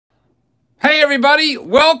Hey everybody,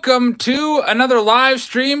 welcome to another live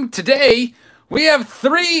stream. Today, we have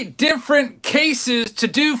 3 different cases to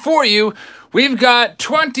do for you. We've got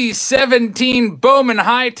 2017 Bowman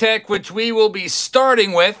High Tech, which we will be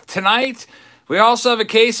starting with tonight. We also have a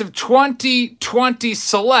case of 2020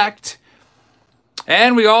 Select.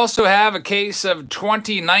 And we also have a case of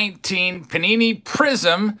 2019 Panini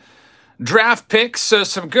Prizm draft picks. So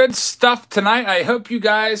some good stuff tonight. I hope you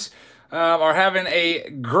guys are having a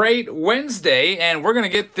great Wednesday, and we're going to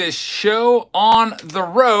get this show on the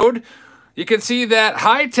road. You can see that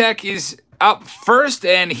High Tech is up first,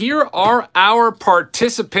 and here are our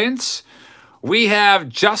participants. We have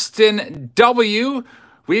Justin W.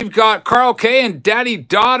 We've got Carl K. and Daddy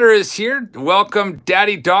Daughter is here. Welcome,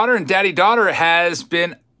 Daddy Daughter. And Daddy Daughter has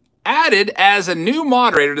been added as a new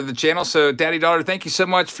moderator to the channel. So, Daddy Daughter, thank you so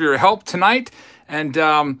much for your help tonight.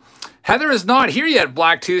 And Heather is not here yet,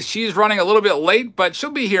 Blacktooth. She's running a little bit late, but she'll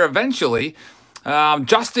be here eventually.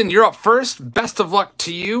 Justin, you're up first. Best of luck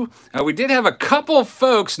to you. We did have a couple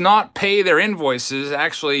folks not pay their invoices.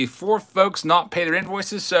 Actually, 4 folks not pay their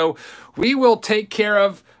invoices. So we will take care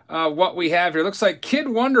of what we have here. Looks like Kid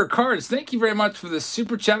Wonder Cards. Thank you very much for the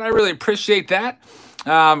super chat. I really appreciate that.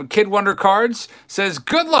 Kid Wonder Cards says,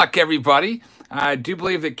 good luck, everybody. I do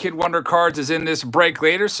believe that Kid Wonder Cards is in this break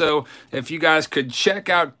later, so if you guys could check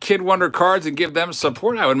out Kid Wonder Cards and give them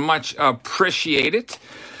support, I would much appreciate it.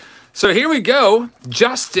 So here we go.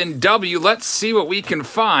 Justin W. Let's see what we can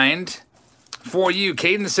find for you.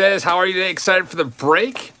 Caden says, how are you today? Excited for the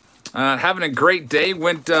break? Having a great day.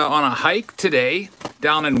 Went on a hike today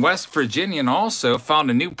down in West Virginia and also found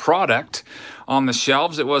a new product on the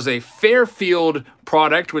shelves. It was a Fairfield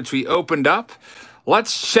product, which we opened up.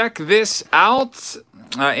 Let's check this out.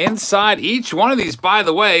 Inside each one of these, by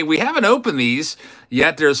the way, we haven't opened these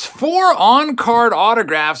yet. There's 4 on-card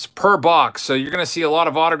autographs per box. So you're going to see a lot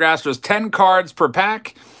of autographs. There's 10 cards per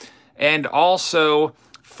pack and also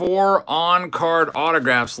 4 on-card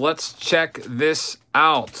autographs. Let's check this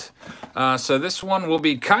out. So this one will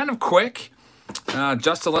be kind of quick.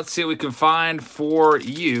 Justin, let's see what we can find for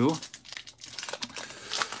you.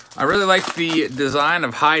 I really like the design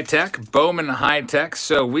of High Tech, Bowman High Tech.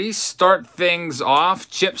 So we start things off.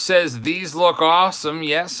 Chip says, these look awesome.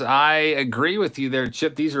 Yes, I agree with you there,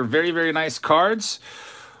 Chip. These are very, very nice cards.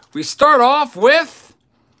 We start off with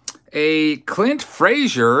a Clint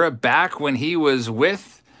Frazier back when he was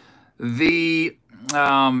with the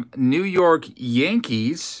New York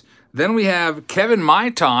Yankees. Then we have Kevin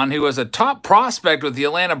Maiton, who was a top prospect with the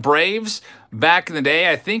Atlanta Braves back in the day.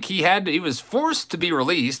 I think he was forced to be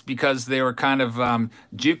released because they were kind of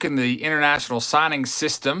juking the international signing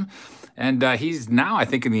system. And he's now, I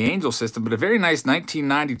think, in the Angel system. But a very nice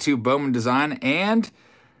 1992 Bowman design. And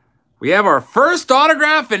we have our first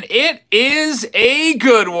autograph, and it is a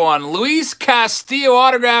good one. Luis Castillo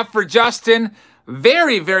autograph for Justin.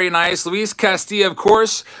 Very, very nice. Luis Castillo, of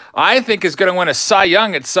course, I think is going to win a Cy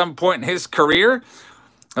Young at some point in his career.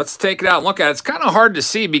 Let's take it out and look at it. It's kind of hard to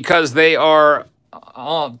see because they are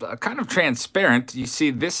all kind of transparent. You see,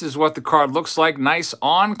 this is what the card looks like. Nice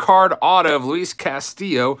on-card auto of Luis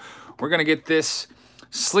Castillo. We're going to get this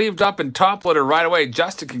sleeved up and top-loaded right away.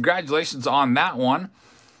 Justin, congratulations on that one.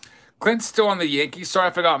 Clint's still on the Yankees. Sorry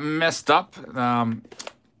if I got messed up.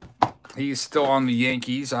 He's still on the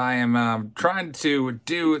Yankees. I am trying to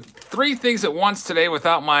do 3 things at once today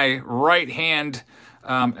without my right-hand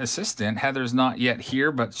assistant. Heather's not yet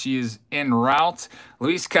here, but she is en route.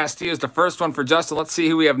 Luis Castillo is the first one for Justin. Let's see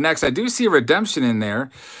who we have next. I do see a redemption in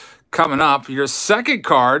there coming up. Your second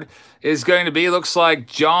card is going to be, looks like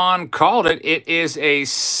John called it. It is a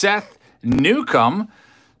Seth Newcomb.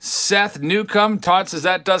 Seth Newcomb. Todd says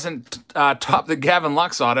that doesn't top the Gavin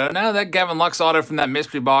Lux auto. No, that Gavin Lux auto from that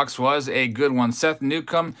mystery box was a good one. Seth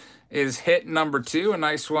Newcomb is hit number 2. A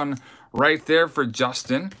nice one right there for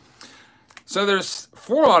Justin. So there's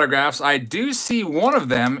 4 autographs. I do see one of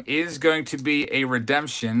them is going to be a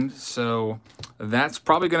redemption. So that's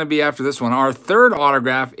probably going to be after this one. Our third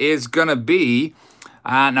autograph is going to be,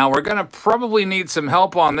 now we're going to probably need some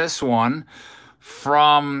help on this one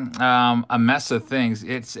from a mess of things.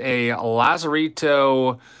 It's a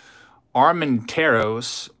Lazarito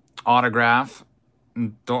Armenteros autograph.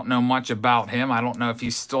 Don't know much about him. I don't know if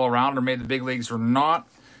he's still around or made the big leagues or not.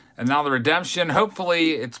 And now the redemption,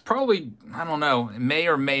 hopefully it's probably, I don't know, it may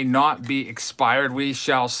or may not be expired. We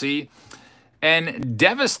shall see. And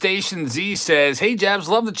Devastation Z says, hey, Jabs,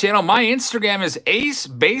 love the channel. My Instagram is Ace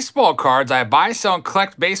Baseball Cards. I buy, sell, and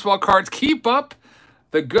collect baseball cards. Keep up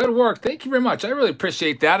the good work. Thank you very much. I really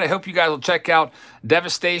appreciate that. I hope you guys will check out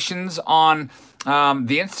Devastations on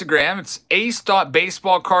the Instagram. It's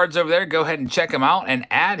ace.baseballcards over there. Go ahead and check him out and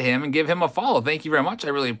add him and give him a follow. Thank you very much. I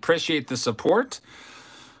really appreciate the support.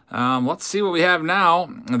 Let's see what we have now.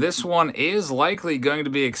 This one is likely going to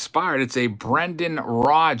be expired. It's a Brendan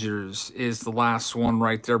Rodgers is the last one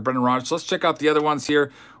right there. Brendan Rodgers. Let's check out the other ones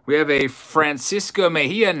here. We have a Francisco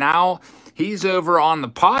Mejia. Now he's over on the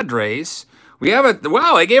Padres. We have a,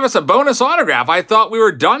 wow, they gave us a bonus autograph. I thought we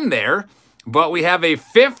were done there, but we have a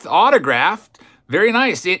 5th autograph. Very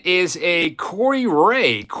nice. It is a Corey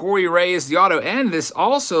Ray. Corey Ray is the auto, and this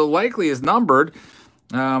also likely is numbered.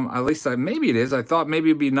 At least maybe it is. I thought maybe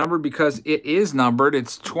it'd be numbered because it is numbered.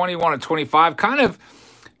 It's 21 of 25. Kind of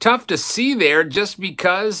tough to see there just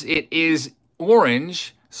because it is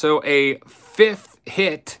orange. So a 5th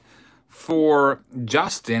hit for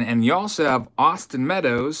Justin. And you also have Austin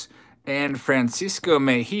Meadows and Francisco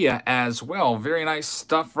Mejia as well. Very nice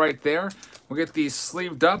stuff right there. We'll get these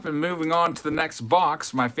sleeved up and moving on to the next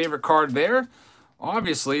box. My favorite card there,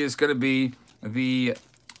 obviously, is going to be the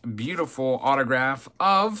beautiful autograph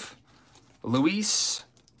of Luis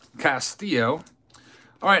Castillo.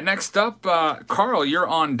 All right, next up, Carl, you're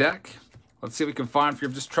on deck. Let's see what we can find for you.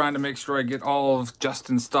 I'm just trying to make sure I get all of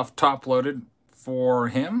Justin's stuff top-loaded for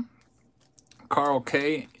him. Carl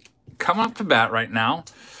K, come up to bat right now.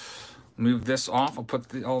 Move this off. I'll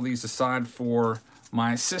put all these aside for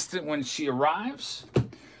my assistant when she arrives.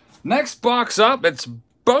 Next box up, it's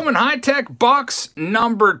Bowman High Tech box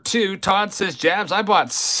number 2. Todd says, Jabs, I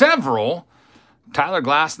bought several Tyler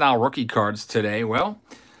Glasnow rookie cards today. Well,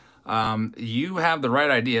 you have the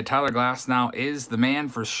right idea. Tyler Glasnow is the man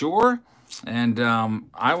for sure. And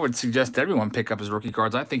I would suggest everyone pick up his rookie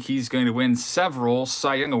cards. I think he's going to win several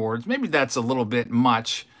Cy Young Awards. Maybe that's a little bit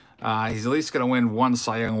much. He's at least going to win 1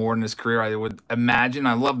 Cy Young Award in his career, I would imagine.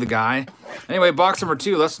 I love the guy. Anyway, box number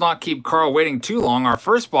 2. Let's not keep Carl waiting too long. Our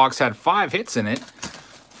first box had 5 hits in it.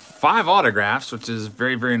 5 autographs, which is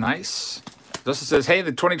very, very nice. Justin says, hey,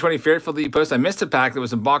 the 2020 Fairfield that you posted, I missed a pack that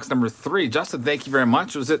was in box number 3. Justin, thank you very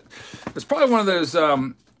much. It was probably one of those,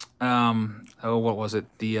 what was it?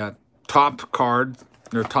 The top card,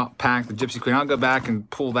 or top pack, the Gypsy Queen. I'll go back and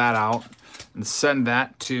pull that out and send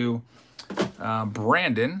that to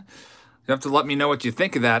Brandon. You have to let me know what you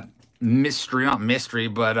think of that mystery, not mystery,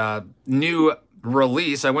 but new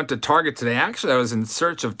release. I went to Target today. Actually, I was in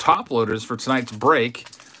search of top loaders for tonight's break,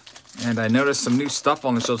 and I noticed some new stuff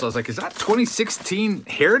on the shelf. So I was like, is that 2016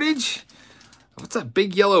 Heritage? What's that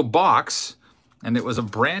big yellow box? And it was a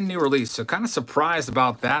brand new release. So kind of surprised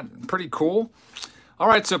about that. Pretty cool. All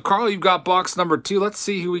right, so Carl, you've got box number 2. Let's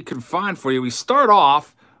see who we can find for you. We start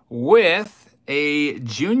off with a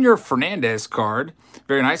Junior Fernandez card.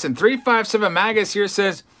 Very nice. And 357 Magus here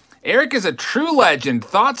says, Eric is a true legend.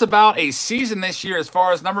 Thoughts about a season this year as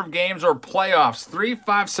far as number of games or playoffs?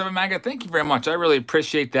 357 Maga, thank you very much. I really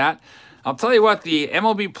appreciate that. I'll tell you what, the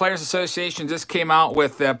MLB Players Association just came out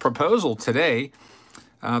with a proposal today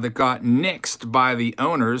that got nixed by the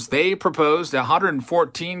owners. They proposed a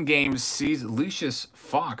 114-game season. Lucius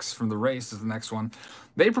Fox from the Rays is the next one.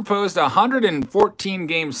 They proposed a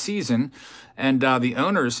 114-game season, and the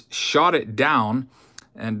owners shot it down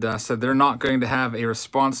and said they're not going to have a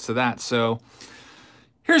response to that. So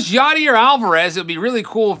here's Yadier Alvarez. It would be really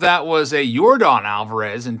cool if that was a Yordan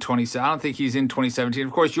Alvarez in 2017. I don't think he's in 2017.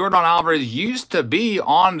 Of course, Yordan Alvarez used to be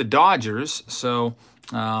on the Dodgers. So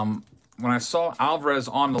when I saw Alvarez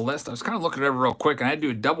on the list, I was kind of looking at it real quick, and I had to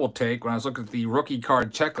do a double take when I was looking at the rookie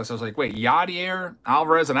card checklist. I was like, wait, Yadier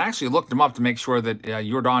Alvarez? And I actually looked him up to make sure that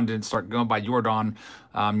Yordan didn't start going by Yordan.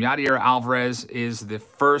 Yadier Alvarez is the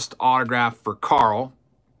first autograph for Carl.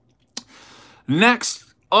 Next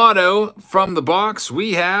auto from the box,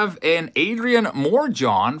 we have an Adrian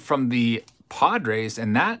Morejon from the Padres,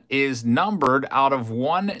 and that is numbered out of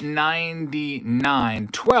 199.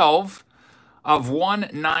 12 of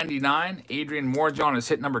 199. Adrian Morejon is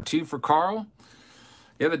hit number 2 for Carl.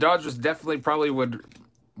 Yeah, the Dodgers definitely probably would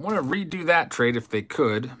want to redo that trade if they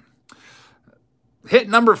could. Hit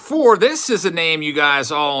number 4, this is a name you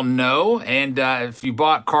guys all know, and if you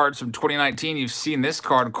bought cards from 2019, you've seen this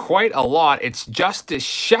card quite a lot. It's Justice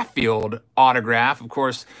Sheffield autograph. Of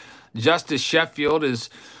course, Justice Sheffield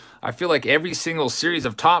is, I feel like every single series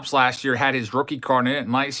of Topps last year had his rookie card in it.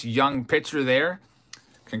 Nice young pitcher there.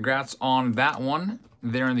 Congrats on that one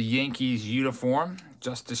there in the Yankees uniform.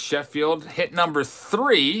 Justice Sheffield. Hit number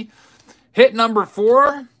 3. Hit number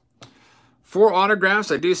 4. 4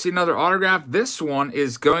 autographs. I do see another autograph. This one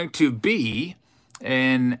is going to be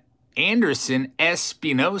an Anderson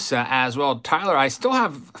Espinosa as well. Tyler, I still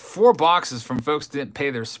have 4 boxes from folks that didn't pay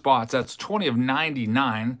their spots. That's 20 of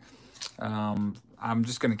 99. I'm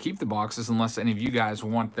just going to keep the boxes unless any of you guys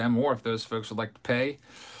want them, or if those folks would like to pay.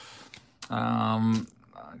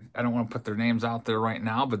 I don't want to put their names out there right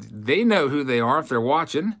now, but they know who they are if they're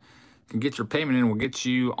watching. You can get your payment in. We'll get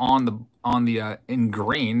you on the in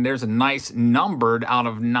green. There's a nice numbered out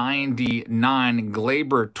of 99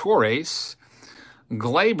 Glaber Torres.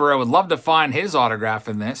 Glaber, I would love to find his autograph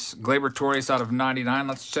in this. Glaber Torres out of 99.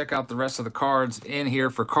 Let's check out the rest of the cards in here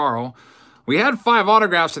for Carl. We had 5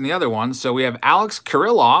 autographs in the other one. So we have Alex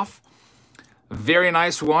Kirilloff. Very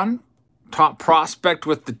nice one. Top prospect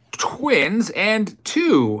with the Twins, and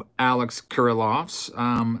 2 Alex Kirilloffs.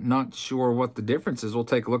 Not sure what the difference is. We'll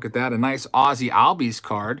take a look at that. A nice Ozzy Albies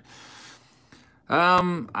card.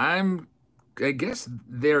 I guess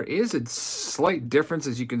there is a slight difference.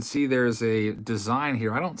 As you can see, there's a design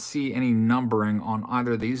here. I don't see any numbering on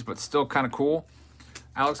either of these, but still kind of cool.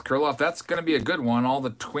 Alex Kirilloff, that's going to be a good one. All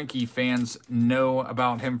the Twinkie fans know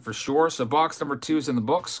about him for sure. So box number 2 is in the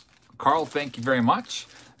books. Carl, thank you very much.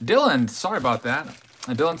 Dylan, sorry about that.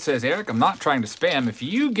 Dylan says, Eric, I'm not trying to spam. If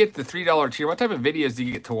you get the $3 tier, what type of videos do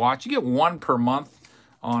you get to watch? You get 1 per month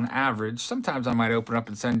on average. Sometimes I might open up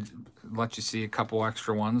and let you see a couple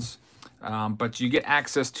extra ones. But you get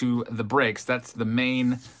access to the breaks. That's the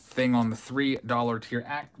main thing on the $3 tier.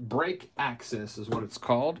 Break access is what it's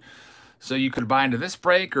called. So you could buy into this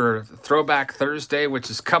break or Throwback Thursday, which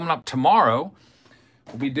is coming up tomorrow.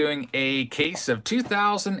 We'll be doing a case of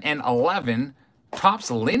 2011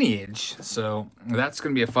 Topps Lineage. So that's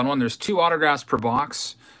going to be a fun one. There's 2 autographs per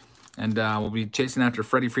box. And we'll be chasing after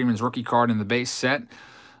Freddie Freeman's rookie card in the base set.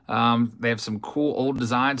 They have some cool old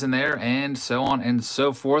designs in there and so on and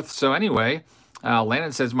so forth. So anyway,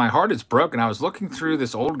 Landon says, my heart is broken. I was looking through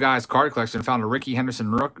this old guy's card collection and found a Rickey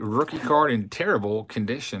Henderson rookie card in terrible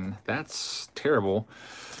condition. That's terrible.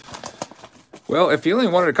 Well, if you only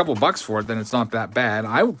wanted a couple bucks for it, then it's not that bad.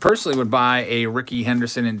 I personally would buy a Rickey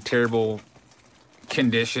Henderson in terrible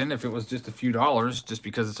condition if it was just a few dollars, just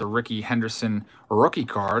because it's a Rickey Henderson rookie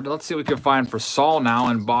card. Let's see what we can find for Saul now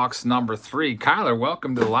in box number 3. Kyler,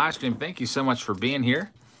 welcome to the live stream. Thank you so much for being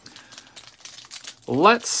here.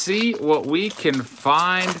 Let's see what we can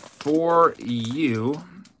find for you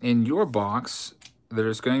in your box.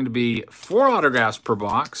 There's going to be 4 autographs per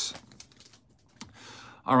box.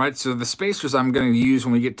 All right, so the spacers I'm going to use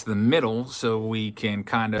when we get to the middle so we can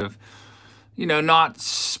kind of, you know, not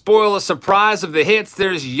spoil a surprise of the hits.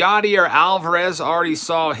 There's Yadier Alvarez. Already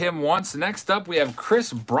saw him once. Next up, we have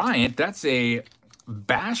Chris Bryant. That's a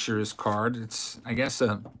Bashers card. It's, I guess,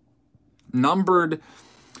 a numbered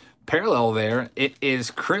parallel there. It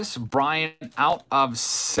is Chris Bryant out of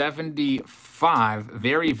 75.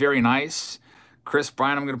 Very, very nice. Chris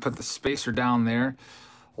Bryant, I'm going to put the spacer down there.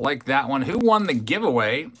 Like that one. Who won the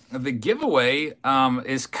giveaway? The giveaway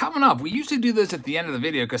is coming up. We usually do this at the end of the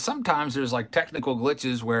video because sometimes there's like technical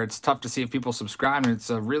glitches where it's tough to see if people subscribe, and it's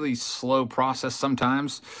a really slow process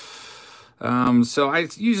sometimes. So I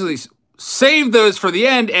usually save those for the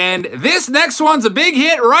end, and this next one's a big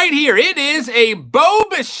hit right here. It is a Bo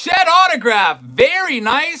Bichette autograph. Very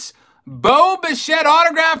nice Bo Bichette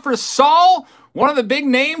autograph for Saul. One of the big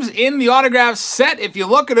names in the autograph set. If you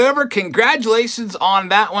look it over, congratulations on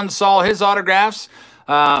that one, Saul. His autographs,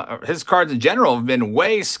 his cards in general have been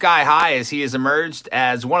way sky high as he has emerged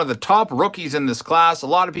as one of the top rookies in this class. A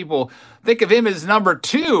lot of people think of him as number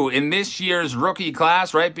 2 in this year's rookie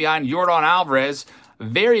class, right behind Yordan Alvarez.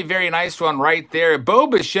 Very, very nice one right there. Bo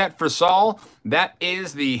Bichette for Saul. That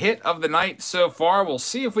is the hit of the night so far. We'll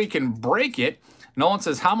see if we can break it. Nolan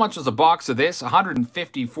says, how much was a box of this?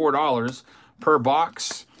 $154. Per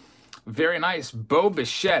box. Very nice. Bo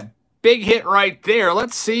Bichette. Big hit right there.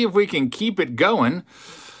 Let's see if we can keep it going.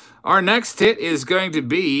 Our next hit is going to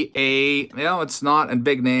be well, it's not a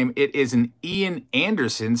big name. It is an Ian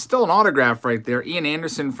Anderson. Still an autograph right there. Ian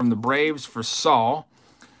Anderson from the Braves for Saul.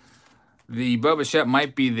 The Bo Bichette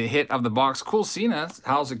might be the hit of the box. Cool Cena.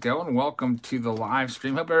 How's it going? Welcome to the live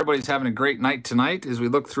stream. Hope everybody's having a great night tonight as we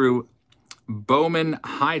look through Bowman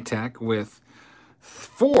High Tech with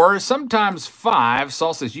 4, sometimes 5.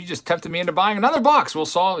 Saul says, you just tempted me into buying another box. Well,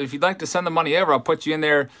 Saul, if you'd like to send the money over, I'll put you in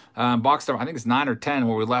there. Box number, I think it's 9 or 10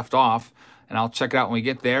 where we left off, and I'll check it out when we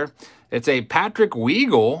get there. It's a Patrick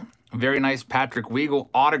Weigel, very nice Patrick Weigel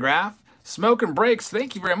autograph. Smoke and Breaks,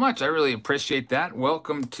 thank you very much. I really appreciate that.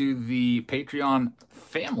 Welcome to the Patreon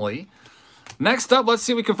family. Next up, let's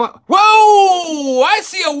see if we can find... Whoa! I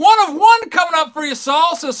see a 1 of 1 coming up for you,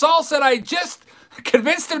 Saul. So Saul said I just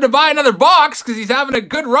convinced him to buy another box because he's having a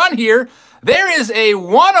good run here. There is a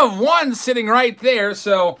 1 of 1 sitting right there.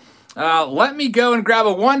 So let me go and grab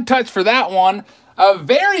a 1 touch for that one. A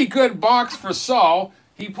very good box for Saul.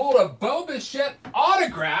 He pulled a Bo Bichette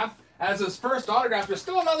autograph as his first autograph. There's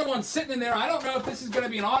still another one sitting in there. I don't know if this is going to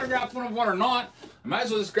be an autograph one of one or not. I might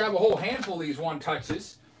as well just grab a whole handful of these one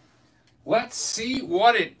touches. Let's see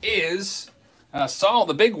what it is. Saul,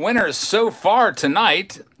 the big winners so far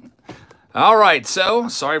tonight. All right, so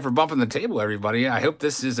sorry for bumping the table, everybody. I hope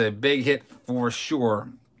this is a big hit for sure.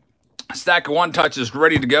 Stack of one touches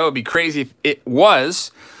ready to go. It'd be crazy if it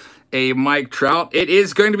was a Mike Trout. It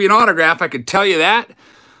is going to be an autograph, I could tell you that.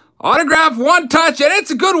 Autograph one touch, and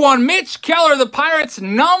it's a good one. Mitch Keller, the Pirates'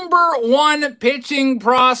 #1 pitching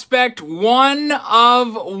prospect, 1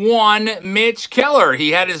 of 1 Mitch Keller.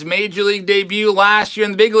 He had his Major League debut last year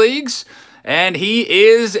in the big leagues, and he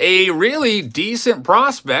is a really decent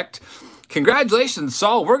prospect. Congratulations,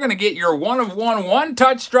 Saul. We're going to get your 1 of 1 one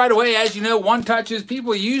touch right away. As you know, one touches,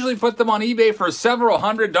 people usually put them on eBay for several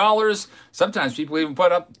 $100s. Sometimes people even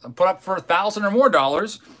put up for $1,000 or more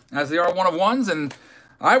dollars, as they are 1 of 1s. And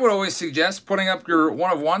I would always suggest putting up your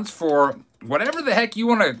 1 of 1s for whatever the heck you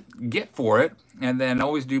want to get for it, and then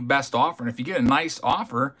always do best offer. And if you get a nice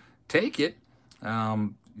offer, take it.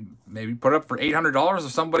 Maybe put up for $800.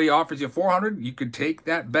 If somebody offers you $400, you could take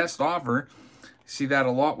that best offer. See that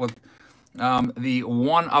a lot with the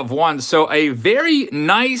 1 of 1. So a very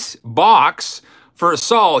nice box for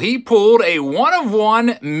Saul. He pulled a 1 of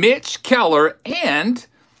 1 Mitch Keller, and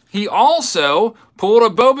he also pulled a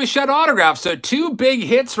Bo Bichette autograph. So 2 big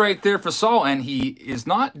hits right there for Saul, and he is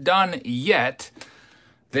not done yet.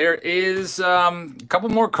 There is a couple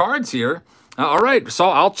more cards here. All right,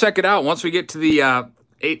 Saul, I'll check it out. Once we get to the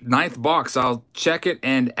 9th box, I'll check it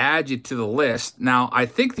and add you to the list. Now, I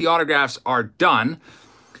think the autographs are done.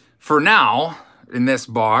 For now, in this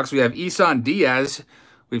box, we have Isan Diaz.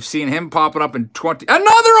 We've seen him popping up in 20. Another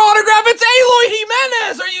autograph! It's Eloy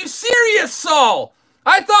Jimenez! Are you serious, Saul?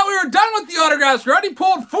 I thought we were done with the autographs. We already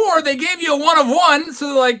pulled 4. They gave you a 1 of 1.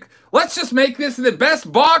 So, like, let's just make this the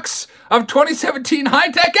best box of 2017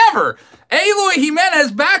 high-tech ever. Eloy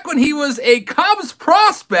Jimenez, back when he was a Cubs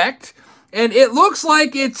prospect, and it looks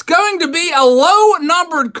like it's going to be a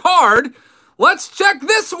low-numbered card. Let's check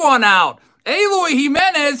this one out. Eloy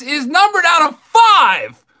Jimenez is numbered out of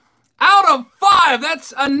 5. Out of 5.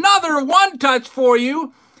 That's another one touch for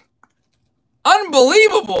you.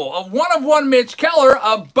 Unbelievable. A 1 of 1 Mitch Keller,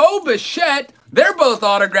 a Bo Bichette. They're both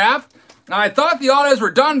autographed. Now, I thought the autos were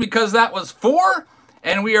done because that was 4.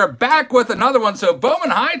 And we are back with another one. So Bowman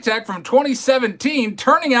High Tech from 2017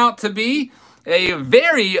 turning out to be a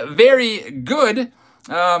very, very good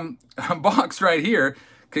box right here.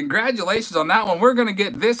 Congratulations on that one. We're going to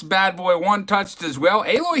get this bad boy one touched as well.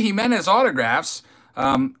 Eloy Jimenez autographs.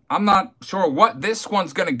 I'm not sure what this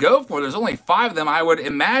one's going to go for. There's only 5 of them. I would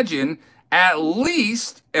imagine at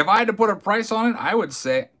least, if I had to put a price on it, I would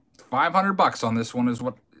say $500 on this one is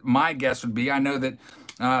what my guess would be. I know that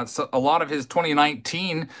so a lot of his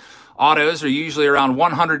 2019 autos are usually around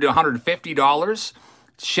 $100 to $150.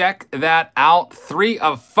 Check that out. 3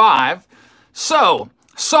 of 5. So,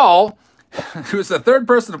 Saul, who was the 3rd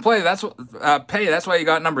person to play, that's why you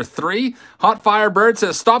got number 3. Hot Firebird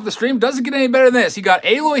says, stop the stream. Doesn't get any better than this. He got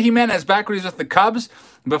Eloy Jimenez back when he was with the Cubs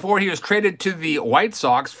before he was traded to the White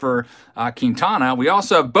Sox for Quintana. We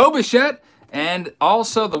also have Bo Bichette and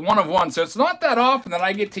also the 1 of 1. So it's not that often that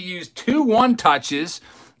I get to use 2 one touches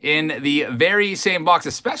in the very same box,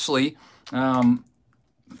 especially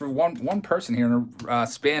for one person here in a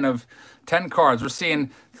span of 10 cards. We're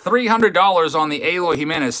seeing $300 on the Eloy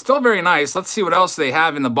Jimenez. Still very nice. Let's see what else they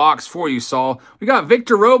have in the box for you, Saul. We got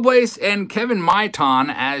Victor Robles and Kevin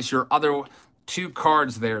Maitan as your other 2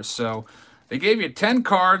 cards there. So they gave you 10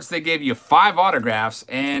 cards. They gave you 5 autographs.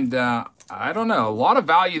 And I don't know, a lot of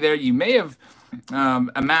value there. You may have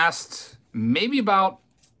amassed maybe about,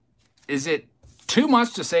 is it too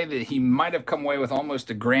much to say that he might have come away with almost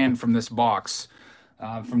 $1,000 from this box?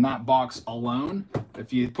 From that box alone.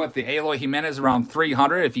 If you put the Eloy Jimenez around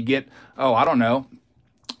 300, if you get, oh, I don't know,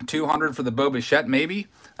 200 for the Bo Bichette maybe,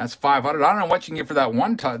 that's 500. I don't know what you can get for that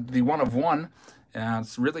the 1 of 1.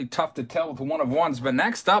 It's really tough to tell with the 1 of 1s. But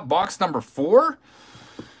next up, box number 4.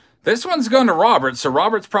 This one's going to Robert. So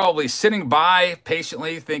Robert's probably sitting by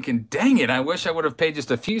patiently thinking, dang it, I wish I would have paid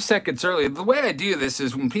just a few seconds earlier. The way I do this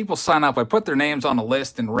is when people sign up, I put their names on a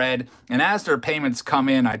list in red, and as their payments come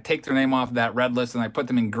in, I take their name off of that red list and I put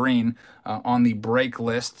them in green on the break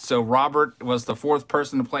list. So Robert was the 4th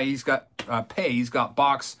person to play. He's got He's got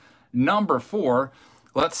box number 4.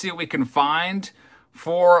 Let's see what we can find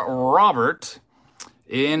for Robert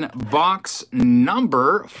in box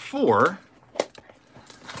number 4.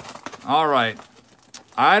 All right.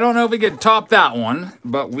 I don't know if we can top that one,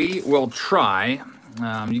 but we will try.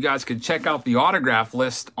 You guys could check out the autograph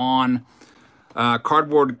list on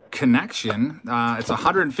cardboard connection. It's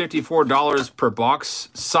 $154 per box.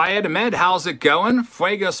 Syed Ahmed, how's it going?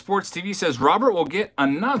 Fuego Sports TV says Robert will get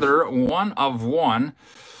another 1 of 1.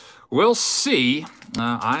 We'll see.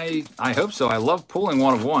 I hope so. I love pulling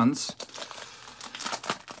 1 of 1s.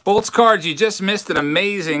 Bolts Cards, you just missed an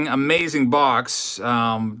amazing box.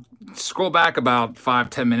 Scroll back about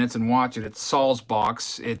 5-10 minutes and watch it. It's Saul's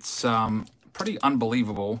box. It's pretty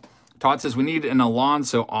unbelievable. Todd says we need an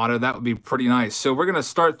Alonso auto. That would be pretty nice. So we're going to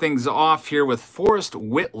start things off here with Forrest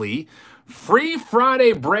Whitley. Free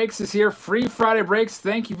Friday Breaks is here. Free Friday Breaks,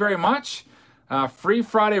 thank you very much. Free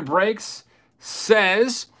Friday Breaks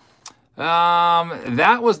says,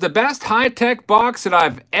 that was the best high-tech box that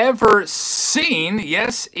I've ever seen.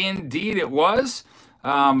 Yes, indeed it was.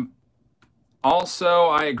 Also,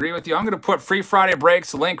 I agree with you. I'm going to put Free Friday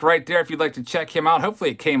Breaks link right there if you'd like to check him out.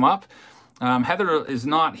 Hopefully it came up. Heather is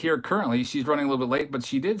not here currently. She's running a little bit late, but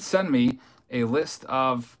she did send me a list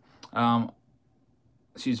of,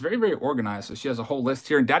 she's very organized, so she has a whole list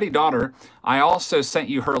here. And Daddy Daughter, I also sent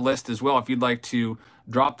you her list as well if you'd like to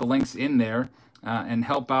drop the links in there and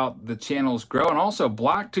help out the channels grow. And also,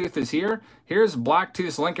 Blacktooth is here. Here's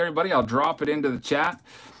Blacktooth's link, everybody. I'll drop it into the chat.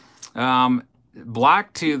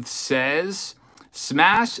 Blacktooth says,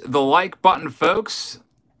 smash the like button, folks.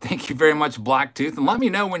 Thank you very much, Blacktooth. And let me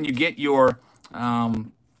know when you get your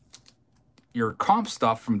comp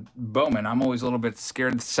stuff from Bowman. I'm always a little bit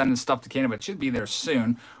scared of sending stuff to Canada, but it should be there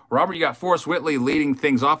soon. Robert, you got Forrest Whitley leading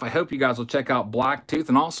things off. I hope you guys will check out Blacktooth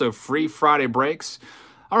and also Free Friday Breaks.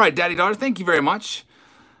 All right, Daddy Daughter, thank you very much.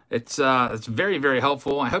 It's very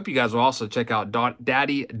helpful. I hope you guys will also check out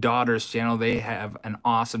Daddy Daughter's channel. They have an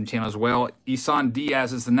awesome channel as well. Isan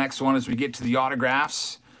Diaz is the next one as we get to the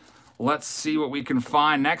autographs. Let's see what we can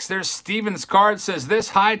find next. There's Steven's card. Says, this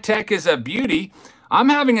high-tech is a beauty. I'm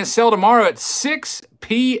having a sale tomorrow at 6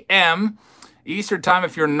 p.m. Eastern time.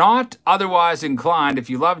 If you're not otherwise inclined, if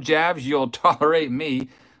you love jabs, you'll tolerate me.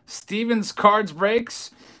 Steven's Cards Breaks.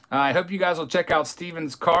 I hope you guys will check out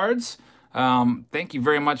Steven's Cards. Thank you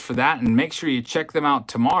very much for that. And make sure you check them out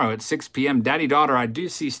tomorrow at 6 p.m. Daddy Daughter, I do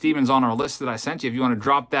see Steven's on our list that I sent you. If you want to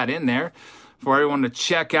drop that in there for everyone to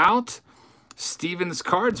check out. Steven's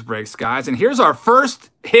Cards Breaks, guys. And here's our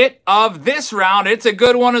first hit of this round. It's a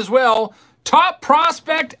good one as well. Top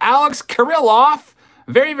prospect, Alex Kirilloff.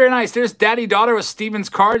 Very nice. There's Daddy Daughter with Steven's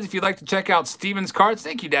Cards. If you'd like to check out Steven's Cards,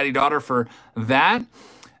 thank you, Daddy Daughter, for that.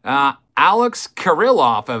 Alex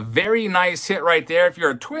Kirilloff, a very nice hit right there. If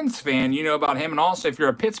you're a Twins fan, you know about him. And also, if you're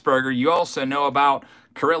a Pittsburgher, you also know about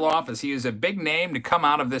Kirilloff, as he is a big name to come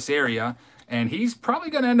out of this area. And he's probably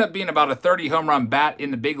going to end up being about a 30 home run bat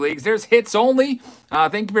in the big leagues. There's Hits Only.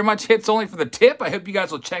 Thank you very much, Hits Only, for the tip. I hope you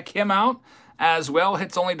guys will check him out as well.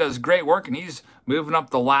 Hits Only does great work, and he's moving up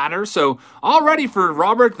the ladder. So all ready for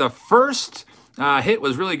Robert. The first hit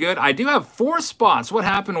was really good. I do have 4 spots. What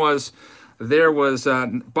happened was there was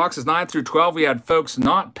boxes 9 through 12. We had folks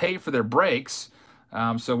not pay for their breaks.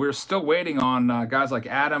 So we're still waiting on guys like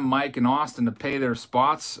Adam, Mike, and Austin to pay their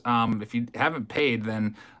spots. If you haven't paid,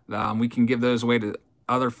 then we can give those away to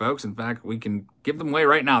other folks. In fact, we can give them away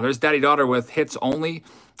right now. There's Daddy Daughter with Hits Only.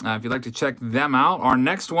 If you'd like to check them out. Our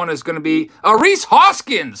next one is going to be Reese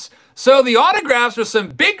Hoskins. So the autographs are some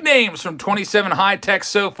big names from 27 High Tech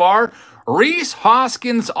so far. Reese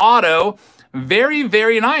Hoskins auto.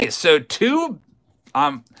 Very nice. So two,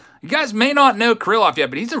 you guys may not know Kirilloff yet,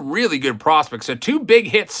 but he's a really good prospect. So 2 big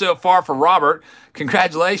hits so far for Robert.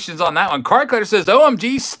 Congratulations on that one. Card Collector says,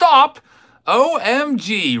 OMG, stop.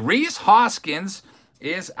 OMG. Reese Hoskins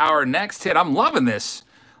is our next hit. I'm loving this.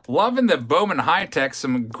 Loving the Bowman High Tech.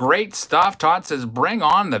 Some great stuff. Todd says, bring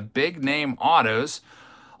on the big name autos.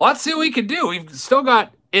 Let's see what we can do. We've still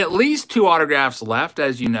got at least 2 autographs left,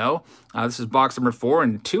 as you know. This is box number 4,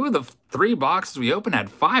 and 2 of the 3 boxes we opened had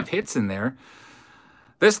 5 hits in there.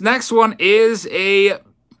 This next one is a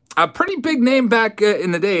pretty big name back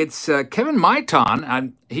in the day. It's Kevin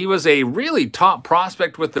Maiton. He was a really top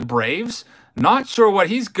prospect with the Braves. Not sure what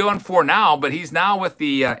he's going for now, but he's now with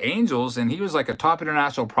the Angels, and he was like a top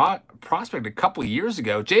international prospect a couple years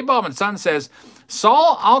ago. J. Bob and Son says,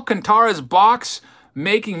 Saul Alcantara's box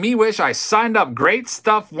making me wish I signed up. Great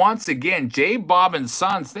stuff once again. J. Bob and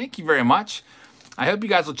Sons, thank you very much. I hope you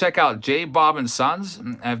guys will check out J. Bob and Sons.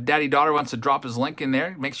 If Daddy Daughter wants to drop his link in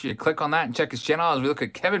there, make sure you click on that and check his channel as we look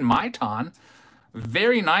at Kevin Maiton.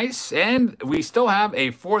 Very nice. And we still have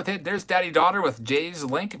a 4th hit. There's Daddy Daughter with Jay's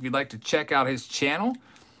link if you'd like to check out his channel.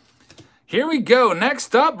 Here we go.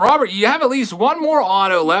 Next up, Robert, you have at least 1 more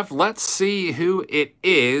auto left. Let's see who it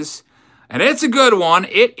is. And it's a good one.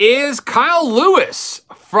 It is Kyle Lewis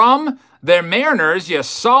from the Mariners. You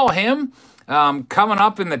saw him coming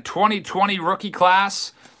up in the 2020 rookie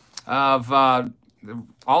class of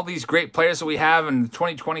all these great players that we have in the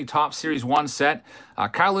 2020 Top Series 1 set.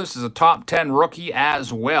 Kyle Lewis is a top 10 rookie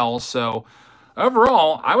as well. So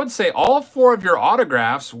overall, I would say all 4 of your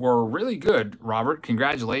autographs were really good, Robert.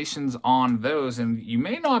 Congratulations on those. And you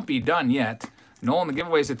may not be done yet. Nolan, the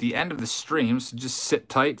giveaway is at the end of the stream, so just sit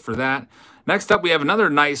tight for that. Next up, we have another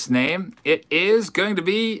nice name. It is going to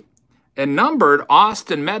be a numbered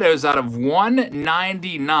Austin Meadows out of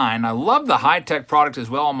 199. I love the high-tech product as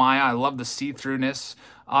well, Maya. I love the see-throughness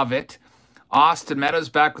of it. Austin Meadows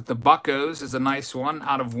back with the Buccos is a nice one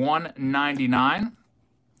out of 199.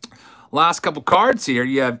 Last couple cards here.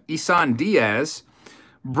 You have Isan Diaz,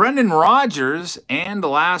 Brendan Rodgers, and the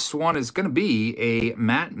last one is going to be a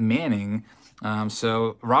Matt Manning.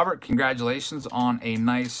 So, Robert, congratulations on a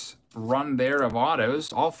nice run there of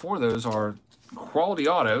autos. All 4 of those are quality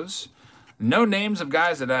autos. No names of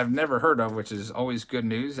guys that I've never heard of, which is always good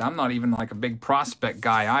news. I'm not even like a big prospect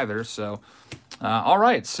guy either. So, all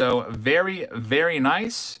right. So, very, very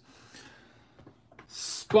nice.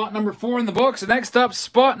 Spot number 4 in the books. Next up,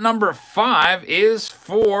 spot number 5 is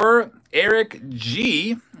for Eric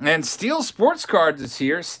G. And Steel Sports Cards is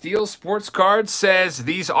here. Steel Sports Cards says,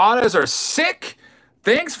 these autos are sick.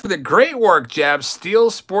 Thanks for the great work, Jab. Steel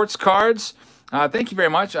Sports Cards. Thank you very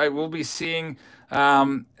much. I will be seeing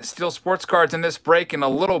Steel Sports Cards in this break in a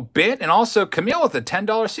little bit. And also Camille with a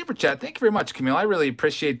 $10 super chat. Thank you very much, Camille. I really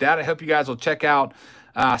appreciate that. I hope you guys will check out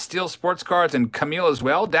Steel Sports Cards and Camille as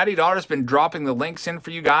well. Daddy Daughter's been dropping the links in for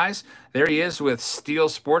you guys. There he is with Steel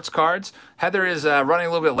Sports Cards. Heather is running a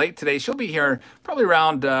little bit late today. She'll be here probably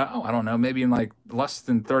around, I don't know, maybe in like less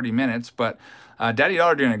than 30 minutes. But Daddy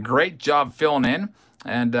Daughter doing a great job filling in.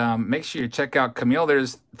 And make sure you check out Camille.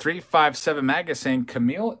 There's 357 Maga saying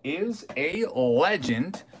Camille is a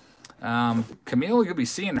legend. Camille, you'll be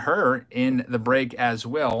seeing her in the break as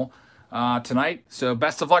well tonight. So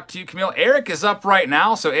best of luck to you, Camille. Eric is up right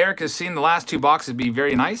now. So Eric has seen the last 2 boxes be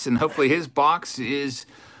very nice. And hopefully his box is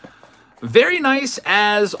very nice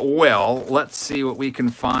as well. Let's see what we can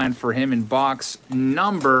find for him in box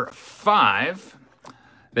number 5.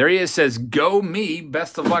 There he is, says, go me.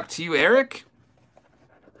 Best of luck to you, Eric.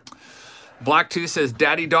 Blacktooth says,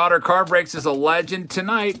 Daddy Daughter Card Breaks is a legend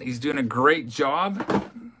tonight. He's doing a great job.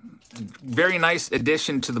 Very nice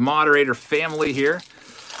addition to the moderator family here.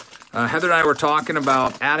 Heather and I were talking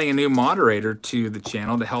about adding a new moderator to the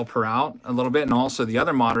channel to help her out a little bit. And also the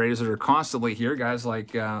other moderators that are constantly here. Guys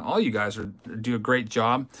like all you guys do a great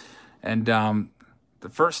job. And the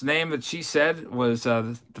first name that she said was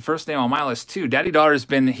the first name on my list too. Daddy Daughter's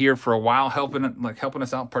been here for a while helping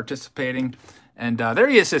us out, participating. And there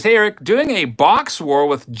he is, says, hey, Eric, doing a box war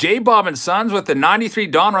with J. Bob and Sons with the 93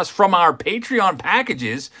 Donruss from our Patreon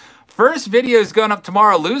packages. First video is going up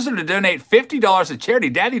tomorrow. Loser to donate $50 to charity.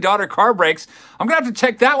 Daddy Daughter Card Breaks. I'm going to have to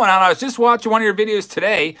check that one out. I was just watching one of your videos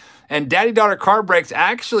today, and Daddy Daughter Card Breaks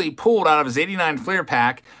actually pulled out of his 89 Fleer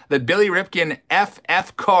pack the Billy Ripken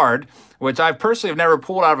FF card, which I personally have never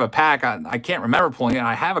pulled out of a pack. I can't remember pulling it.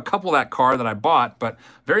 I have a couple of that card that I bought, but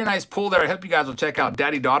very nice pull there. I hope you guys will check out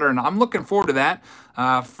Daddy Daughter, and I'm looking forward to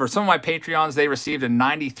that. For some of my Patreons, they received a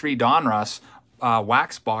 93 Donruss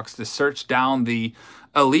wax box to search down the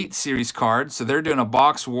Elite Series cards. So they're doing a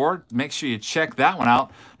box war. Make sure you check that one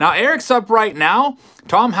out. Now, Eric's up right now.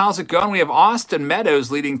 Tom, how's it going? We have Austin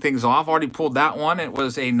Meadows leading things off. Already pulled that one. It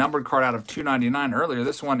was a numbered card out of 299 earlier.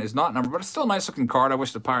 This one is not numbered, but it's still a nice-looking card. I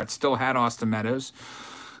wish the Pirates still had Austin Meadows.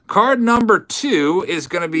 Card number 2 is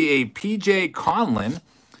going to be a P.J. Conlon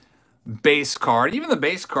base card. Even the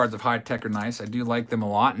base cards of High Tech are nice. I do like them a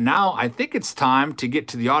lot. Now, I think it's time to get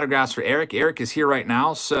to the autographs for Eric. Eric is here right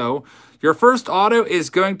now, so your first auto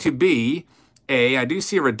is going to be I do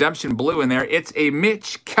see a Redemption Blue in there. It's a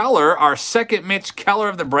Mitch Keller, our second Mitch Keller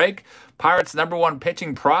of the break. Pirates' #1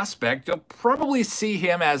 pitching prospect. You'll probably see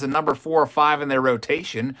him as a number 4 or 5 in their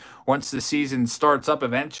rotation once the season starts up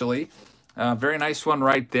eventually. Very nice one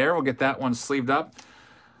right there. We'll get that one sleeved up.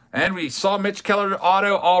 And we saw Mitch Keller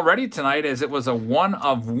auto already tonight as it was a 1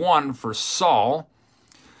 of 1 for Saul.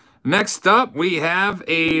 Next up, we have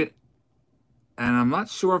and I'm not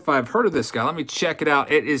sure if I've heard of this guy. Let me check it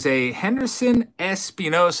out. It is a Henderson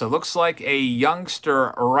Espinosa. Looks like a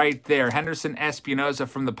youngster right there. Henderson Espinosa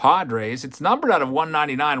from the Padres. It's numbered out of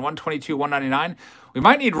 199, 122, 199. We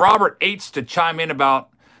might need Robert H. to chime in about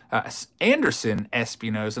Anderson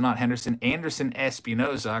Espinosa, not Henderson. Anderson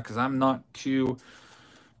Espinosa, because I'm not too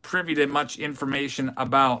privy to much information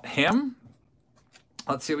about him.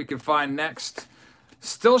 Let's see what we can find next.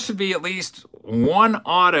 Still should be at least one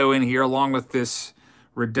auto in here along with this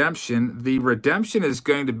redemption. The redemption is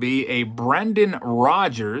going to be a Brendan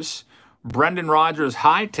Rodgers Brendan Rodgers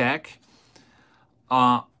High Tech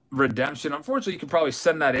redemption. Unfortunately, you could probably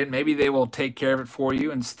send that in. Maybe they will take care of it for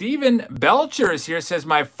you. And Steven Belcher is here. Says,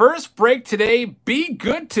 my first break today. Be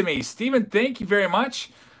good to me. Steven, thank you very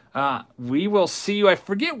much. We will see you. I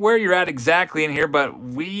forget where you're at exactly in here, but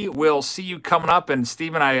we will see you coming up. And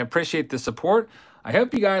Steven, I appreciate the support. I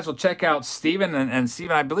hope you guys will check out Steven. And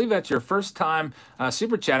Steven, I believe that's your first time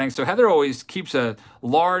super chatting. So Heather always keeps a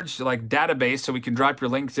large database so we can drop your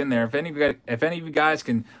links in there. If any of you guys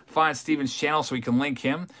can find Steven's channel so we can link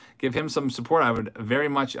him, give him some support, I would very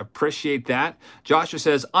much appreciate that. Joshua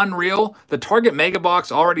says, unreal. The Target Mega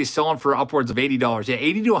Box already selling for upwards of $80. Yeah,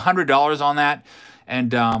 $80 to $100 on that.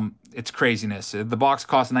 And it's craziness. The box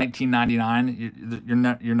costs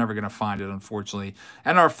 $19.99. You're never going to find it, unfortunately.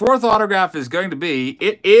 And our fourth autograph is going to be,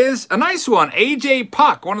 it is a nice one. AJ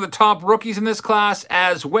Puck, one of the top rookies in this class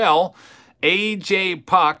as well. AJ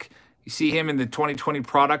Puck. You see him in the 2020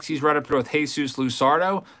 products. He's right up there with Jesus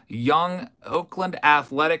Luzardo. Young Oakland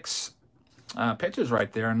Athletics pitchers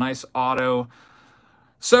right there. A nice auto.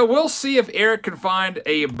 So we'll see if Eric can find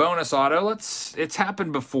a bonus auto. It's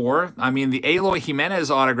happened before. I mean, the Eloy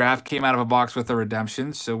Jimenez autograph came out of a box with a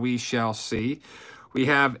redemption, so we shall see. We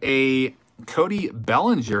have a Cody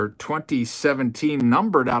Bellinger 2017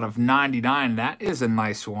 numbered out of 99. That is a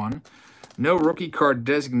nice one. No rookie card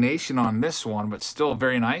designation on this one, but still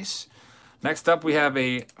very nice. Next up, we have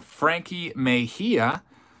a Frankie Mejia.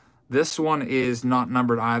 This one is not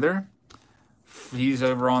numbered either. He's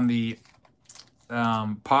over on the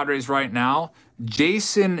Padres right now.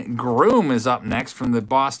 Jason Groom is up next from the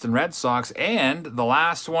Boston Red Sox. And the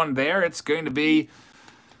last one there, it's going to be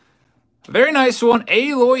a very nice one,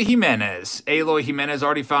 Eloy Jimenez. Eloy Jimenez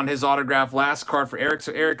already found his autograph. Last card for Eric.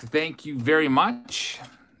 So, Eric, thank you very much.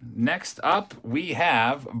 Next up, we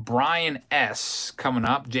have Brian S. coming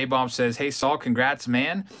up. J-Bomb says, hey, Saul, congrats,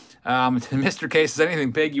 man. Mr. K says,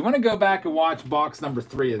 anything big? You want to go back and watch box number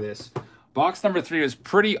 3 of this. Box number 3 is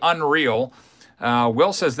pretty unreal.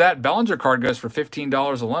 Will says that Bellinger card goes for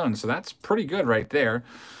 $15 alone, so that's pretty good right there.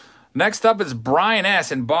 Next up is Brian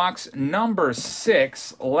S. in box number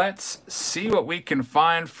 6. Let's see what we can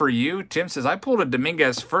find for you. Tim says, I pulled a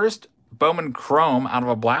Dominguez first Bowman Chrome out of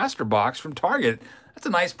a blaster box from Target. That's a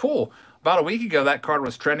nice pull. About a week ago, that card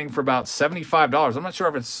was trending for about $75. I'm not sure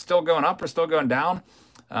if it's still going up or still going down.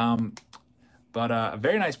 But a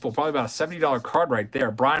very nice pull, probably about a $70 card right there.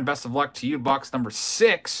 Brian, best of luck to you. Box number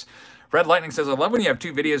 6. Red Lightning says, I love when you have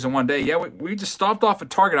 2 videos in one day. Yeah, we just stopped off at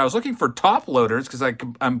Target. I was looking for top loaders because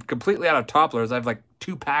I'm completely out of top loaders. I have like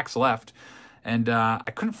 2 packs left. And I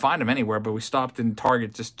couldn't find them anywhere, but we stopped in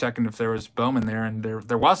Target just checking if there was Bowman there. And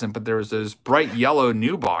there wasn't, but there was those bright yellow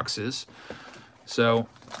new boxes. So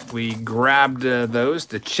we grabbed those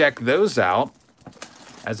to check those out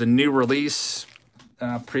as a new release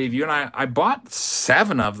preview. And I bought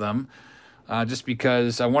 7 of them. Just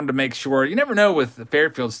because I wanted to make sure. You never know with the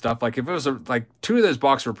Fairfield stuff. Like if it was like 2 of those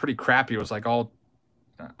boxes were pretty crappy. It was like all.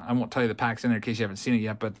 I won't tell you the packs in there in case you haven't seen it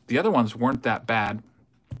yet. But the other ones weren't that bad.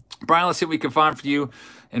 Brian, let's see what we can find for you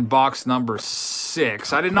in box number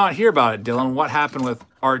 6. I did not hear about it, Dylan. What happened with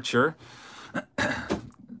Archer?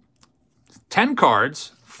 10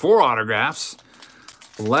 cards, 4 autographs.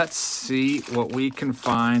 Let's see what we can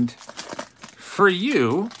find for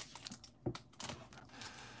you.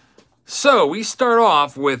 So we start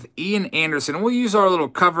off with Ian Anderson. We'll use our little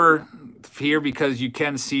cover here because you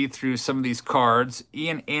can see through some of these cards.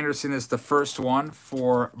 Ian Anderson is the first one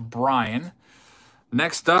for Brian.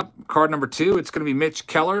 Next up, card number 2, it's going to be Mitch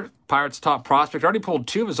Keller, Pirates top prospect. Already pulled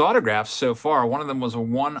 2 of his autographs so far. One of them was a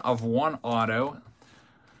 1/1 auto,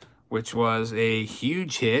 which was a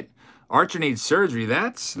huge hit. Archer needs surgery.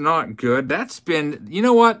 That's not good. That's been, you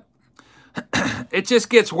know what? It just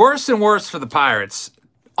gets worse and worse for the Pirates.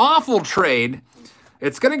 Awful trade.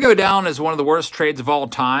 It's going to go down as one of the worst trades of all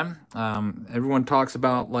time. Everyone talks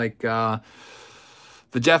about like the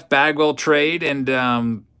Jeff Bagwell trade and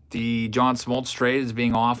the John Smoltz trade as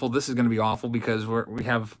being awful. This is going to be awful because we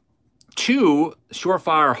have 2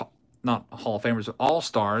 surefire, not Hall of Famers, but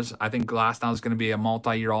All-Stars. I think Glasnow is going to be a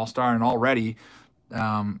multi-year All-Star, and already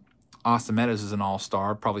Austin Meadows is an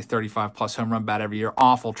All-Star, probably 35-plus home run bat every year.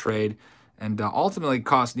 Awful trade. And ultimately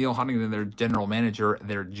cost Neil Huntington, their general manager,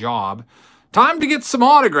 their job. Time to get some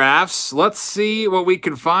autographs. Let's see what we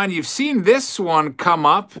can find. You've seen this one come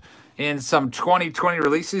up in some 2020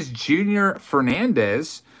 releases. Junior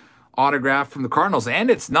Fernandez, autograph from the Cardinals, and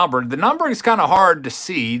it's numbered. The numbering is kind of hard to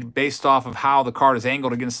see based off of how the card is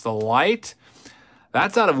angled against the light.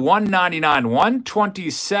 That's out of 199.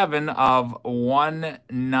 127 of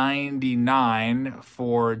 199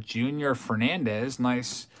 for Junior Fernandez.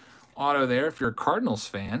 Nice auto there if you're a Cardinals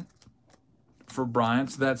fan. for Brian.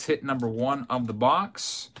 So that's hit number 1 of the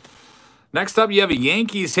box. Next up, you have a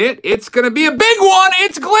Yankees hit. It's going to be a big one.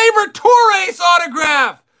 It's Gleyber Torres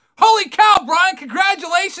autograph. Holy cow, Brian.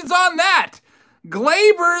 Congratulations on that.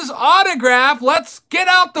 Gleyber's autograph. Let's get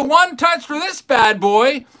out the one touch for this bad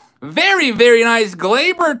boy. Very, very nice.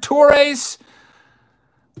 Gleyber Torres.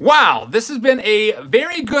 Wow, this has been a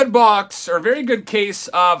very good box, or very good case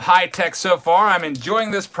of high tech so far. I'm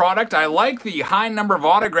enjoying this product. I like the high number of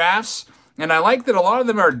autographs, and I like that a lot of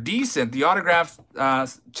them are decent. The autograph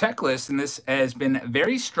checklist in this has been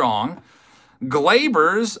very strong.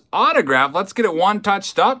 Gleyber's autograph. Let's get it one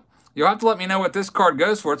touched up. You'll have to let me know what this card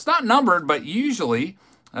goes for. It's not numbered, but usually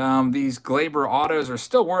these Gleyber autos are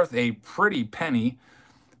still worth a pretty penny.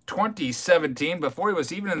 2017, before he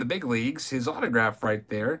was even in the big leagues, his autograph right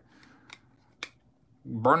there.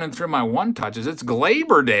 Burning through my one touches. It's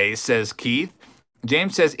Gleyber Day, says Keith.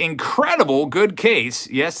 James says, incredible good case.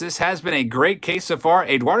 Yes, this has been a great case so far.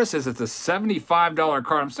 Eduardo says it's a $75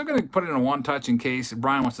 card. I'm still going to put it in a one touch in case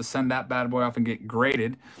Brian wants to send that bad boy off and get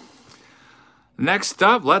graded. Next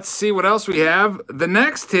up, let's see what else we have. The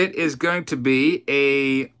next hit is going to be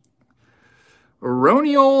a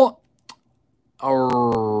Roniel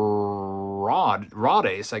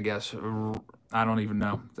Rades, I guess. I don't even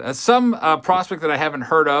know. Some prospect that I haven't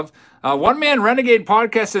heard of. One Man Renegade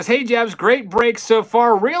Podcast says, hey, Jabs, great break so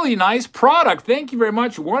far. Really nice product. Thank you very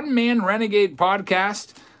much, One Man Renegade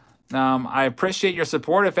Podcast. I appreciate your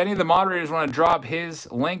support. If any of the moderators want to drop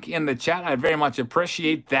his link in the chat, I'd very much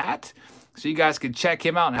appreciate that. So you guys can check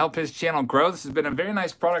him out and help his channel grow. This has been a very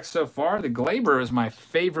nice product so far. The Gleyber is my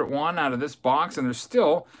favorite one out of this box, and there's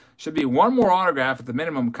still should be one more autograph at the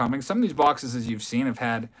minimum coming. Some of these boxes, as you've seen, have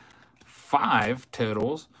had 5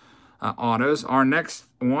 totals autos. Our next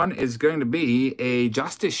one is going to be a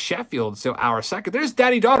Justice Sheffield. So our second. There's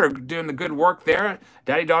Daddy Daughter doing the good work there.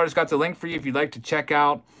 Daddy Daughter's got the link for you if you'd like to check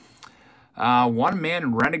out One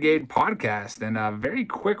Man Renegade Podcast. And very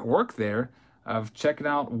quick work there of checking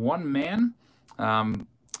out One Man.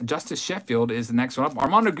 Justice Sheffield is the next one up.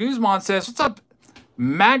 Armando Guzman says, what's up,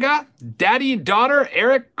 MAGA, Daddy, Daughter,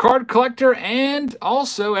 Eric, Card Collector, and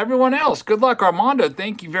also everyone else. Good luck, Armando.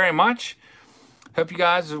 Thank you very much. Hope you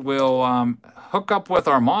guys will hook up with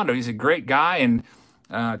Armando. He's a great guy, and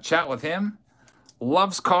chat with him.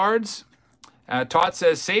 Loves cards. Todd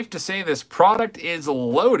says, safe to say this product is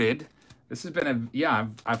loaded. This has been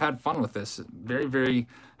I've had fun with this. Very, very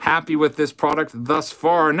happy with this product thus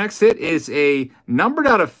far. Next hit is a numbered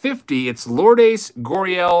out of 50. It's Lourdes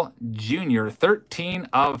Gurriel Jr., 13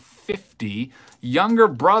 of 50. Younger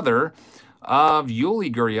brother of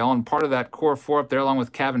Yuli Gurriel, and part of that core 4 up there, along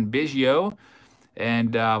with Kevin Biggio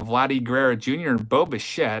and Vladdy Guerrero Jr. and Bo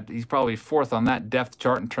Bichette. He's probably 4th on that depth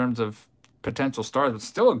chart in terms of potential stars, but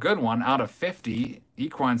still a good one out of 50.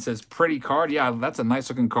 Equine says, pretty card. Yeah, that's a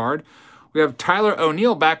nice-looking card. We have Tyler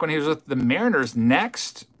O'Neill back when he was with the Mariners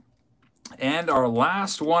next. And our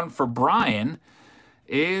last one for Brian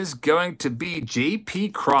is going to be J.P.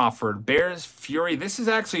 Crawford, Bears Fury. This is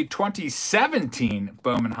actually 2017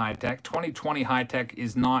 Bowman High Tech. 2020 High Tech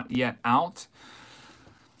is not yet out.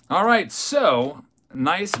 All right, so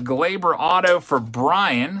nice Gleyber auto for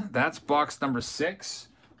Brian. That's box number 6.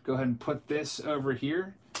 Go ahead and put this over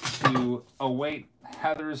here to await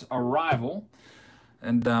Heather's arrival.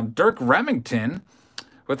 And Dirk Remington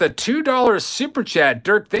with a $2 super chat.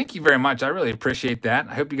 Dirk, thank you very much. I really appreciate that.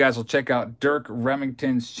 I hope you guys will check out Dirk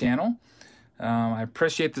Remington's channel. I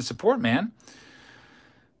appreciate the support, man.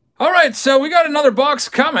 All right, so we got another box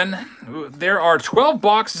coming. There are 12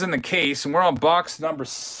 boxes in the case, and we're on box number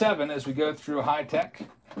 7 as we go through high tech.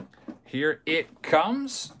 Here it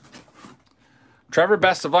comes. Trevor,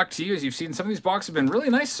 best of luck to you. As you've seen, some of these boxes have been really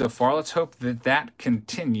nice so far. Let's hope that that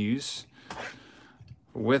continues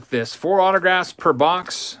with this. 4 autographs per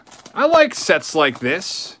box. I like sets like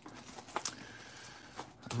this.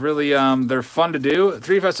 Really, they're fun to do.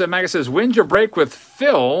 357 Maga says, when's your break with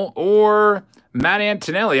Phil or Matt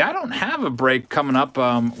Antonelli? I don't have a break coming up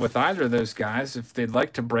with either of those guys. If they'd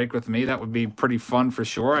like to break with me, that would be pretty fun for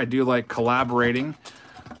sure. I do like collaborating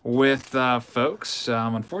with folks.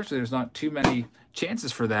 Unfortunately, there's not too many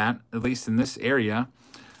chances for that, at least in this area.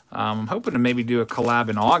 I'm hoping to maybe do a collab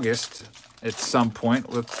in August at some point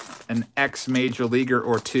with an ex-major leaguer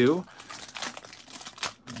or two.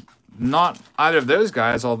 Not either of those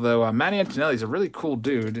guys, although Matty Antonelli's a really cool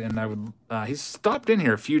dude, and I would he's stopped in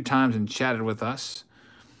here a few times and chatted with us.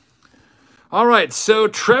 All right, so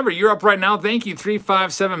Trevor, you're up right now. Thank you,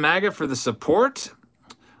 357 MAGA, for the support.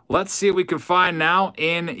 Let's see what we can find now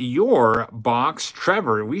in your box.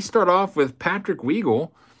 Trevor, we start off with Patrick Weigel.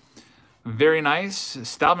 Very nice.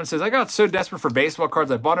 Stalman says, I got so desperate for baseball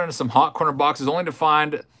cards, I bought into some hot corner boxes only to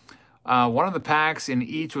find one of the packs in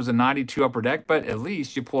each was a 92 upper deck, but at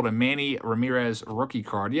least you pulled a Manny Ramirez rookie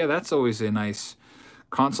card. Yeah, that's always a nice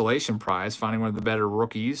consolation prize, finding one of the better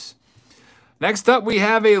rookies. Next up, we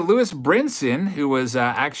have a Lewis Brinson, who was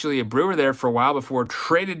actually a Brewer there for a while before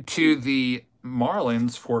traded to the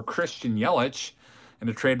Marlins for Christian Yelich, in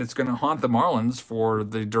a trade that's going to haunt the Marlins for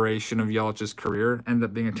the duration of Yelich's career. Ended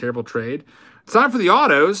up being a terrible trade. It's time for the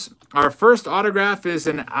autos. Our first autograph is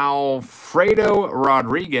an Alfredo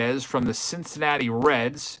Rodriguez from the Cincinnati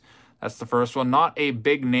Reds. That's the first one. Not a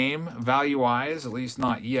big name value-wise, at least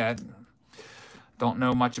not yet. Don't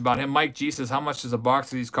know much about him. Mike G says, how much does a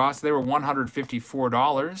box of these cost? They were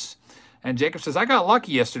 $154. And Jacob says, I got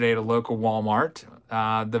lucky yesterday at a local Walmart.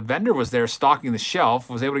 The vendor was there stocking the shelf,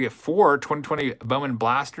 was able to get 4 2020 Bowman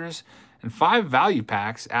blasters and 5 value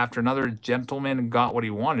packs after another gentleman got what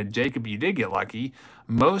he wanted. Jacob, you did get lucky.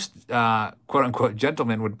 Most quote-unquote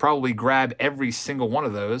gentlemen would probably grab every single one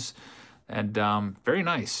of those. And very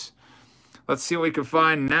nice. Let's see what we can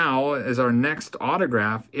find now as our next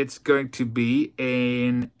autograph. It's going to be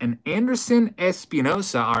an Anderson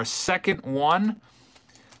Espinosa, our second one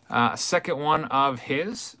of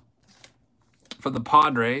his for the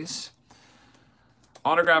Padres.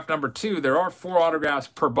 Autograph number 2. There are 4 autographs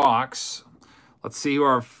per box. Let's see who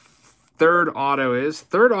our third auto is.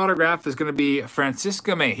 Third autograph is going to be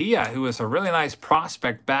Francisco Mejia, who was a really nice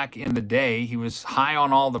prospect back in the day. He was high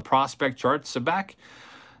on all the prospect charts. So back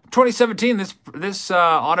 2017, this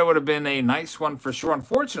auto would have been a nice one for sure.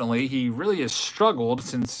 Unfortunately, he really has struggled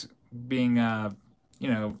since being in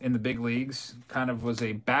the big leagues. Kind of was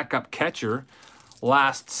a backup catcher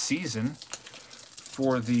last season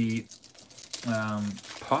for the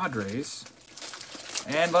Padres.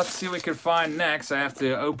 And let's see what we can find next. I have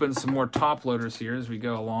to open some more top loaders here as we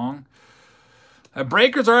go along.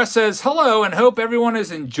 Breakers R Us says, hello, and hope everyone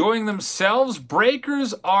is enjoying themselves.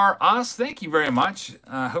 Breakers R Us, thank you very much.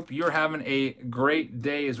 Hope you're having a great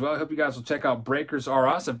day as well. I hope you guys will check out Breakers R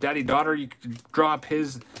Us. If Daddy Daughter, you can drop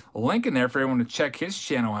his link in there for everyone to check his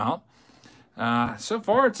channel out. So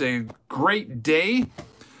far, it's a great day.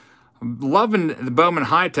 Loving the Bowman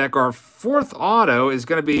High Tech. Our fourth auto is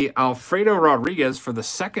going to be Alfredo Rodriguez for the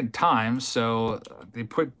second time. So they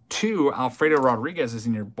put 2 Alfredo Rodriguez's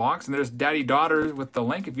in your box. And there's Daddy Daughter with the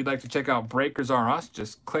link. If you'd like to check out Breakers R Us,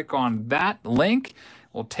 just click on that link.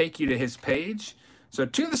 We'll take you to his page. So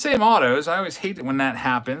 2 of the same autos. I always hate it when that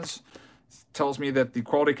happens. It tells me that the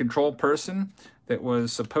quality control person that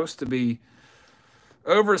was supposed to be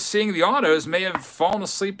overseeing the autos may have fallen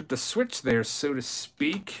asleep at the switch there, so to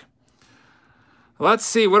speak. Let's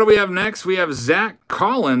see, what do we have next? We have Zach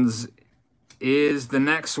Collins is the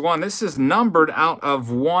next one. This is numbered out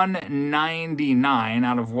of 199.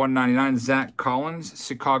 Out of 199, Zach Collins,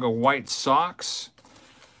 Chicago White Sox.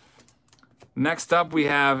 Next up, we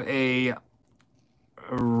have a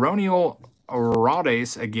Roniel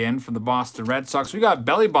Rades again from the Boston Red Sox. We got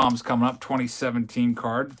Belly Bombs coming up, 2017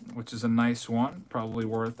 card, which is a nice one. Probably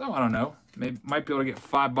worth, I don't know. Maybe might be able to get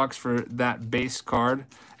 $5 for that base card.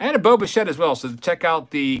 And a Bo Bichette as well. So check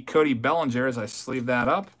out the Cody Bellinger as I sleeve that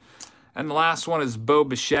up. And the last one is Bo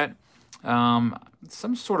Bichette.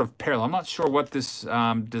 Some sort of parallel. I'm not sure what this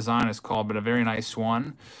design is called, but a very nice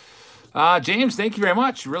one. James, thank you very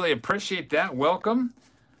much. Really appreciate that. Welcome.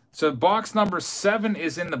 So box number 7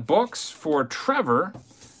 is in the books for Trevor.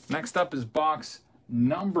 Next up is box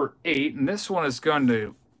number 8. And this one is going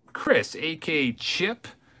to Chris, a.k.a. Chip.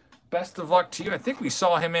 Best of luck to you. I think we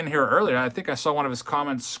saw him in here earlier. I think I saw one of his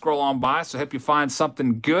comments scroll on by, so I hope you find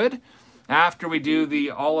something good. After we do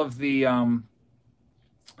all of the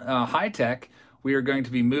high tech, we are going to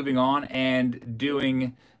be moving on and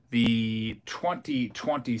doing the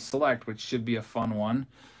 2020 Select, which should be a fun one.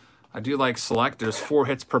 I do like Select. There's 4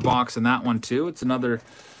 hits per box in that one too. It's another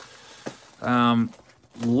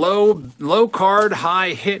low card,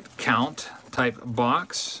 high hit count type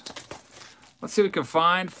box. Let's see what we can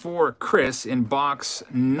find for Chris in box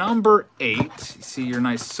number 8. You see your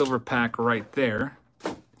nice silver pack right there.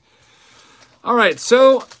 All right,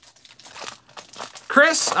 so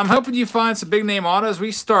Chris, I'm hoping you find some big name autos.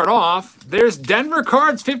 We start off. There's Denver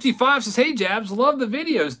Cards 55 says, hey Jabs, love the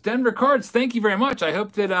videos. Denver Cards, thank you very much. I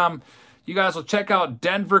hope that you guys will check out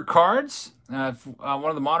Denver Cards. If one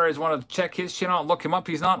of the moderators want to check his channel out, look him up.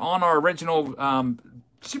 He's not on our original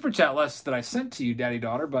super chat list that I sent to you, Daddy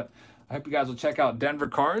Daughter, but I hope you guys will check out Denver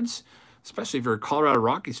Cards, especially if you're a Colorado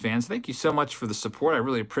Rockies fans. Thank you so much for the support. I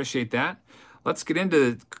really appreciate that. Let's get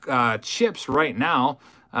into chips right now.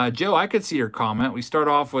 Joe, I could see your comment. We start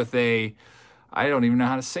off with a I don't even know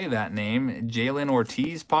how to say that name. Jalen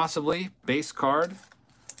Ortiz, possibly. Base card.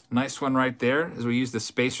 Nice one right there, as we use the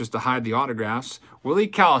spacers to hide the autographs. Willie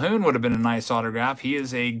Calhoun would have been a nice autograph. He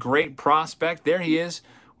is a great prospect. There he is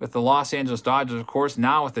with the Los Angeles Dodgers, of course,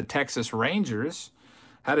 now with the Texas Rangers.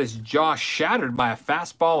 Had his jaw shattered by a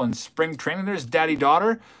fastball in spring training. There's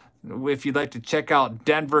daddy-daughter. If you'd like to check out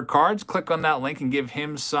Denver Cards, click on that link and give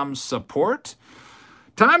him some support.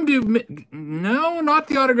 Time to... No, not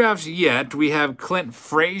the autographs yet. We have Clint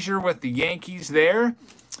Frazier with the Yankees there.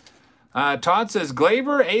 Todd says,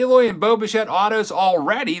 Glaber, Aloy, and Bo Bichette autos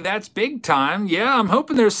already. That's big time. Yeah, I'm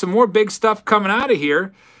hoping there's some more big stuff coming out of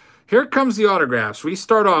here. Here comes the autographs. We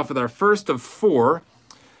start off with our first of 4.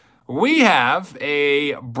 We have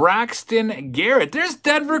a Braxton Garrett. There's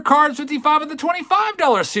Denver Cards 55 with the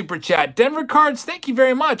 $25 super chat. Denver Cards, thank you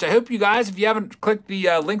very much. I hope you guys, if you haven't clicked the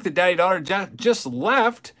link that Daddy Daughter just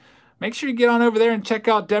left, make sure you get on over there and check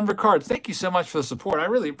out Denver Cards. Thank you so much for the support. I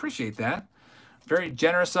really appreciate that. Very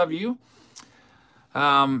generous of you.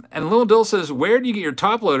 And Lil Dill says, where do you get your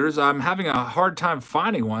top loaders? I'm having a hard time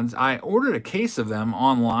finding ones. I ordered a case of them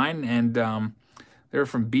online, and they're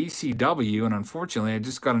from BCW, and unfortunately, I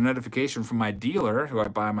just got a notification from my dealer, who I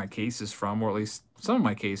buy my cases from, or at least some of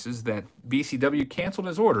my cases, that BCW canceled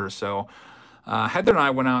his order. So Heather and I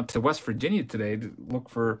went out to West Virginia today to look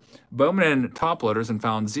for Bowman top loaders and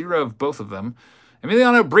found 0 of both of them.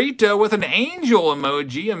 Emiliano Brito with an angel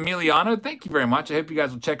emoji. Emiliano, thank you very much. I hope you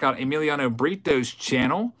guys will check out Emiliano Brito's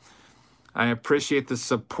channel. I appreciate the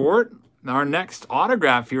support. Our next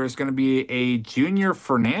autograph here is going to be a Junior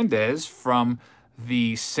Fernandez from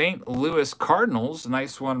the St. Louis Cardinals.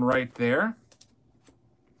 Nice one right there.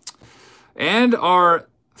 And our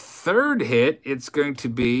third hit, it's going to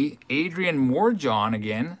be Adrian Morejon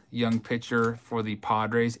again, young pitcher for the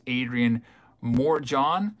Padres, Adrian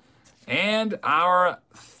Morejon. And our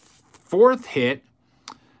fourth hit,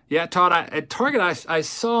 yeah, Todd, at Target, I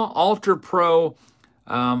saw Ultra Pro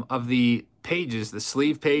of the pages, the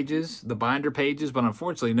sleeve pages, the binder pages, but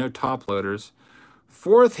unfortunately no top loaders.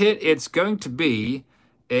 Fourth hit, it's going to be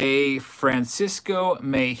a Francisco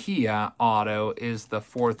Mejia auto is the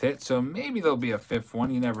fourth hit. So maybe there'll be a fifth one.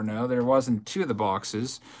 You never know. There wasn't 2 of the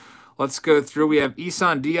boxes. Let's go through. We have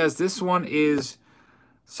Isan Diaz. This one is...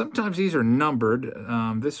 Sometimes these are numbered.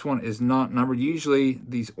 This one is not numbered. Usually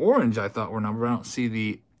these orange I thought were numbered. I don't see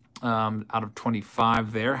the out of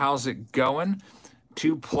 25 there. How's it going?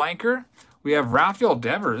 2 Planker. We have Rafael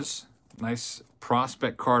Devers. Nice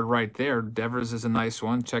prospect card right there. Devers is a nice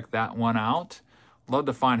one. Check that one out. Love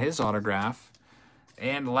to find his autograph.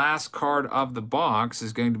 And last card of the box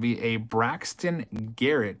is going to be a Braxton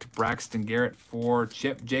Garrett. Braxton Garrett for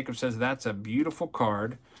Chip. Jacob says that's a beautiful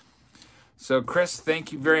card. So, Chris,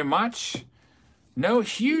 thank you very much. No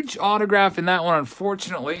huge autograph in that one,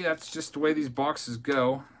 unfortunately. That's just the way these boxes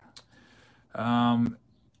go.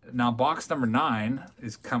 Now, box number 9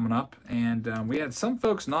 is coming up, and we had some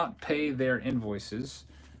folks not pay their invoices.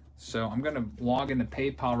 So, I'm going to log into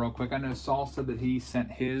PayPal real quick. I know Saul said that he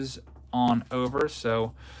sent his on over,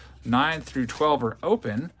 so 9 through 12 are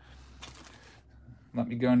open. Let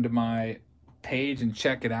me go into my page and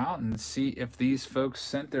check it out and see if these folks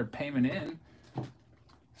sent their payment in.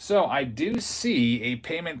 So I do see a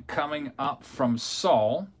payment coming up from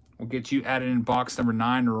Saul. We'll get you added in box number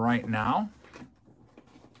 9 right now.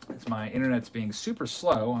 As my internet's being super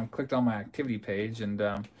slow, I clicked on my activity page and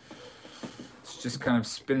it's just kind of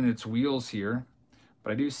spinning its wheels here.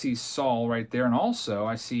 But I do see Saul right there, and also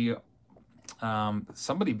I see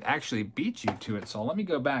somebody actually beat you to it. So let me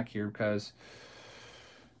go back here, because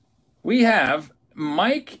we have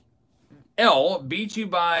Mike L beat you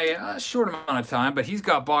by a short amount of time, but he's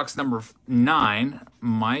got box number 9.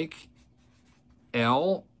 Mike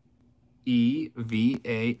L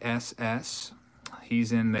EVASS.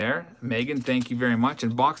 He's in there. Megan, thank you very much.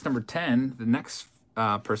 And box number 10, the next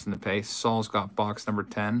person to pay, Saul's got box number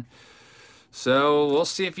 10. So we'll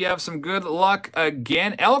see if you have some good luck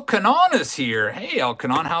again. El Canon is here. Hey, El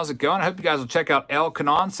Canon, how's it going? I hope you guys will check out El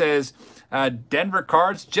Canon. Says, Denver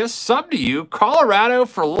Cards just subbed to you. Colorado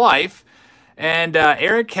for life. And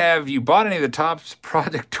Eric, have you bought any of the Topps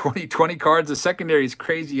Project 2020 cards? The secondary is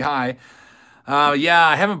crazy high. Yeah,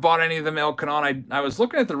 I haven't bought any of them, El Canon. I was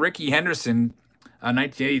looking at the Ricky Henderson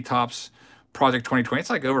 1980 Topps Project 2020. It's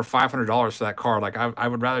like over $500 for that card. Like I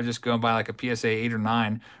would rather just go and buy like a PSA 8 or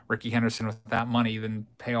 9 Ricky Henderson with that money than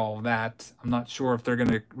pay all of that. I'm not sure if they're going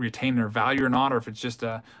to retain their value or not, or if it's just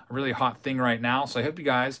a really hot thing right now. So I hope you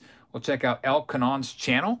guys will check out El Canon's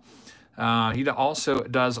channel. He also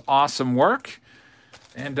does awesome work.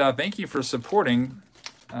 And thank you for supporting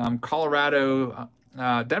Colorado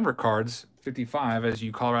Denver Cards. 55, as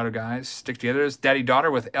you Colorado guys stick together. It's daddy-daughter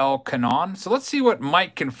with El Canon. So let's see what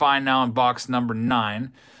Mike can find now in box number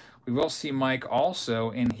 9. We will see Mike also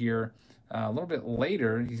in here a little bit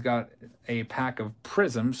later. He's got a pack of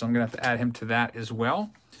Prizm, so I'm going to have to add him to that as well.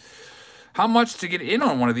 How much to get in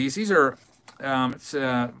on one of these? These are it's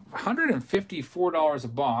 $154 a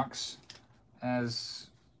box, as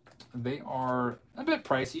they are a bit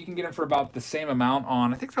pricey. You can get them for about the same amount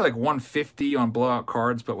on, I think they're like $150 on blowout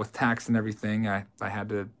cards, but with tax and everything, I had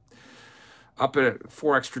to up it at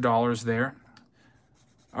 $4 extra there.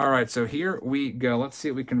 All right, so here we go. Let's see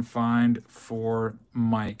what we can find for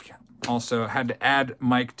Mike. Also, had to add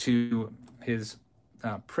Mike to his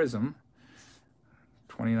Prizm,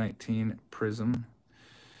 2019 Prizm.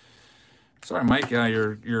 Sorry, Mike,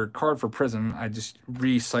 your card for Prizm, I just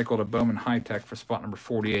recycled a Bowman High Tech for spot number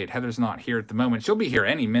 48. Heather's not here at the moment. She'll be here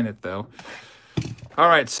any minute, though. All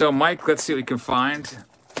right, so Mike, let's see what we can find.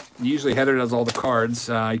 Usually Heather does all the cards.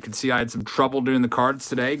 You can see I had some trouble doing the cards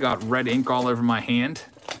today. Got red ink all over my hand.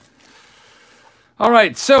 All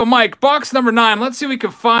right, so Mike, box number 9. Let's see what we can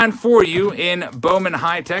find for you in Bowman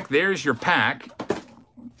High Tech. There's your pack.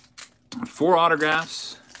 4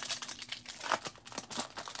 autographs.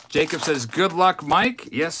 Jacob says, good luck, Mike.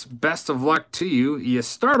 Yes, best of luck to you. You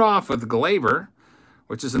start off with Glaber,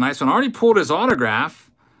 which is a nice one. I already pulled his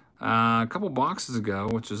autograph a couple boxes ago,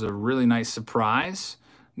 which is a really nice surprise.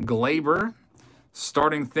 Glaber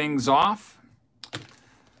starting things off.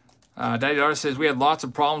 Daddy Daughter says, we had lots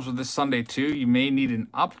of problems with this Sunday, too. You may need an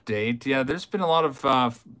update. Yeah, there's been a lot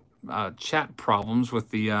of chat problems with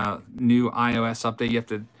the new iOS update. You have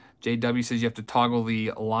to, JW says you have to toggle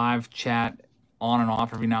the live chat on and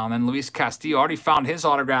off every now and then. Luis Castillo already found his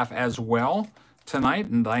autograph as well tonight.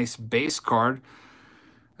 Nice base card.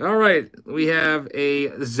 All right, we have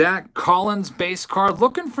a Zach Collins base card.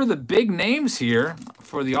 Looking for the big names here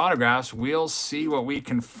for the autographs. We'll see what we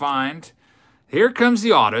can find. Here comes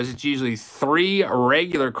the autos. It's usually 3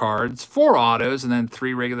 regular cards, 4 autos, and then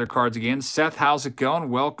 3 regular cards again. Seth, how's it going?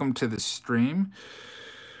 Welcome to the stream.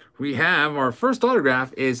 We have our first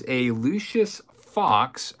autograph is a Lucius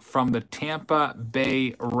Fox from the Tampa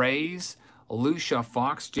Bay Rays. Lucia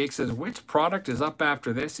Fox. Jake says, which product is up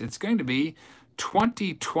after this? It's going to be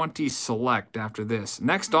 2020 Select after this.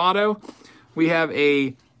 Next auto, we have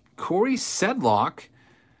a Corey Sedlock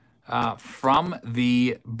from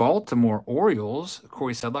the Baltimore Orioles.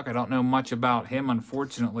 Corey Sedlock, I don't know much about him,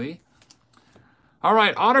 unfortunately. All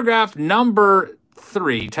right, autograph number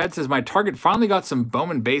 3. Ted says, my Target finally got some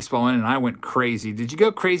Bowman baseball in, and I went crazy. Did you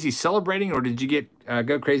go crazy celebrating, or did you get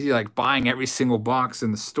go crazy like buying every single box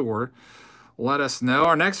in the store? Let us know.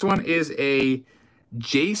 Our next one is a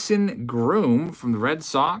Jason Groom from the Red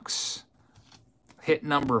Sox. Hit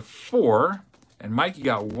number 4. And Mike, you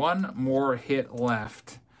got one more hit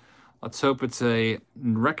left. Let's hope it's a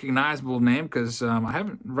recognizable name, because I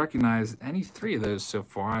haven't recognized any 3 of those so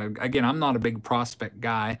far. Again, I'm not a big prospect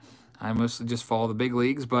guy. I mostly just follow the big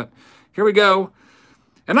leagues, but here we go.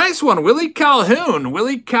 A nice one, Willie Calhoun.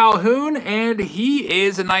 Willie Calhoun, and he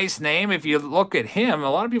is a nice name. If you look at him, a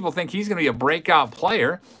lot of people think he's going to be a breakout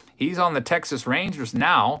player. He's on the Texas Rangers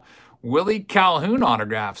now. Willie Calhoun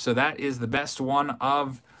autograph. So that is the best one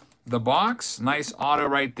of the box. Nice auto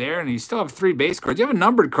right there. And you still have 3 base cards. You have a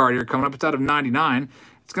numbered card here coming up. It's out of 99.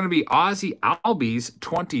 It's going to be Ozzie Albies,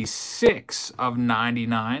 26 of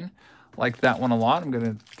 99. Like that one a lot. I'm going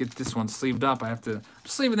to get this one sleeved up. I'm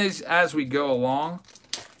sleeving these as we go along.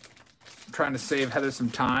 I'm trying to save Heather some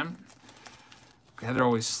time. Heather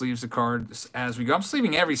always sleeves the cards as we go. I'm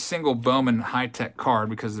sleeving every single Bowman high-tech card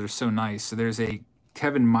because they're so nice. So there's a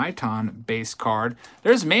Kevin Maiton base card.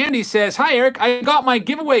 There's Mandy says, hi, Eric. I got my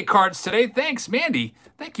giveaway cards today. Thanks, Mandy.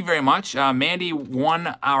 Thank you very much. Mandy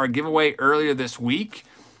won our giveaway earlier this week.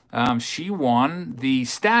 She won the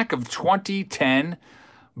stack of 2010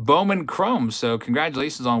 Bowman Chrome. So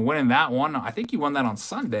congratulations on winning that one. I think you won that on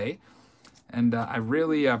Sunday. And I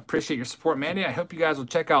really appreciate your support, Mandy. I hope you guys will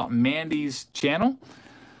check out Mandy's channel.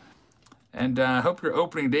 And I hope your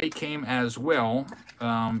opening day came as well,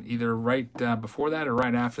 either right before that or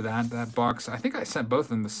right after that. That box, I think I sent both of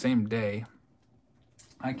them the same day.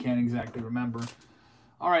 I can't exactly remember.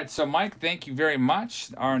 All right, so Mike, thank you very much.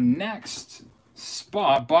 Our next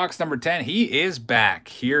spot, box number 10, he is back.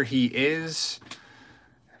 Here he is.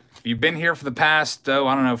 If you've been here for the past, I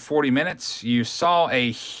don't know, 40 minutes, you saw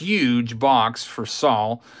a huge box for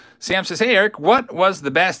Saul. Sam says, hey, Eric, what was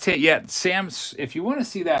the best hit yet? Sam, if you want to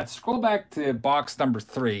see that, scroll back to box number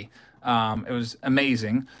 3. It was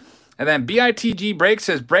amazing. And then BITG Break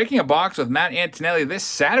says, breaking a box with Matt Antonelli this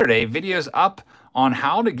Saturday. Videos up on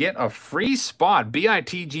how to get a free spot.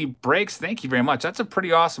 BITG Breaks, thank you very much. That's a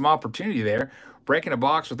pretty awesome opportunity there. Breaking a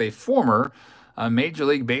box with a former Major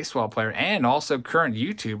League Baseball player and also current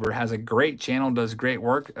YouTuber. Has a great channel, does great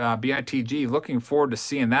work. BITG, looking forward to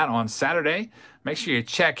seeing that on Saturday. Make sure you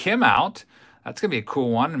check him out. That's going to be a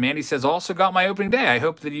cool one. And Mandy says, also got my opening day. I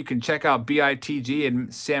hope that you can check out BITG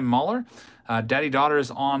and Sam Muller. Daddy-daughter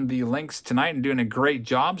is on the links tonight and doing a great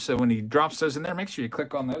job. So when he drops those in there, make sure you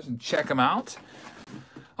click on those and check them out.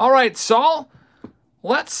 All right, Saul,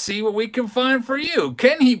 let's see what we can find for you.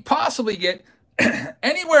 Can he possibly get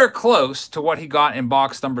anywhere close to what he got in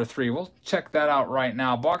box number 3? We'll check that out right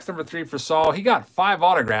now. Box number 3 for Saul. He got 5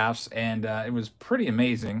 autographs, and it was pretty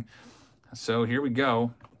amazing. So here we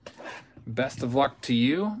go. Best of luck to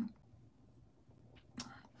you.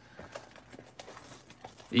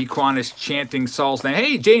 Equan is chanting Saul's name.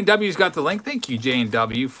 Hey, J&W's got the link. Thank you,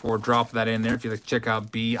 J&W, for dropping that in there. If you'd like to check out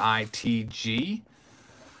BITG.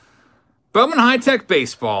 Bowman High-Tech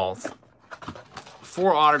Baseball.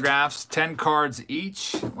 4 autographs, 10 cards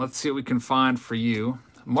each. Let's see what we can find for you.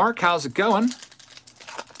 Mark, how's it going?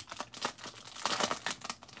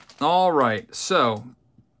 All right, so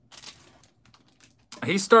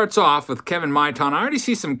he starts off with Kevin Maiton. I already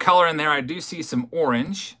see some color in there. I do see some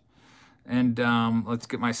orange. And let's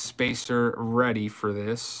get my spacer ready for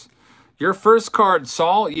this. Your first card,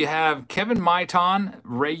 Saul, you have Kevin Maiton,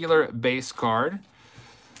 regular base card.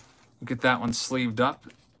 Get that one sleeved up.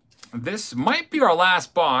 This might be our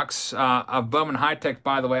last box of Bowman High-Tech,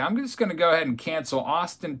 by the way. I'm just going to go ahead and cancel.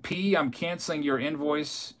 Austin P., I'm canceling your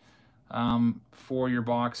invoice for your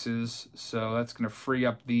boxes. So that's going to free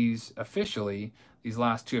up these officially, these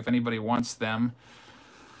last 2, if anybody wants them.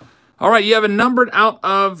 All right, you have a numbered out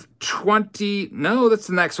of 20. No, that's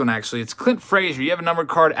the next one, actually. It's Clint Frazier. You have a numbered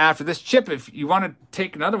card after this. Chip, if you want to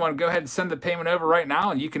take another one, go ahead and send the payment over right now,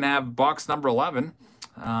 and you can have box number 11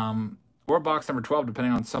 or box number 12,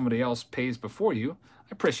 depending on somebody else pays before you. I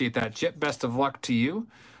appreciate that, Chip. Best of luck to you.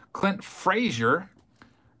 Clint Frazier,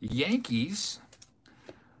 Yankees.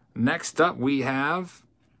 Next up, we have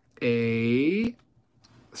a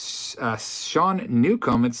Sean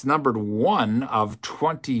Newcomb. It's numbered 1 of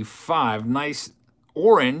 25. Nice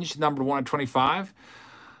orange, numbered 1 of 25.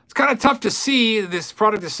 It's kind of tough to see. This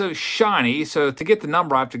product is so shiny, so to get the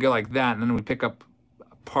number, I have to go like that, and then we pick up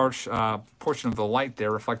a portion of the light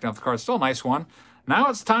there reflecting off the card. Still a nice one. Now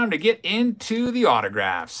it's time to get into the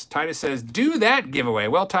autographs. Titus says, do that giveaway.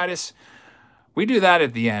 Well, Titus, we do that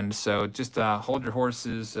at the end, so just hold your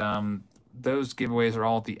horses. Those giveaways are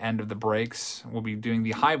all at the end of the breaks. We'll be doing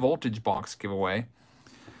the high voltage box giveaway.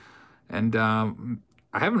 And I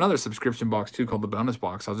have another subscription box too called the bonus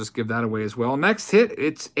box. I'll just give that away as well. Next hit,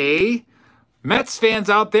 it's a Mets fans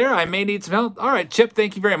out there. I may need some help. All right, Chip,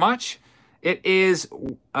 thank you very much. It is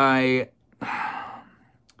a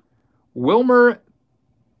Wilmer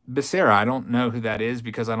Becerra. I don't know who that is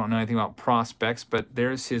because I don't know anything about prospects, but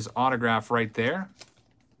there's his autograph right there.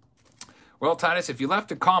 Well, Titus, if you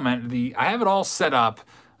left a comment, I have it all set up.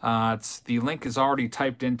 The link is already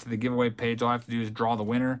typed into the giveaway page. All I have to do is draw the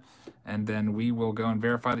winner, and then we will go and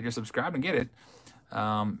verify that you're subscribed and get it.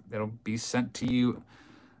 It'll be sent to you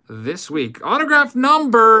this week. Autograph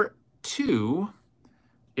number 2.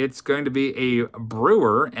 It's going to be a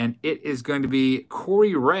Brewer, and it is going to be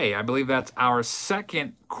Corey Ray. I believe that's our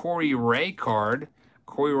second Corey Ray card.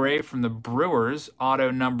 Corey Ray from the Brewers, auto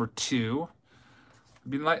number 2.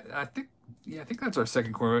 It'd be like, I think that's our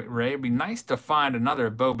second Corey Ray. It'd be nice to find another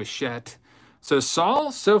Bo Bichette. So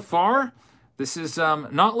Saul, so far, this is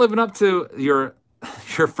not living up to your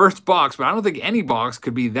first box, but I don't think any box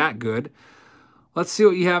could be that good. Let's see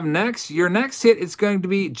what you have next. Your next hit is going to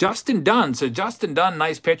be Justin Dunn. So Justin Dunn,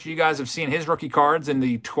 nice pitcher. You guys have seen his rookie cards in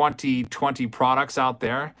the 2020 products out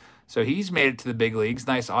there. So he's made it to the big leagues.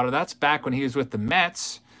 Nice auto. That's back when he was with the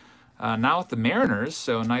Mets. Now with the Mariners.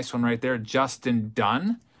 So a nice one right there. Justin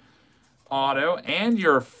Dunn. Auto. And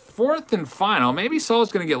your 4th and final. Maybe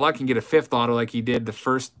Saul's going to get lucky and get a 5th auto like he did the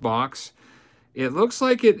first box. It looks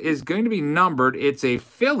like it is going to be numbered. It's a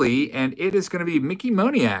Philly, and it is going to be Mickey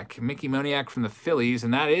Moniak. Mickey Moniak from the Phillies,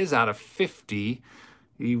 and that is out of 50.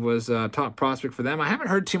 He was a top prospect for them. I haven't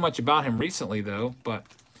heard too much about him recently, though, but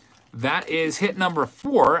that is hit number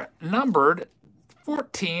 4, numbered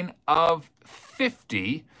 14 of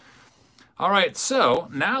 50. All right, so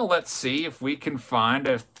now let's see if we can find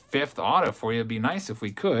a 5th auto for you. It'd be nice if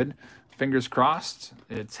we could. Fingers crossed.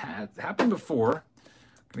 It's happened before.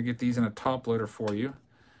 Going to get these in a top loader for you.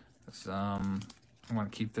 I want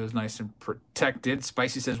to keep those nice and protected.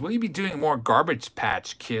 Spicy says, will you be doing more Garbage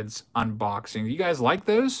Patch Kids unboxing? You guys like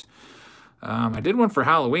those? I did one for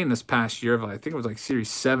Halloween this past year. I think it was like Series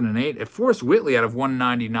 7 and 8. At Forrest Whitley out of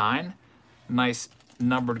 199. Nice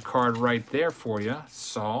numbered card right there for you,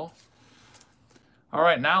 Saul. All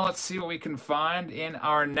right, now let's see what we can find in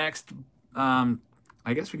our next.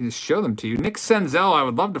 I guess we can just show them to you. Nick Senzel, I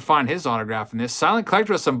would love to find his autograph in this. Silent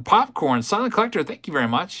Collector with some popcorn. Silent Collector, thank you very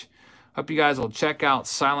much. Hope you guys will check out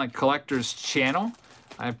Silent Collector's channel.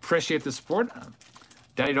 I appreciate the support.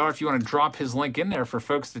 Daddy Daughter, if you want to drop his link in there for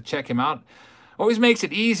folks to check him out. Always makes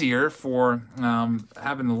it easier for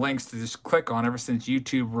having the links to just click on ever since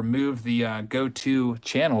YouTube removed the go-to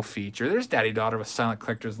channel feature. There's Daddy Daughter with Silent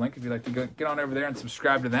Collector's link if you'd like to get on over there and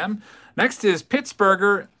subscribe to them. Next is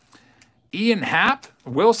Pittsburgher Ian Happ.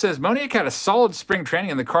 Will says, Moniak had a solid spring training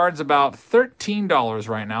and the card's about $13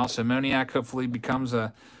 right now. So Moniak hopefully becomes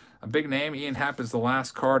a big name. Ian Happ is the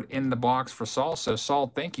last card in the box for Saul. So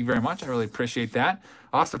Saul, thank you very much. I really appreciate that.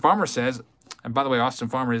 Austin Farmer says, and by the way, Austin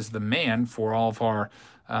Farmer is the man for all of our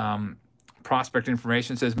prospect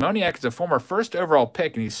information. Says Moniak is a former first overall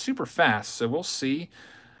pick, and he's super fast. So we'll see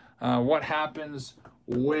what happens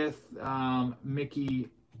with Mickey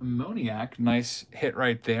Moniak. Nice hit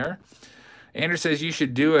right there. Andrew says you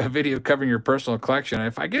should do a video covering your personal collection.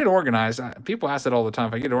 If I get it organized, people ask that all the time.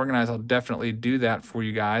 If I get it organized, I'll definitely do that for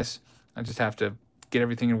you guys. I just have to get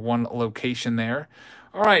everything in one location there.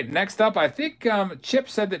 All right, next up, I think Chip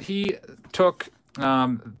said that he took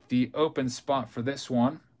the open spot for this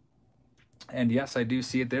one. And yes, I do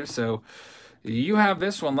see it there. So you have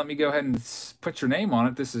this one. Let me go ahead and put your name on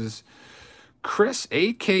it. This is Chris,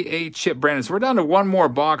 a.k.a. Chip Brandon. So we're down to one more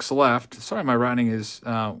box left. Sorry, my writing is,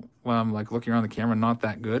 well, I'm like looking around the camera, not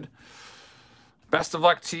that good. Best of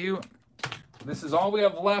luck to you. This is all we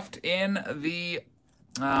have left in the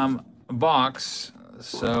box.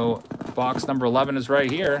 So box number 11 is right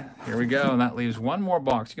here. Here we go. And that leaves one more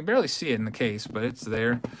box. You can barely see it in the case, but it's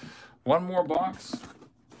there. One more box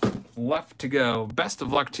left to go. Best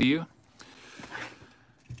of luck to you.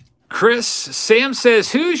 Chris, Sam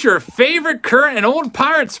says, who's your favorite current and old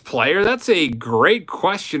Pirates player? That's a great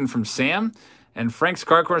question from Sam. And Frank's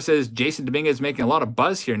Card Corner says, Jason Dominguez is making a lot of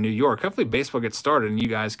buzz here in New York. Hopefully baseball gets started and you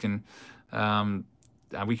guys can,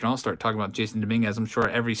 we can all start talking about Jason Dominguez. I'm sure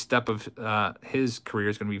every step of his career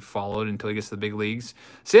is going to be followed until he gets to the big leagues.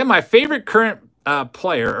 Sam, my favorite current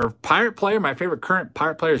player, or Pirate player, my favorite current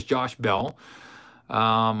Pirate player is Josh Bell.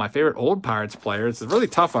 My favorite old Pirates player, it's a really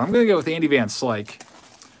tough one. I'm going to go with Andy Van Slyke.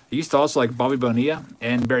 I used to also like Bobby Bonilla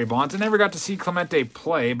and Barry Bonds. I never got to see Clemente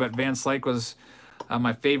play, but Van Slyke was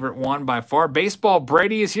my favorite one by far. Baseball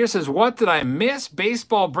Brady is here. Says, what did I miss?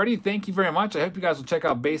 Baseball Brady, thank you very much. I hope you guys will check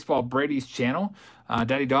out Baseball Brady's channel.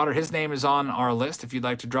 Daddy Daughter, his name is on our list if you'd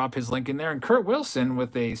like to drop his link in there. And Kurt Wilson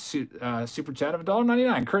with a super chat of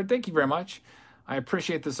 $1.99. Kurt, thank you very much. I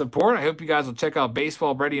appreciate the support. I hope you guys will check out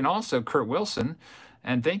Baseball Brady and also Kurt Wilson.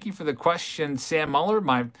 And thank you for the question, Sam Muller.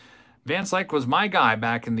 Van Slyke was my guy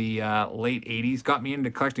back in the late 80s. Got me into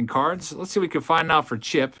collecting cards. Let's see what we can find now for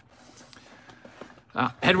Chip.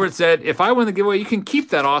 Edward said, if I win the giveaway, you can keep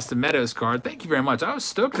that Austin Meadows card. Thank you very much. I was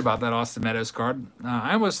stoked about that Austin Meadows card.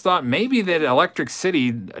 I almost thought maybe that Electric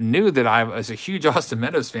City knew that I was a huge Austin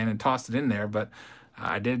Meadows fan and tossed it in there, but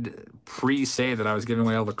I did pre-say that I was giving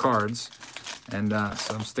away all the cards. And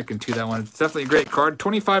so I'm sticking to that one. It's definitely a great card.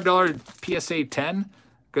 $25 PSA 10.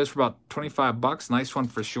 Goes for about 25 bucks. Nice one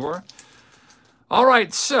for sure. All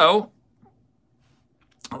right, so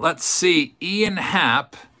let's see. Ian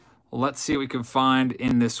Happ. Let's see what we can find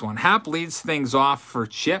in this one. Happ leads things off for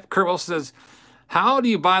Chip. Kurt Wilson says, how do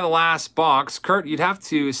you buy the last box? Kurt, you'd have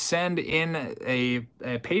to send in a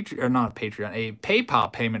Patreon, or not a Patreon, a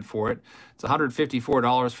PayPal payment for it. It's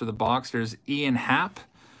 $154 for the box. There's Ian Happ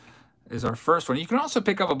is our first one. You can also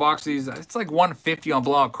pick up a box of these. It's like $150 on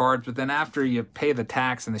blowout cards, but then after you pay the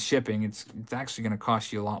tax and the shipping, it's actually going to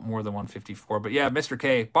cost you a lot more than $154. But yeah, Mr.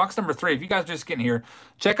 K, box number 3. If you guys are just getting here,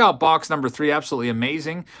 check out box number 3. Absolutely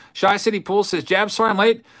amazing. Shy City Pool says, Jab, sorry I'm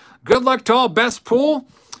late. Good luck to all. Best pool.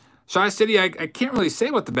 Shy City, I can't really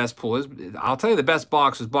say what the best pool is. I'll tell you the best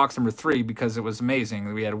box was box number 3 because it was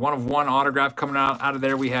amazing. We had 1/1 autograph coming out of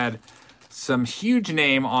there. We had some huge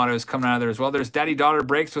name autos coming out of there as well. There's Daddy Daughter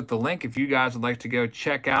breaks with the link if you guys would like to go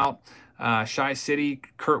check out Shy City,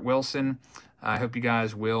 Kurt Wilson. I hope you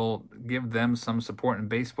guys will give them some support in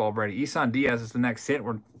Baseball Brady. Isan Diaz is the next hit.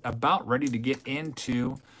 We're about ready to get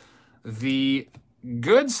into the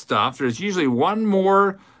good stuff. There's usually one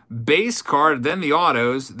more base card than the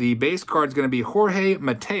autos. The base card is going to be Jorge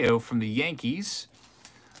Mateo from the Yankees.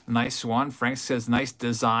 Nice one. Frank says nice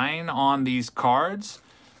design on these cards.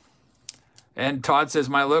 And Todd says,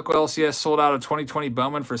 my local LCS sold out a 2020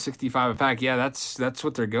 Bowman for $65 a pack. Yeah, that's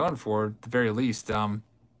what they're going for, at the very least.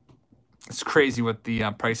 It's crazy what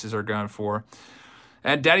the prices are going for.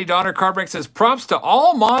 And Daddy Daughter Card Break says, props to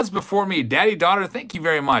all mods before me. Daddy Daughter, thank you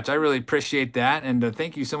very much. I really appreciate that. And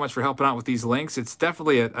thank you so much for helping out with these links. It's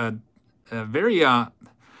definitely a very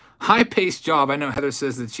high-paced job. I know Heather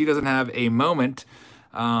says that she doesn't have a moment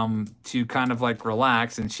to kind of like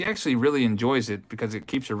relax, and she actually really enjoys it because it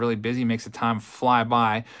keeps her really busy, makes the time fly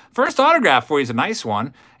by. First autograph for you is a nice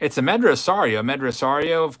one. It's a Medra Osario. Medra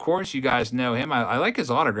Osario, of course, you guys know him. I like his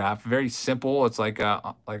autograph. Very simple. It's like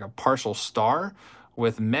a partial star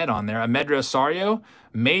with Med on there. A Medra Osario,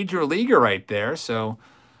 major leaguer right there. So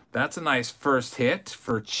that's a nice first hit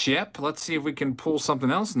for Chip. Let's see if we can pull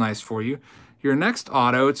something else nice for you. Your next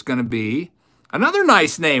auto, it's going to be another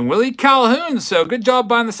nice name, Willie Calhoun. So good job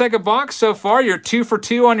buying the second box so far. You're 2 for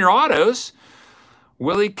 2 on your autos.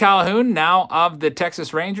 Willie Calhoun, now of the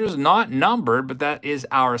Texas Rangers, not numbered, but that is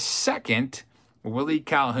our second Willie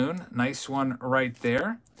Calhoun. Nice one right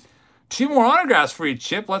there. 2 more autographs for you,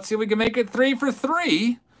 Chip. Let's see if we can make it 3 for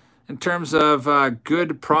 3 in terms of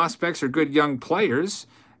good prospects or good young players.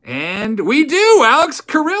 And we do, Alex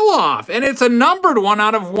Kirilloff. And it's a numbered one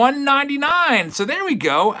out of 199. So there we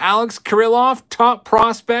go. Alex Kirilloff, top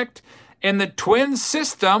prospect in the Twins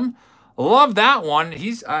system. Love that one.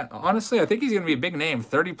 He's honestly, I think he's going to be a big name.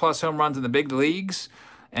 30-plus home runs in the big leagues.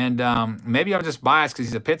 And maybe I'm just biased because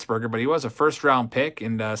he's a Pittsburgher, but he was a first-round pick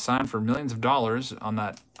and signed for millions of dollars on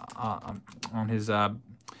that on his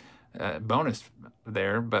bonus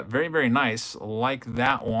there. But very, very nice. Like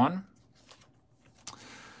that one.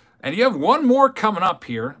 And you have one more coming up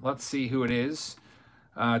here. Let's see who it is.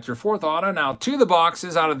 It's your 4th auto. Now, 2 of the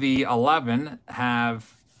boxes out of the 11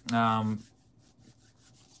 have had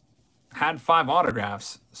 5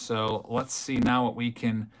 autographs. So let's see now what we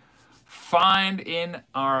can find in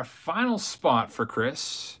our final spot for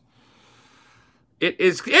Chris.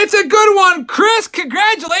 It's a good one, Chris.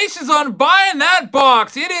 Congratulations on buying that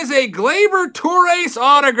box. It is a Gleyber Torres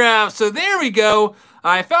autograph. So there we go.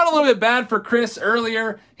 I felt a little bit bad for Chris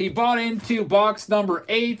earlier. He bought into box number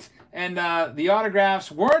 8, and the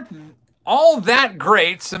autographs weren't all that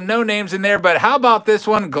great. Some no names in there, but how about this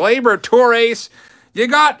one, Gleyber Torres? You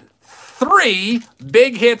got 3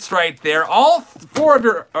 big hits right there. All 4 of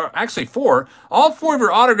your, or actually 4, all 4 of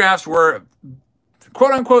your autographs were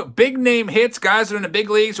quote-unquote big name hits, guys that are in the big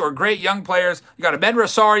leagues or great young players. You got a Ben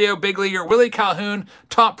Rosario, big leaguer, Willie Calhoun,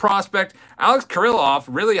 top prospect, Alex Kirilloff,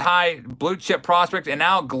 really high blue chip prospect, and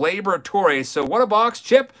now Gleyber Torres. So what a box,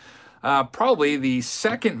 Chip. Probably the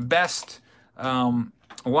second best one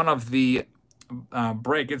of the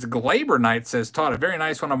break. It's Gleyber night, says Todd. A very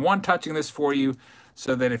nice one. I'm one-touching this for you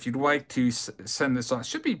so that if you'd like to send this on, it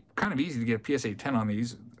should be kind of easy to get a PSA 10 on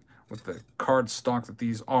these with the card stock that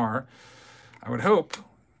these are. I would hope.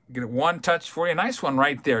 Get it one touch for you. Nice one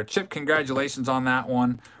right there. Chip, congratulations on that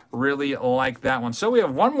one. Really like that one. So we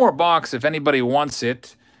have one more box if anybody wants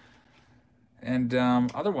it. And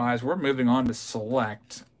otherwise, we're moving on to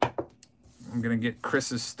select. I'm going to get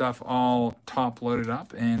Chris's stuff all top loaded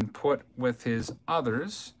up and put with his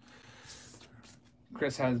others.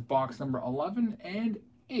 Chris has box number 11 and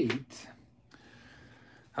 8. It's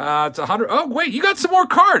 100. Oh, wait, you got some more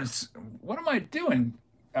cards. What am I doing?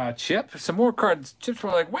 Chip, some more cards. Chip's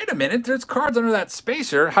probably like, wait a minute, there's cards under that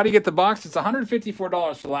spacer. How do you get the box? It's $154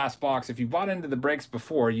 for the last box. If you bought into the breaks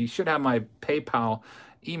before, you should have my PayPal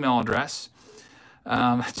email address.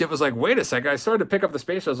 Chip was like, wait a sec. I started to pick up the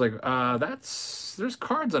spacer. I was like, there's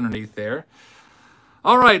cards underneath there.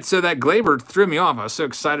 All right, so that Gleyber threw me off. I was so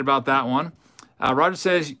excited about that one. Roger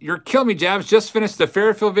says, you're killing me, Jabs. Just finished the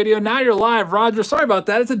Fairfield video. Now you're live, Roger. Sorry about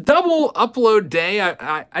that. It's a double upload day.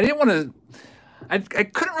 I didn't want to... I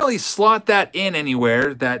couldn't really slot that in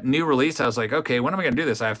anywhere, that new release. I was like, okay, when am I going to do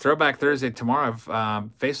this? I have Throwback Thursday tomorrow. I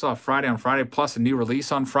have Face Off Friday on Friday, plus a new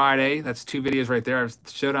release on Friday. That's 2 videos right there. I have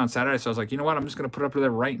Showdown Saturday. So I was like, you know what? I'm just going to put it up there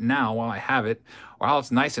right now while I have it, while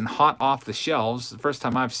it's nice and hot off the shelves. The first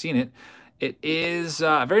time I've seen it. It is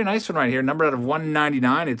a very nice one right here, numbered out of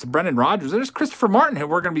 199. It's Brendan Rodgers. There's Christopher Martin, who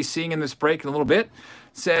we're going to be seeing in this break in a little bit.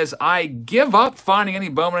 Says, I give up finding any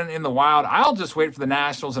Bowman in the wild. I'll just wait for the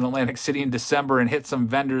Nationals in Atlantic City in December and hit some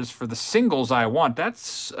vendors for the singles I want.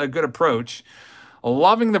 That's a good approach.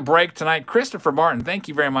 Loving the break tonight. Christopher Martin, thank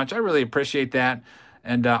you very much. I really appreciate that.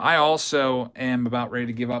 And I also am about ready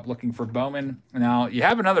to give up looking for Bowman. Now, you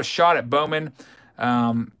have another shot at Bowman.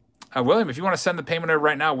 William, if you want to send the payment over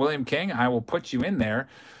right now, William King, I will put you in there.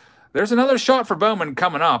 There's another shot for Bowman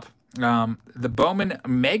coming up. The Bowman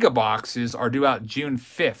Mega Boxes are due out June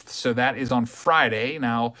 5th, so that is on Friday.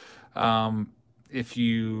 Now, if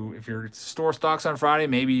your store stocks on Friday,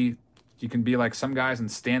 maybe you can be like some guys and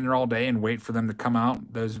stand there all day and wait for them to come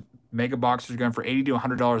out. Those Mega boxers are going for $80 to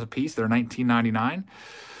 $100 a piece. They're $19.99.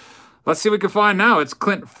 Let's see what we can find now. It's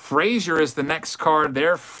Clint Frazier is the next card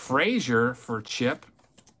there. Frazier for Chip.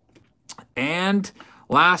 And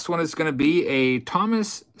last one is going to be a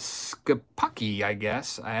Thomas Skapucki, I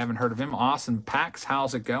guess. I haven't heard of him. Awesome Packs.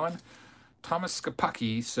 How's it going? Thomas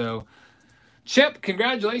Skapucki. So, Chip,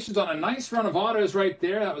 congratulations on a nice run of autos right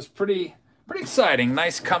there. That was pretty exciting.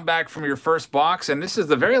 Nice comeback from your first box. And this is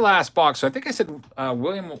the very last box. So I think I said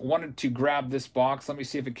William wanted to grab this box. Let me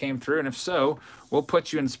see if it came through. And if so, we'll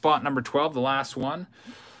put you in spot number 12, the last one.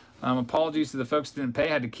 Apologies to the folks who didn't pay.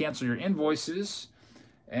 I had to cancel your invoices.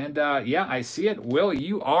 And yeah, I see it. Will,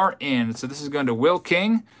 you are in. So this is going to Will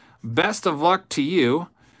King. Best of luck to you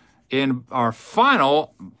in our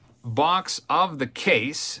final box of the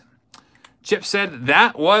case. Chip said,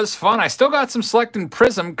 that was fun. I still got some selecting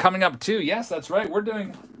Prizm coming up too. Yes, that's right. We're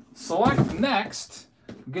doing select next.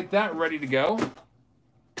 Get that ready to go.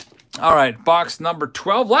 All right, box number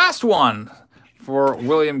 12. Last one for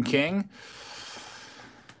William King.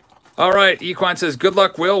 All right, Equine says, good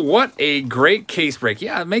luck, Will. What a great case break.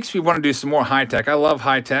 Yeah, it makes me want to do some more high-tech. I love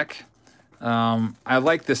high-tech. I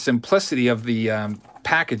like the simplicity of the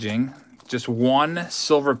packaging. Just one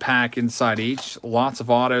silver pack inside each. Lots of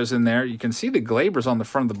autos in there. You can see the Glabers on the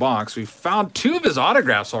front of the box. We've found 2 of his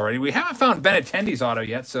autographs already. We haven't found Benintendi's auto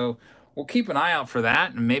yet, so we'll keep an eye out for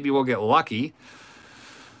that, and maybe we'll get lucky.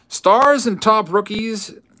 Stars and top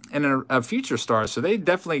rookies and a future stars, so they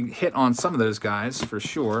definitely hit on some of those guys for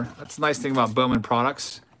sure. That's the nice thing about Bowman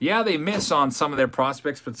products. Yeah, they miss on some of their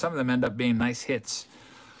prospects, but some of them end up being nice hits.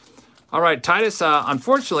 All right, Titus,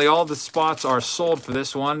 unfortunately, all the spots are sold for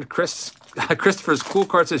this one. Christopher's Cool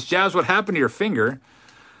Card says, Jazz, what happened to your finger?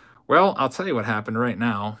 Well, I'll tell you what happened right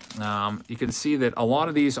now. You can see that a lot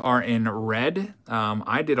of these are in red.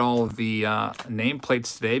 I did all of the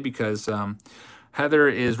nameplates today because Heather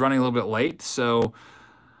is running a little bit late. So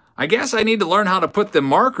I guess I need to learn how to put the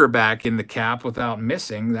marker back in the cap without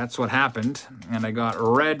missing. That's what happened. And I got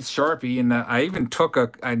red Sharpie, and I even took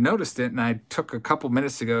I noticed it, and I took a couple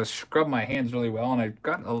minutes to go scrub my hands really well, and I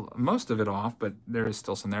got most of it off, but there is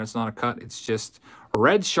still some there. It's not a cut. It's just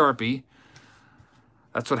red Sharpie.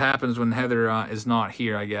 That's what happens when Heather is not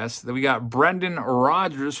here, I guess. Then we got Brendan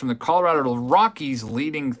Rogers from the Colorado Rockies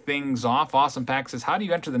leading things off. Awesome Pack says, how do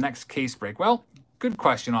you enter the next case break? Well, good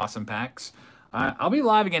question, Awesome Packs. I'll be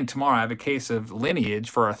live again tomorrow. I have a case of Lineage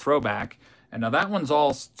for a throwback. And now that one's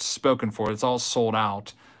all spoken for. It's all sold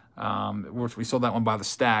out. We sold that one by the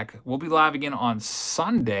stack. We'll be live again on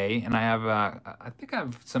Sunday. And I have, I think I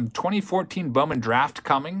have some 2014 Bowman draft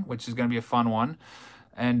coming, which is going to be a fun one.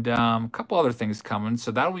 And a couple other things coming. So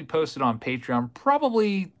that'll be posted on Patreon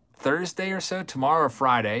probably Thursday or so, tomorrow or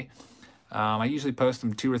Friday. I usually post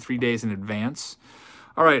them 2 or 3 days in advance.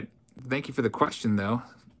 All right. Thank you for the question, though.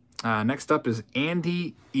 Next up is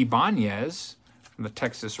Andy Ibanez from the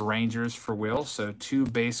Texas Rangers for Will. So 2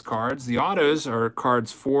 base cards. The autos are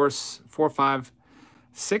cards 4, 5,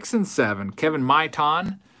 6, and 7. Kevin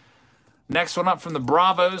Maiton. Next one up from the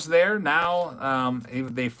Bravos there. Now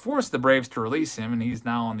they forced the Braves to release him, and he's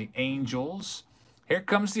now on the Angels. Here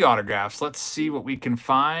comes the autographs. Let's see what we can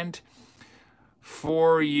find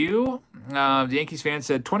for you. The Yankees fan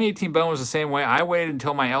said, 2018 Bowman was the same way. I waited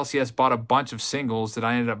until my LCS bought a bunch of singles that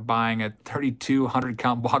I ended up buying a 3,200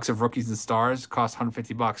 count box of Rookies and Stars. It cost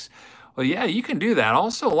 $150. Well, yeah, you can do that.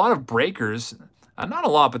 Also, a lot of breakers, not a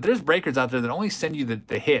lot, but there's breakers out there that only send you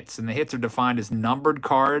the hits, and the hits are defined as numbered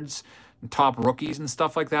cards, and top rookies and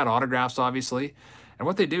stuff like that, autographs, obviously. And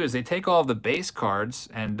what they do is they take all of the base cards,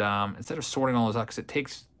 and instead of sorting all those out, because it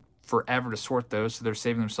takes forever to sort those, so they're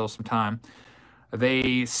saving themselves some time,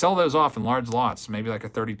 they sell those off in large lots, maybe like a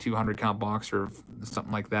 3,200 count box or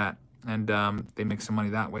something like that. And they make some money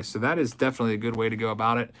that way. So that is definitely a good way to go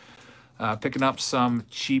about it. Picking up some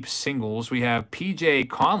cheap singles. We have P.J.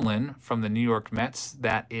 Conlon from the New York Mets.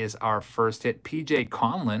 That is our first hit. P.J.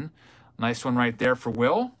 Conlon. Nice one right there for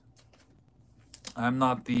Will. I'm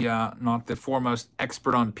not the foremost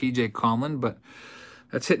expert on P.J. Conlon, but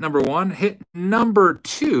that's hit number 1. Hit number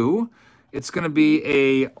 2. It's going to be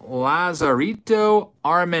a Lazarito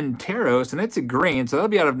Armenteros, and it's a green, so that'll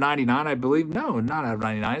be out of 99, I believe. No, not out of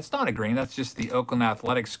 99. It's not a green. That's just the Oakland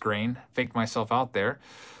Athletics green. Faked myself out there.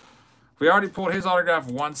 We already pulled his autograph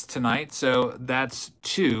once tonight, so that's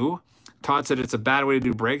 2. Todd said it's a bad way to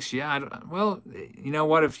do breaks. Yeah, well, you know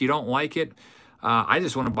what? If you don't like it, I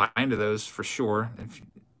just want to buy into those for sure.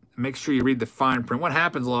 Make sure you read the fine print. What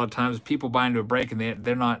happens a lot of times is people buy into a break and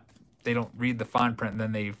they're not they don't read the fine print, and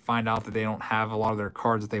then they find out that they don't have a lot of their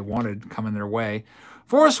cards that they wanted coming their way.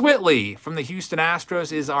 Forrest Whitley from the Houston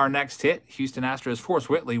Astros is our next hit. Houston Astros, Forrest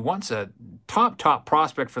Whitley, once a top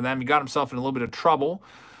prospect for them. He got himself in a little bit of trouble,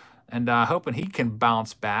 and hoping he can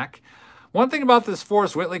bounce back. One thing about this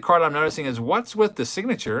Forrest Whitley card I'm noticing is what's with the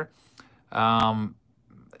signature.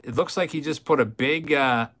 It looks like he just put a big,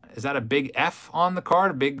 is that a big F on the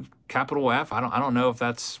card? A big capital F? I don't know if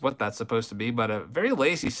that's what that's supposed to be, but a very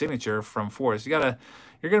lazy signature from Forrest. You're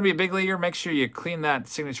gonna be a big leaguer. Make sure you clean that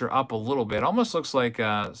signature up a little bit. Almost looks like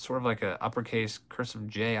sort of like a uppercase cursive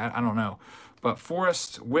J. I don't know, but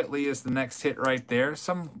Forrest Whitley is the next hit right there.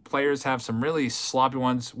 Some players have some really sloppy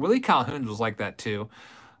ones. Willie Calhoun was like that too.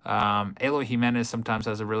 Eloy Jimenez sometimes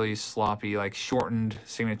has a really sloppy, like shortened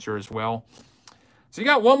signature as well. So you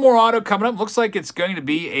got one more auto coming up. Looks like it's going to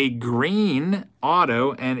be a green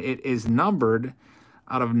auto, and it is numbered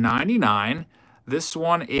out of 99. This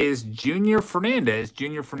one is Junior Fernandez.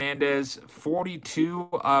 Junior Fernandez, 42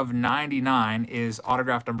 of 99 is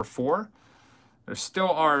autograph number 4. There still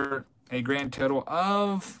are a grand total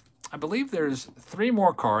of, I believe there's 3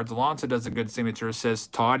 more cards. Alonso does a good signature, says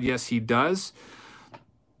Todd. Yes, he does.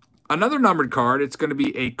 Another numbered card, it's going to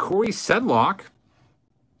be a Corey Sedlock,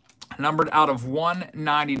 numbered out of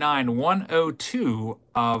 199, 102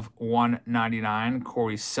 of 199.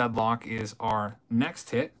 Corey Sedlock is our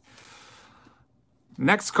next hit.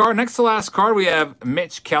 Next card, next to last card, we have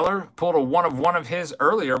Mitch Keller. Pulled a 1 of 1 of his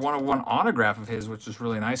earlier, 1 of 1 autograph of his, which is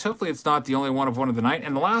really nice. Hopefully it's not the only 1 of 1 of the night.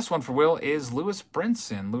 And the last one for Will is Lewis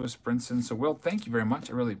Brinson. Lewis Brinson. So, Will, thank you very much.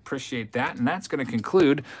 I really appreciate that. And that's going to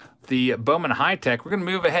conclude the Bowman High Tech. We're going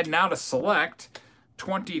to move ahead now to Select,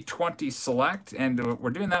 2020 Select. And we're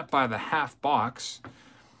doing that by the half box.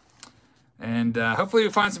 And hopefully we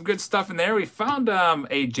find some good stuff in there. We found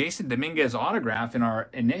a Jason Dominguez autograph in our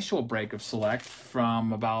initial break of Select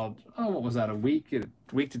from about, what was that, a week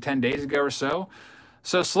to 10 days ago or so.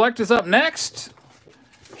 So Select is up next.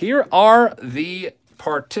 Here are the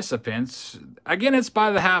participants. Again, it's by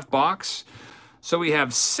the half box. So we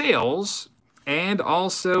have Sales and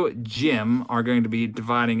also Jim are going to be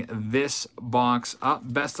dividing this box up.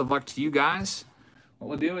 Best of luck to you guys. What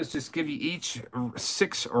we'll do is just give you each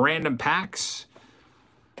 6 random packs.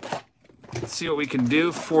 Let's see what we can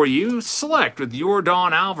do for you. Select with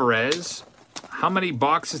Yordan Alvarez. How many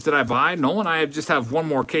boxes did I buy? Nolan, I just have 1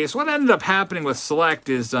 more case. What ended up happening with Select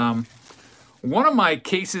is one of my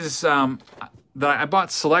cases that I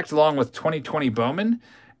bought Select along with 2020 Bowman,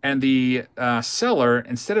 and the seller,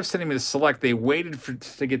 instead of sending me the Select, they waited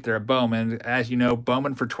to get their Bowman. As you know,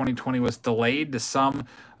 Bowman for 2020 was delayed to some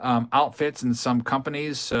outfits and some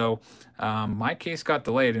companies, so my case got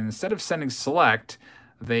delayed, and instead of sending Select,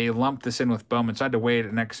 they lumped this in with Bowman, so I had to wait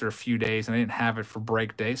an extra few days, and I didn't have it for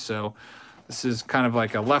break day, so this is kind of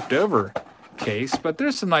like a leftover case, but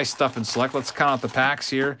there's some nice stuff in Select. Let's count out the packs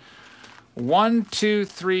here. 1, 2,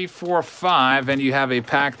 3, 4, 5, and you have a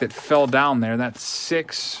pack that fell down there. That's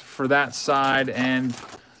 6 for that side, and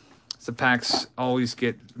the packs always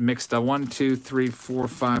get mixed up. 1, 2, 3, 4,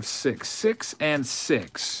 5, 6. 6 and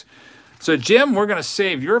 6. So, Jim, we're going to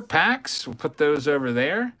save your packs. We'll put those over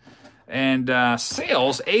there. And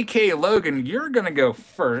Sales, A.K. Logan, you're going to go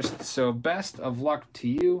first. So, best of luck to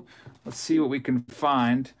you. Let's see what we can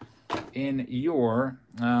find in your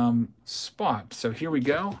spot. So, here we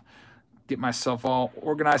go. Get myself all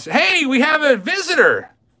organized. Hey, we have a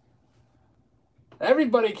visitor.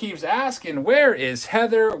 Everybody keeps asking, where is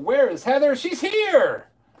Heather? Where is Heather? She's here.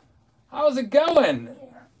 How's it going?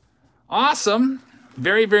 Awesome.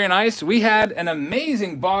 Very, very nice. We had an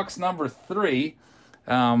amazing box number 3.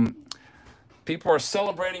 People are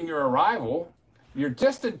celebrating your arrival. You're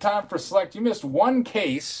just in time for Select. You missed 1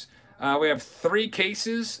 case. We have 3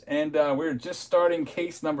 cases, and we're just starting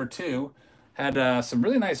case number 2. Had some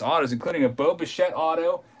really nice autos, including a Bo Bichette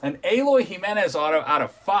auto, an Eloy Jimenez auto out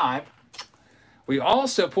of 5. We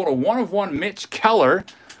also pulled a 1 of 1 Mitch Keller,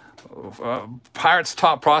 Pirates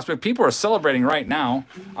top prospect. People are celebrating right now.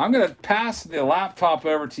 I'm going to pass the laptop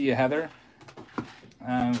over to you, Heather.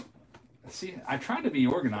 See, I tried to be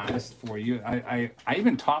organized for you. I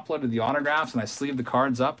even top-loaded the autographs, and I sleeved the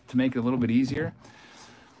cards up to make it a little bit easier.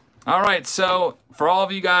 All right, so for all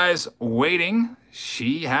of you guys waiting,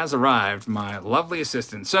 she has arrived, my lovely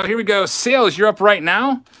assistant. So here we go. Sales, you're up right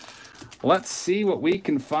now. Let's see what we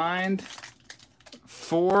can find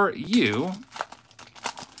for you.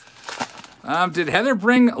 Did Heather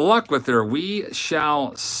bring luck with her? We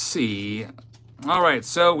shall see. All right,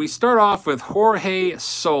 so we start off with Jorge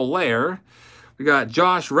Soler. We got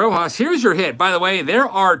Josh Rojas. Here's your hit. By the way, there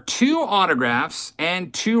are 2 autographs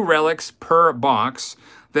and 2 relics per box.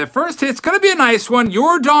 The first hit's going to be a nice one.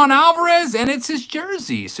 Yordan Alvarez, and it's his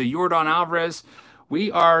jersey. So Yordan Alvarez, we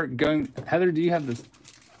are going... Heather, do you have this?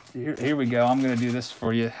 Here we go. I'm going to do this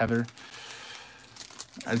for you, Heather,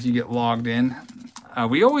 as you get logged in.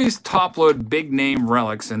 We always top load big name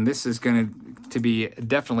relics, and this is going to be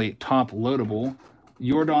definitely top loadable.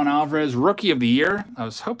 Yordan Alvarez, Rookie of the Year. I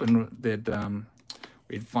was hoping that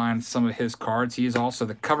we'd find some of his cards. He is also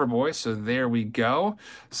the cover boy, so there we go.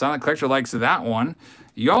 Silent Collector likes that one.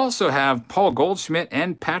 You also have Paul Goldschmidt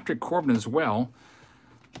and Patrick Corbin as well.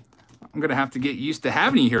 I'm going to have to get used to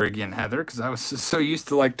having you here again, Heather, because I was so used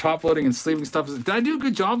to like top loading and sleeving stuff. Did I do a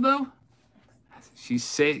good job, though? She's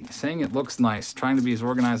saying it looks nice, trying to be as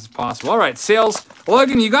organized as possible. All right, sales.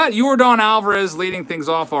 Logan, you got Yordan Alvarez leading things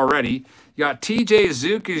off already. You got TJ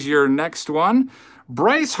Zook is your next one.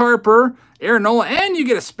 Bryce Harper, Aaron Nola, and you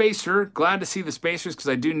get a spacer. Glad to see the spacers because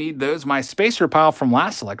I do need those. My spacer pile from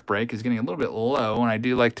last select break is getting a little bit low, and I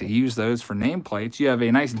do like to use those for nameplates. You have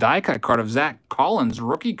a nice die cut card of Zach Collins,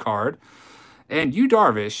 rookie card. And Yu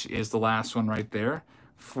Darvish is the last one right there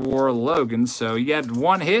for Logan. So you had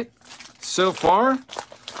one hit so far.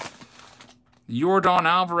 Yordan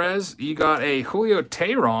Alvarez. You got a Julio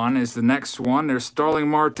Teheran is the next one. There's Starling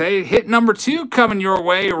Marte. Hit number 2 coming your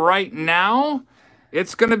way right now.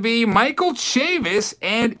 It's going to be Michael Chavis,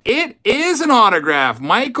 and it is an autograph.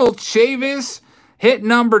 Michael Chavis, hit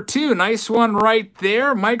number 2. Nice one right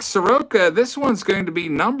there. Mike Soroka, this one's going to be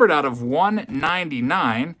numbered out of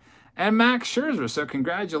 199. And Max Scherzer, so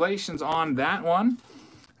congratulations on that one.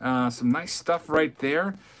 Some nice stuff right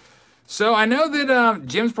there. So I know that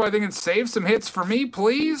Jim's probably thinking, save some hits for me,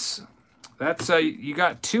 please. That's you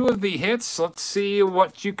got 2 of the hits. Let's see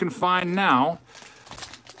what you can find now.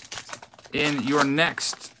 In your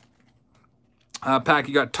next pack,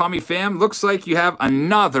 you got Tommy Pham. Looks like you have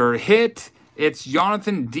another hit. It's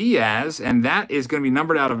Jonathan Diaz, and that is going to be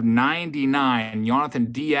numbered out of 99.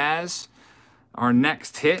 Jonathan Diaz, our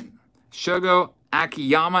next hit. Shogo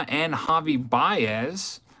Akiyama and Javi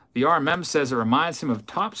Baez. The RMM says it reminds him of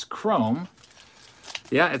Topps Chrome.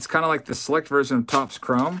 Yeah, it's kind of like the select version of Topps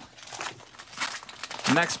Chrome.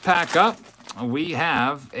 Next pack up, we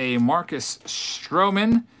have a Marcus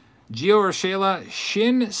Stroman, Gio Urshela,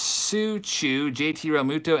 Shin Soo Choo, JT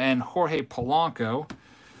Realmuto, and Jorge Polanco.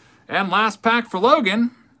 And last pack for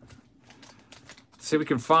Logan. Let's see what we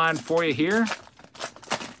can find for you here.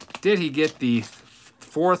 Did he get the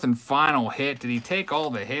 4th and final hit? Did he take all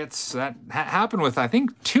the hits? That happened with, I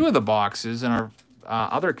think, 2 of the boxes in our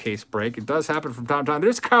other case break. It does happen from time to time.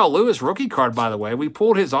 There's Kyle Lewis, rookie card, by the way. We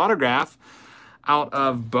pulled his autograph out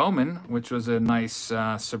of Bowman, which was a nice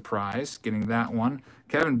surprise, getting that one.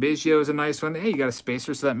 Kevin Biggio is a nice one. Hey, you got a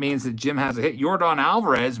spacer, so that means that Jim has a hit. Yordan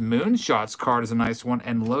Alvarez, Moonshots card is a nice one.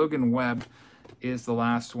 And Logan Webb is the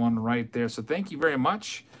last one right there. So thank you very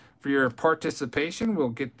much for your participation. We'll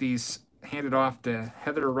get these handed off to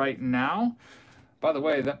Heather right now. By the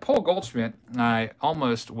way, that Paul Goldschmidt, I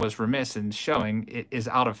almost was remiss in showing. It is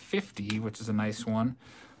out of 50, which is a nice one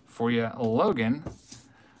for you, Logan.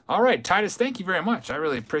 All right, Titus, thank you very much. I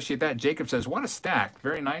really appreciate that. Jacob says, what a stack.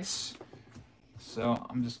 Very nice. So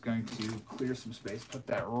I'm just going to clear some space, put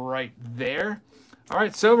that right there. All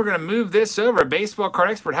right, so we're going to move this over. Baseball Card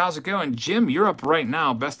Expert, how's it going? Jim, you're up right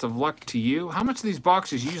now. Best of luck to you. How much do these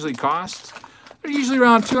boxes usually cost? They're usually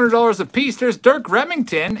around $200 a piece. There's Dirk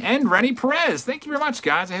Remington and Rennie Perez. Thank you very much,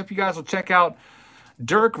 guys. I hope you guys will check out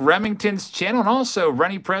Dirk Remington's channel. And also,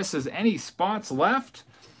 Rennie Perez says, any spots left?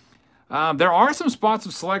 There are some spots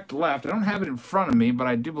of select left. I don't have it in front of me, but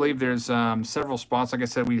I do believe there's several spots. Like I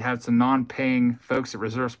said, we had some non-paying folks that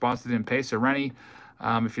reserved spots that didn't pay. So, Rennie,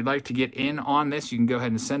 if you'd like to get in on this, you can go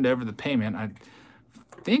ahead and send over the payment. I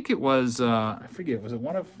think it was, I forget, was it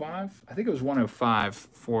 105? I think it was 105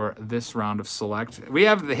 for this round of select. We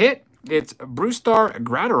have the hit. It's Brustar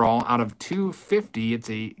Gratterall out of 250. It's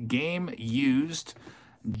a game-used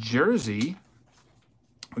jersey.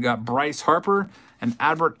 We got Bryce Harper and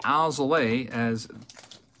Albert Alzolay as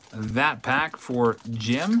that pack for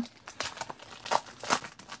Jim.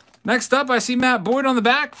 Next up, I see Matt Boyd on the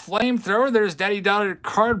back. Flamethrower. There's Daddy Daughter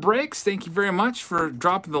Card Breaks. Thank you very much for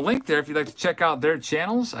dropping the link there if you'd like to check out their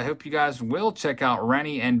channels. I hope you guys will check out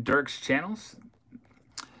Rennie and Dirk's channels.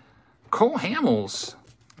 Cole Hamels.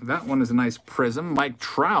 That one is a nice Prizm. Mike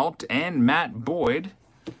Trout and Matt Boyd.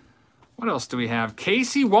 What else do we have?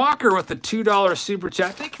 Casey Walker with the $2 super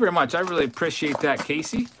chat. Thank you very much. I really appreciate that,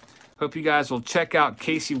 Casey. Hope you guys will check out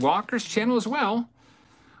Casey Walker's channel as well.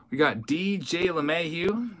 We got DJ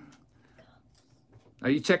LeMahieu. Are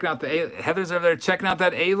you checking out the... Heather's over there checking out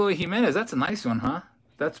that Eloy Jimenez. That's a nice one, huh?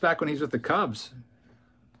 That's back when he was with the Cubs.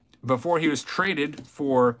 Before he was traded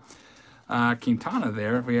for Quintana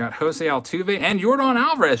there. We got Jose Altuve and Yordan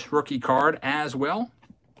Alvarez rookie card as well.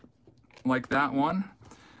 Like that one.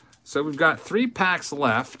 So we've got 3 packs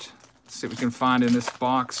left. Let's see what we can find in this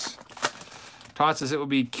box. Todd says it would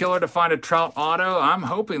be killer to find a Trout auto. I'm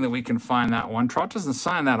hoping that we can find that one. Trout doesn't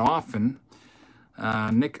sign that often.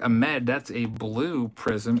 Nick Ahmed, that's a blue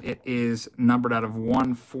Prism. It is numbered out of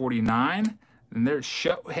 149. And there's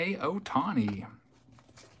Shohei Ohtani.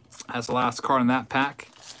 That's the last card in that pack.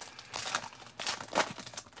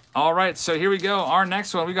 All right, so here we go. Our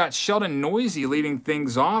next one, we got Sheldon Noisy leading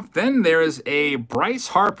things off. Then there is a Bryce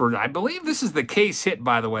Harper. I believe this is the case hit,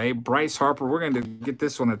 by the way. Bryce Harper. We're going to get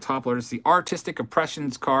this one at top loader. It's the Artistic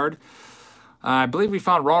Impressions card. I believe we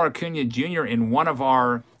found Ronald Acuna Jr. in one of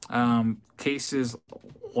our cases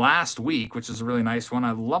last week, which is a really nice one.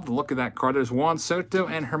 I love the look of that card. There's Juan Soto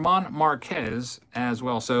and German Marquez as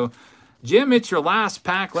well. So, Jim, it's your last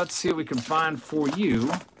pack. Let's see what we can find for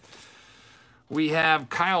you. We have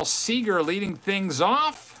Kyle Seager leading things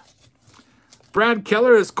off. Brad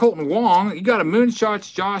Keller is Colton Wong. You got a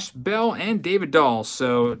Moonshots, Josh Bell, and David Dahl.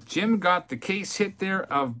 So Jim got the case hit there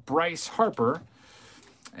of Bryce Harper.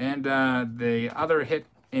 And the other hit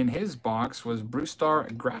in his box was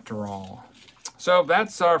Brusdar Graterol. So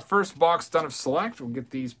that's our first box done of Select. We'll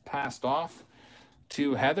get these passed off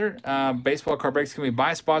to Heather. Baseball card breaks can be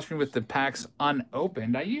buy spot stream with the packs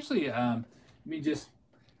unopened. I usually just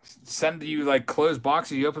send you like closed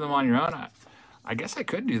boxes, you open them on your own. I guess I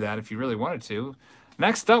could do that if you really wanted to.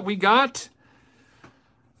 Next up, we got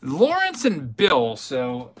Lawrence and Bill.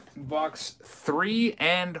 So box 3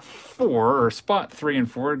 and 4, or spot 3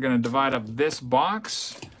 and 4, are going to divide up this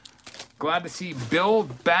box. Glad to see Bill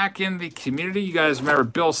back in the community. You guys remember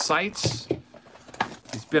Bill Seitz?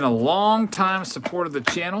 He's been a long time supporter of the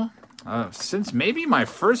channel, since maybe my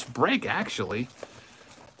first break, actually.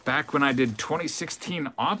 Back when I did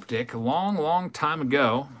 2016 Optic, a long time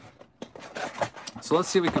ago. So let's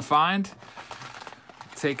see what we can find.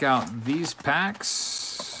 Take out these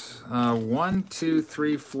packs. 1, 2,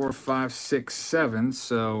 3, 4, 5, 6, 7.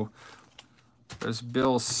 So there's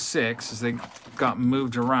Bill 6 as they got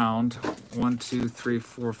moved around. 1, 2, 3,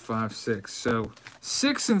 4, 5, 6. So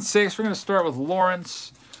 6 and 6. We're going to start with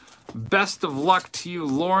Lawrence. Best of luck to you,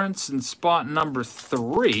 Lawrence, in spot number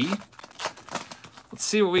 3. Let's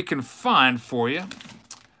see what we can find for you.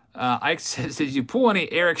 Ike says, did you pull any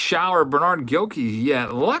Eric Schauer or Bernard Gilkey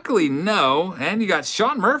yet? Luckily, no. And you got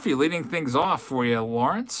Sean Murphy leading things off for you,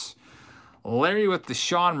 Lawrence. Larry with the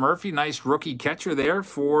Sean Murphy. Nice rookie catcher there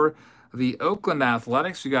for the Oakland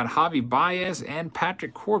Athletics. We got Javi Baez and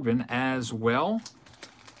Patrick Corbin as well.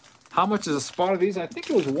 How much is a spot of these? I think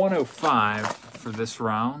it was 105 for this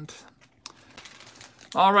round.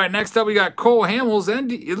 All right, next up we got Cole Hamels,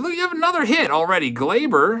 and you have another hit already,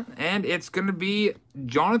 Glaber, and it's going to be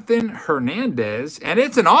Jonathan Hernandez, and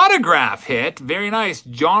it's an autograph hit. Very nice,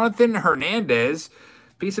 Jonathan Hernandez,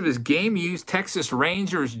 piece of his game-used Texas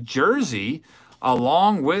Rangers jersey,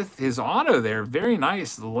 along with his auto there. Very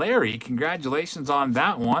nice, Larry. Congratulations on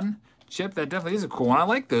that one. Chip, that definitely is a cool one. I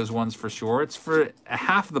like those ones for sure. It's for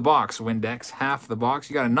half the box, Windex, half the box.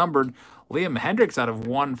 You got a numbered Liam Hendricks out of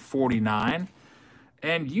 149.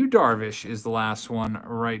 And Yu Darvish is the last one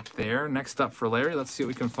right there. Next up for Larry, let's see what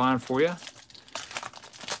we can find for you.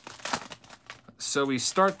 So we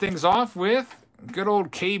start things off with good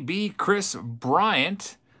old KB Chris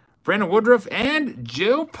Bryant, Brandon Woodruff, and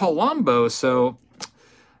Joe Palumbo. So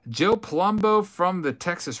Joe Palumbo from the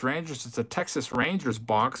Texas Rangers. It's a Texas Rangers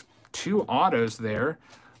box. 2 autos there,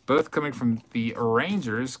 both coming from the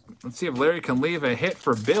Rangers. Let's see if Larry can leave a hit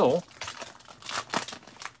for Bill.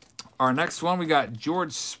 Our next one, we got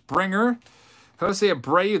George Springer, Jose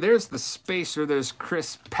Abreu. There's the spacer. There's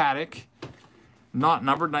Chris Paddock. Not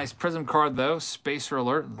numbered. Nice Prizm card, though. Spacer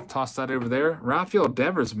alert. Toss that over there. Rafael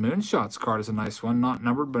Devers Moonshots card is a nice one. Not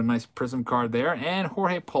numbered, but a nice Prizm card there. And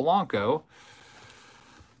Jorge Polanco.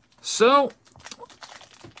 So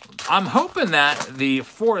I'm hoping that the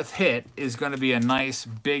 4th hit is going to be a nice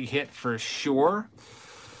big hit for sure.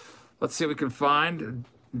 Let's see what we can find.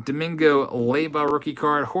 Domingo Leyba rookie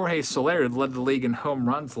card. Jorge Soler led the league in home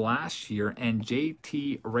runs last year. And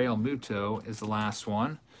JT Realmuto is the last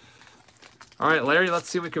one. All right, Larry, let's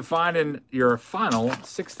see what we can find in your final,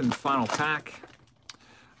 6th and final pack.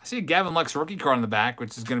 I see a Gavin Lux rookie card on the back,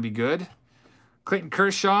 which is going to be good. Clayton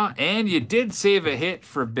Kershaw, and you did save a hit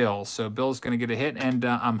for Bill. So Bill's going to get a hit, and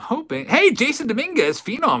I'm hoping... Hey, Jason Dominguez,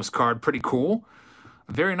 Phenoms card, pretty cool.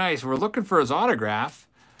 Very nice. We're looking for his autograph.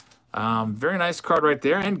 Very nice card right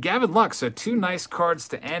there. And Gavin Lux, so 2 nice cards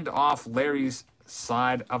to end off Larry's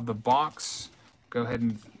side of the box. Go ahead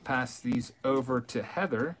and pass these over to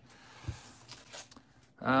Heather.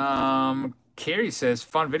 Carrie says,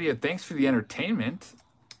 fun video. Thanks for the entertainment.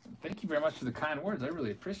 Thank you very much for the kind words. I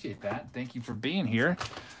really appreciate that. Thank you for being here.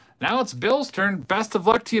 Now it's Bill's turn. Best of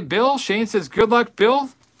luck to you, Bill. Shane says, good luck, Bill.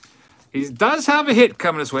 He does have a hit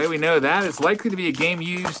coming his way. We know that. It's likely to be a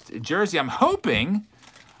game-used jersey. I'm hoping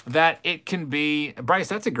that it can be... Bryce,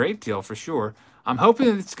 that's a great deal for sure. I'm hoping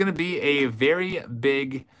that it's going to be a very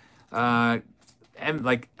big,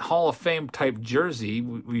 like, Hall of Fame type jersey.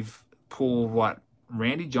 We've pulled, what,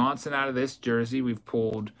 Randy Johnson out of this jersey. We've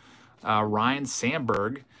pulled Ryan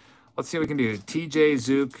Sandberg. Let's see what we can do. TJ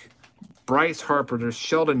Zook, Bryce Harper. There's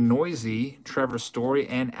Sheldon Noisy, Trevor Story,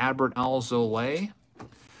 and Albert Alzolay.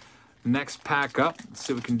 Next pack up. Let's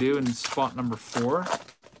see what we can do in spot number 4.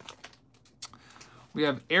 We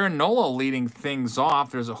have Aaron Nola leading things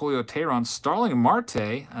off. There's a Julio Teheran, Starling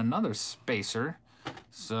Marte, another spacer.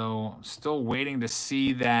 So still waiting to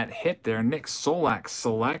see that hit there. Nick Solak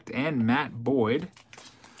select and Matt Boyd.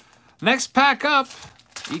 Next pack up.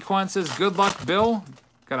 Equine says, good luck, Bill.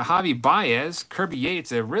 Got a Javi Baez, Kirby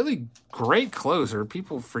Yates, a really great closer.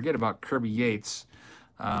 People forget about Kirby Yates.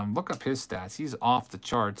 Look up his stats. He's off the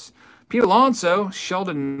charts. Pete Alonso,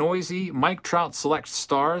 Sheldon Noisy, Mike Trout select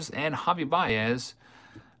stars, and Javi Baez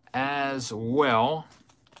as well.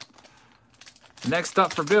 Next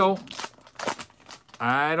up for Bill.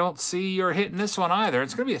 I don't see you're hitting this one either.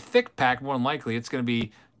 It's going to be a thick pack, more than likely. It's going to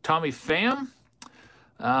be Tommy Pham,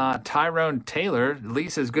 Tyrone Taylor. Lee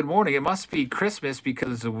says, good morning. It must be Christmas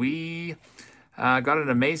because we got an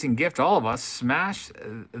amazing gift, all of us. Smash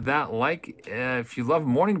that like if you love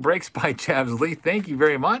Morning Breaks by Chavs. Lee, thank you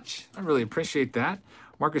very much. I really appreciate that.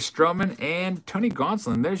 Marcus Stroman and Tony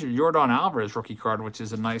Gonsolin. There's your Yordan Alvarez rookie card, which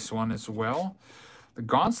is a nice one as well. The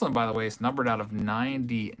Gonsolin, by the way, is numbered out of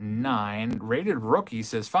 99. Rated rookie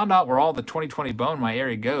says, found out where all the 2020 Bone in my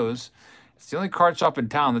area goes. It's the only card shop in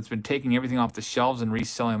town that's been taking everything off the shelves and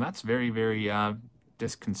reselling them. That's very, very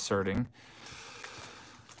disconcerting.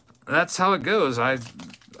 That's how it goes.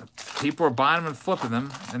 People are buying them and flipping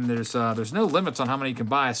them, and there's no limits on how many you can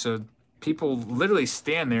buy. So people literally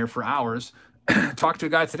stand there for hours. Talked to a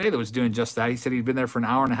guy today that was doing just that. He said he'd been there for an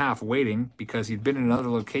hour and a half waiting because he'd been in another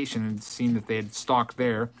location and seen that they had stocked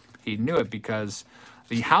there. He knew it because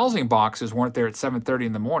the housing boxes weren't there at 7:30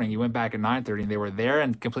 in the morning. He went back at 9:30 and they were there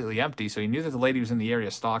and completely empty. So he knew that the lady was in the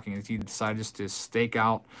area stocking, and he decided just to stake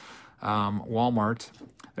out Walmart.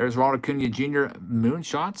 There's Ronald Acuna Jr.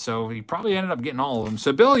 moonshot, so he probably ended up getting all of them.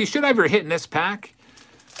 So, Bill, you should have your hit in this pack.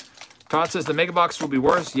 Todd says the mega box will be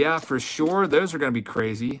worse. Yeah, for sure. Those are going to be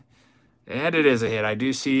crazy. And it is a hit. I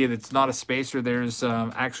do see it. It's not a spacer. There's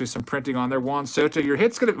actually some printing on there. Juan Soto, your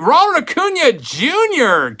hit's going to... Ronald Acuna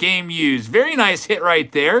Jr. game used. Very nice hit right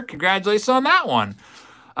there. Congratulations on that one.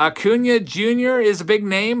 Acuna Jr. is a big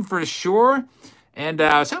name for sure. And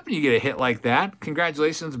I was hoping you get a hit like that.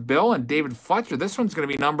 Congratulations, Bill and David Fletcher. This one's going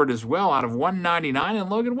to be numbered as well out of 199 and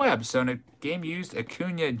Logan Webb. So in a game used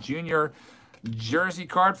Acuna Jr. jersey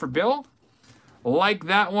card for Bill. Like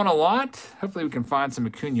that one a lot. Hopefully we can find some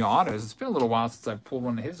Acuna autos. It's been a little while since I pulled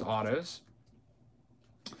one of his autos.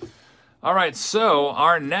 All right, so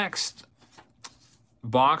our next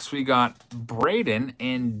box, we got Braden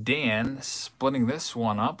and Dan splitting this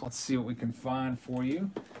one up. Let's see what we can find for you.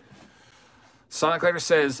 Sonic Later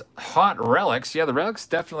says, hot relics. Yeah, the relics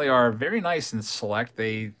definitely are very nice and select.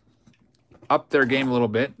 They up their game a little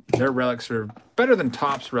bit. Their relics are better than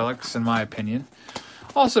Topps relics, in my opinion.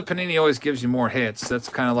 Also, Panini always gives you more hits. That's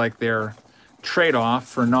kind of like their trade-off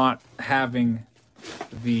for not having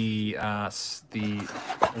the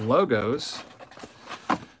logos.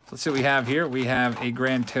 So let's see what we have here. We have a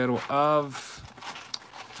grand total of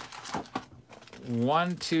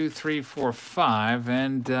 1, 2, 3, 4, 5,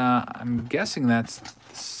 and I'm guessing that's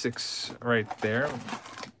 6 right there.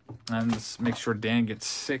 And let's make sure Dan gets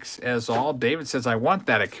 6 as all. David says, I want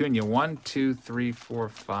that Acuna. 1, 2, 3, 4,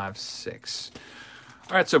 5, 6.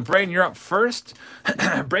 All right, so Braden, you're up first.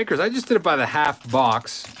 Breakers, I just did it by the half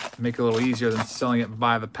box. Make it a little easier than selling it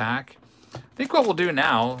by the pack. I think what we'll do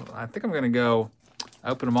now, I think I'm going to go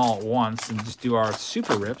open them all at once and just do our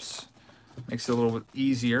super rips. Makes it a little bit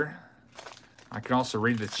easier. I can also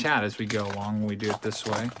read the chat as we go along when we do it this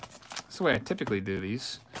way. That's the way I typically do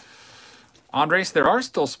these. Andres, there are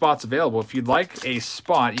still spots available. If you'd like a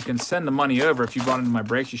spot, you can send the money over. If you bought into my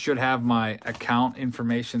breaks, you should have my account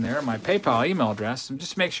information there, my PayPal email address. And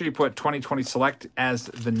just make sure you put 2020 Select as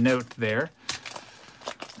the note there.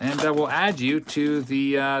 And we'll add you to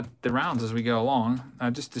the rounds as we go along.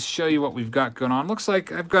 Just to show you what we've got going on. Looks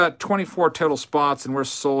like I've got 24 total spots, and we're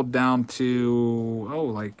sold down to, oh,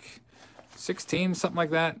 like 16, something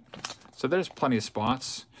like that. So there's plenty of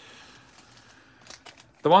spots.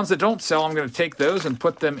 The ones that don't sell, I'm going to take those and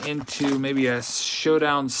put them into maybe a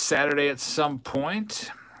showdown Saturday at some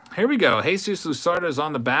point. Here we go. Jesus Luzardo is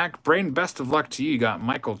on the back. Braden, best of luck to you. You got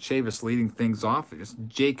Michael Chavis leading things off. It's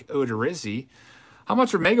Jake Odorizzi. How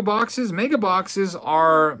much are mega boxes? Mega boxes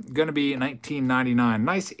are going to be $19.99.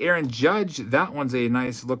 Nice Aaron Judge. That one's a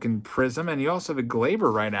nice looking Prizm. And you also have a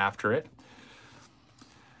Glaber right after it.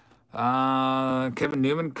 Kevin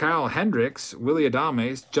Newman, Kyle Hendricks, Willie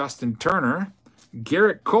Adames, Justin Turner,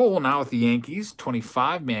 Garrett Cole now with the Yankees,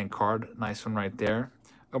 25-man card. Nice one right there.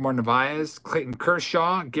 Omar Narvaez, Clayton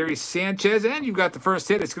Kershaw, Gary Sanchez, and you've got the first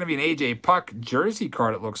hit. It's going to be an A.J. Puck jersey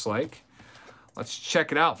card, it looks like. Let's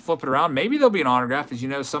check it out, flip it around. Maybe there'll be an autograph. As you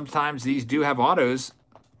know, sometimes these do have autos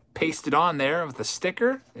pasted on there with a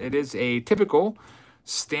sticker. It is a typical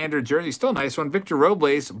standard jersey. Still a nice one. Victor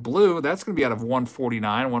Robles, blue. That's going to be out of 149,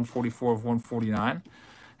 144 of 149.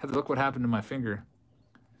 Had to look what happened to my finger.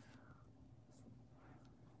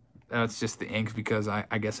 It's just the ink because I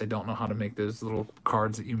guess I don't know how to make those little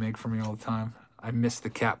cards that you make for me all the time. I missed the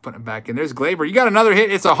cap putting it back in. There's Glaber. You got another hit.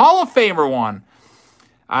 It's a Hall of Famer one.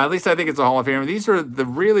 At least I think it's a Hall of Famer. These are the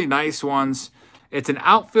really nice ones. It's an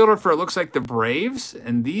outfielder for, it looks like, the Braves.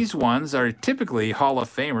 And these ones are typically Hall of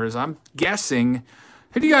Famers. I'm guessing.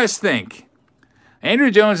 Who do you guys think?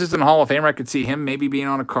 Andrew Jones isn't a Hall of Famer. I could see him maybe being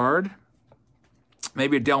on a card.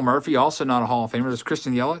 Maybe a Dale Murphy, also not a Hall of Famer. There's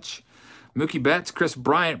Christian Yelich, Mookie Betts, Chris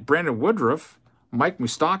Bryant, Brandon Woodruff, Mike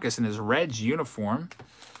Moustakas in his Reds uniform.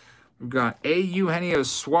 We've got A. Eugenio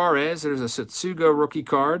Suarez. There's a Satsugo rookie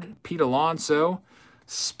card. Pete Alonso,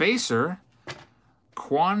 Spacer,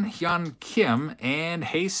 Kwon Hyun Kim, and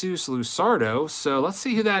Jesus Luzardo. So let's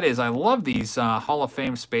see who that is. I love these Hall of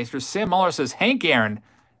Fame Spacers. Sam Muller says Hank Aaron.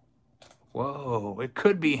 Whoa, it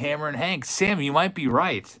could be Hammer and Hank. Sam, you might be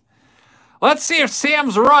right. Let's see if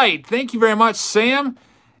Sam's right. Thank you very much, Sam.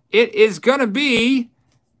 It is going to be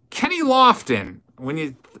Kenny Lofton.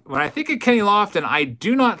 When I think of Kenny Lofton, I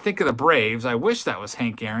do not think of the Braves. I wish that was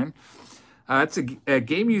Hank Aaron. It's a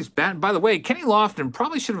game-used bat. By the way, Kenny Lofton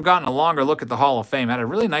probably should have gotten a longer look at the Hall of Fame. Had a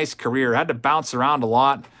really nice career. Had to bounce around a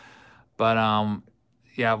lot. But,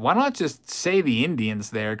 yeah, why not just say the Indians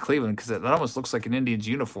there, Cleveland, because that almost looks like an Indians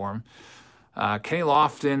uniform. Kenny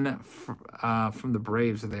Lofton from the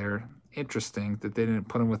Braves there. Interesting that they didn't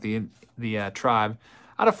put him with the Tribe.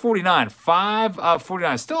 Out of 49. 5 of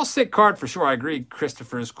 49. Still a sick card for sure. I agree.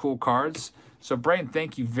 Christopher's cool cards. So, Braden,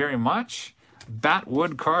 thank you very much.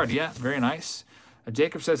 Batwood card. Yeah, very nice.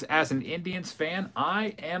 Jacob says, as an Indians fan,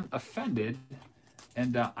 I am offended.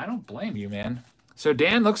 And I don't blame you, man. So,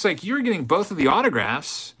 Dan, looks like you're getting both of the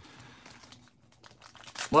autographs.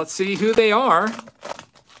 Let's see who they are.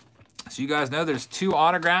 So, you guys know there's 2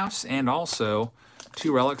 autographs and also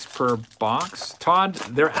 2 relics per box. Todd,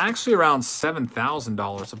 they're actually around $7,000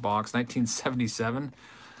 a box, 1977.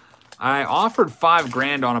 I offered $5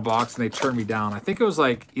 grand on a box and they turned me down. I think it was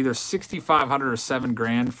like either $6,500 or $7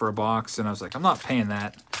 grand for a box, and I was like, I'm not paying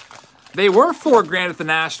that. They were $4 grand at the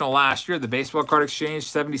National last year. The baseball card exchange,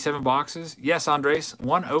 77 boxes. Yes, Andres,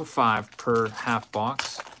 $105 per half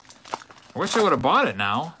box. I wish I would have bought it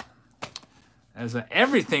now, as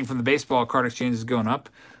everything from the baseball card exchange is going up.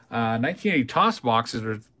 1980 Toss boxes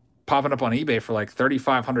are popping up on eBay for like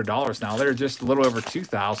 $3,500 now. They're just a little over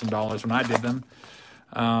 $2,000 when I did them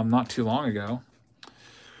not too long ago.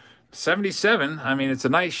 77. I mean, it's a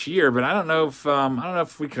nice year, but I don't know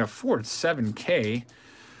if we can afford $7K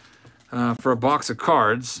for a box of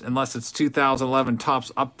cards, unless it's 2011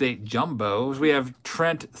 Topps Update Jumbos. We have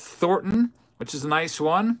Trent Thornton, which is a nice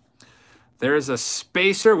one. There's a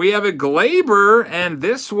Spacer. We have a Glaber, and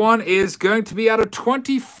this one is going to be out of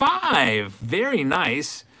 25. Very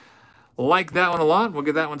nice. Like that one a lot. We'll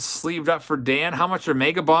get that one sleeved up for Dan. How much are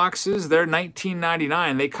mega boxes? They're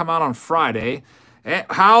 $19.99. They come out on Friday. And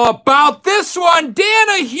how about this one? Dan,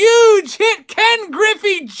 a huge hit. Ken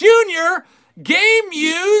Griffey Jr. Game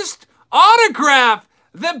used autograph.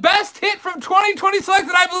 The best hit from 2020 Select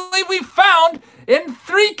that I believe we found in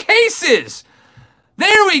 3 cases.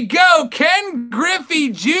 There we go. Ken Griffey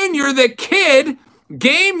Jr., the kid,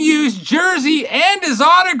 game-used jersey and his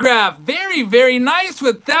autograph. Very, very nice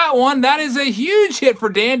with that one. That is a huge hit for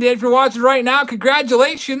Dan. Dan, if you're watching right now,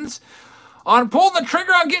 congratulations on pulling the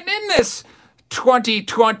trigger on getting in this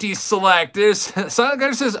 2020 Select. There's something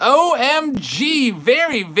that says OMG.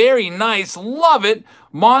 Very, very nice. Love it.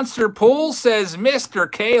 Monster Pool says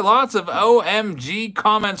Mr. K. Lots of OMG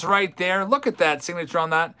comments right there. Look at that signature on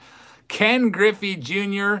that. Ken Griffey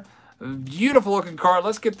Jr. Beautiful looking card.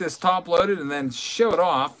 Let's get this top loaded and then show it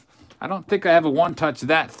off. I don't think I have a one-touch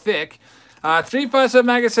that thick. 357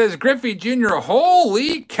 Maggot says Griffey Jr.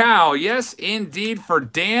 Holy cow. Yes, indeed, for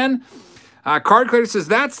Dan. Card Collector says,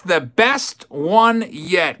 that's the best one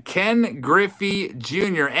yet. Ken Griffey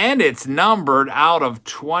Jr. And it's numbered out of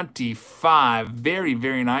 25. Very,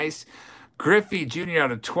 very nice. Griffey Jr.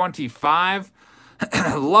 out of 25.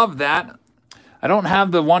 Love that. I don't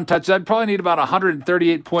have the one touch. I'd probably need about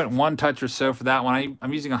 138.1 touch or so for that one.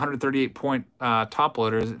 I'm using 138 point top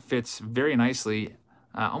loaders. It fits very nicely,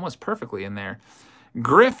 almost perfectly in there.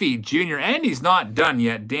 Griffey Jr. And he's not done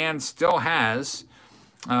yet. Dan still has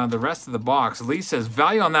the rest of the box. Lee says,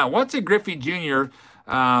 value on that. What's a Griffey Jr.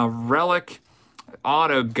 Relic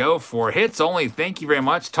auto go for? Hits only. Thank you very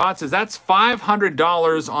much. Todd says, that's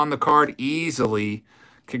 $500 on the card easily.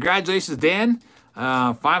 Congratulations, Dan.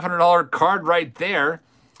 $500 card right there.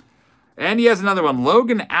 And he has another one.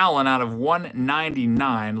 Logan Allen out of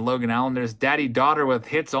 199. Logan Allen. There's Daddy Daughter with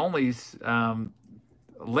hits only.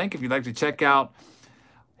 Link if you'd like to check out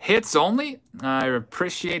hits only. I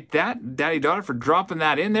appreciate that. Daddy Daughter for dropping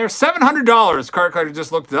that in there. $700. Card Collector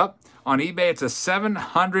just looked it up on eBay. It's a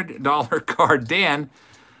 $700 card. Dan,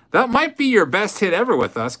 that might be your best hit ever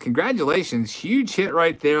with us. Congratulations. Huge hit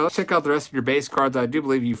right there. Let's check out the rest of your base cards. I do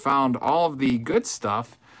believe you found all of the good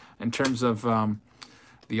stuff in terms of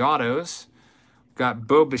the autos. Got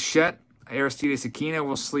Bo Bichette, Aristides Aquino.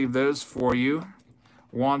 We'll sleeve those for you.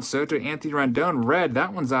 Juan Soto, Anthony Rendon, red.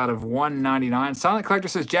 That one's out of 199. Silent Collector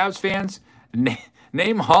says, Jabs fans,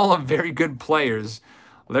 name Hall of very good players.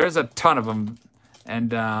 There's a ton of them.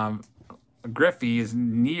 And Griffey is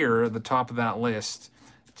near the top of that list.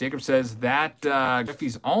 Jacob says that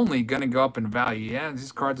Griffey's only going to go up in value. Yeah,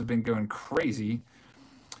 these cards have been going crazy,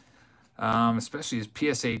 especially his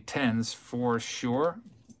PSA 10s for sure.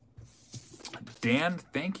 Dan,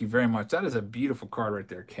 thank you very much. That is a beautiful card right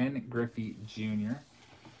there. Ken Griffey Jr.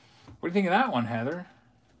 What do you think of that one, Heather?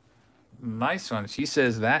 Nice one. She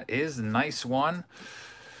says that is a nice one.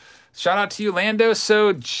 Shout out to you, Lando.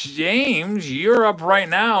 So, James, you're up right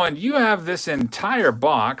now, and you have this entire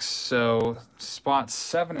box. So, spots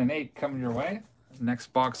 7 and 8 coming your way. Next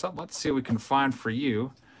box up. Let's see what we can find for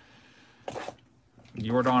you.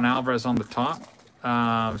 Yordan Alvarez on the top.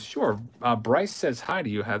 Sure. Bryce says hi to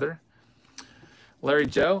you, Heather. Larry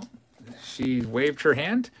Joe, she waved her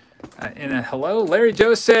hand. In a hello. Larry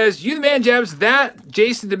Joe says, you the man, Jabs. That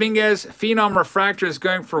Jason Dominguez Phenom Refractor is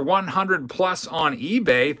going for 100 plus on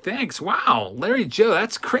eBay. Thanks. Wow. Larry Joe,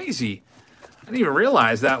 that's crazy. I didn't even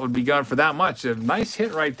realize that would be going for that much. A nice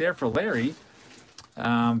hit right there for Larry.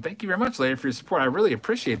 Thank you very much, Larry, for your support. I really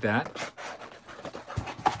appreciate that.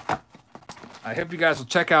 I hope you guys will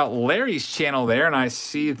check out Larry's channel there. And I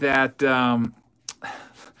see that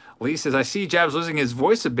Lee says, I see Jabs losing his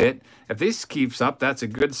voice a bit. If this keeps up, that's a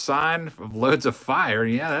good sign of loads of fire.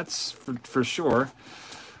 Yeah, that's for sure.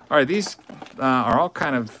 All right, these are all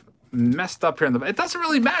kind of messed up here. It doesn't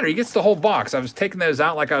really matter. He gets the whole box. I was taking those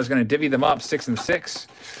out like I was going to divvy them up 6 and 6.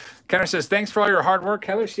 Kenner says, thanks for all your hard work,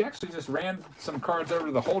 Heather. She actually just ran some cards over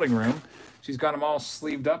to the holding room. She's got them all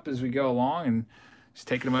sleeved up as we go along, and she's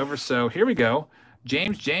taking them over. So here we go.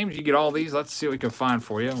 James, you get all these. Let's see what we can find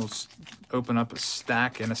for you. We'll open up a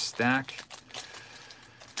stack and a stack.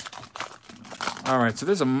 All right, so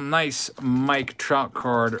there's a nice Mike Trout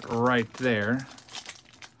card right there.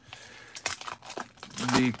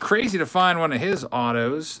 The crazy to find one of his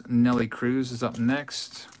autos. Nelly Cruz is up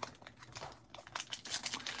next.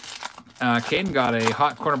 Caden got a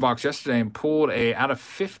hot corner box yesterday and pulled a out of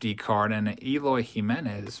 50 card and an Eloy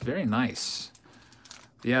Jimenez. Very nice.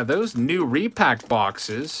 Yeah, those new repack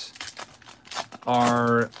boxes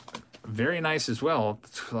are very nice as well.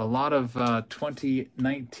 A lot of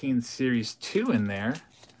 2019 Series 2 in there.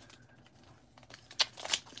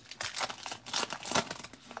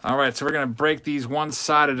 All right, so we're going to break these one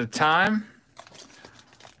side at a time.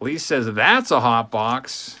 Lee says that's a hot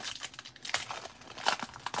box.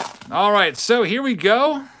 All right, so here we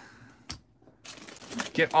go.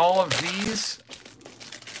 Get all of these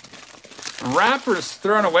wrappers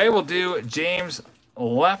thrown away. We'll do James'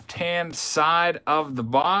 left-hand side of the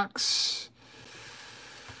box.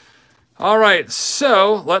 All right,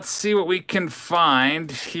 so let's see what we can find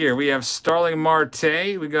here. We have Starling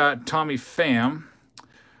Marte. We got Tommy Pham.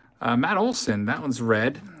 Matt Olson, that one's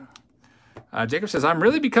red. Jacob says, I'm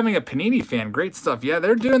really becoming a Panini fan. Great stuff. Yeah,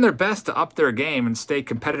 they're doing their best to up their game and stay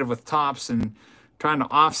competitive with tops and trying to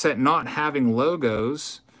offset not having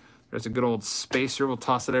logos. There's a good old spacer. We'll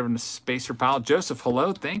toss it over in the spacer pile. Joseph,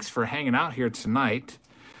 hello. Thanks for hanging out here tonight.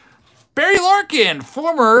 Barry Larkin,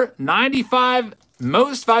 former 95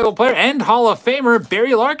 most valuable player and Hall of Famer.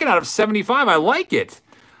 Barry Larkin out of 75. I like it.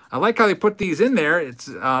 I like how they put these in there. It's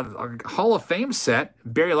a Hall of Fame set.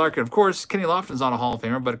 Barry Larkin, of course, Kenny Lofton's not a Hall of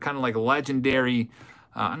Famer, but kind of like a legendary,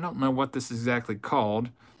 I don't know what this is exactly called.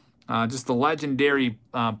 Just the legendary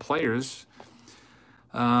players.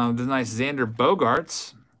 The nice Xander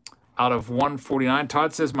Bogaerts out of 149.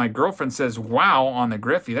 Todd says, my girlfriend says, wow, on the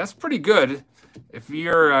Griffey. That's pretty good. If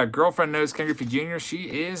your girlfriend knows Ken Griffey Jr.,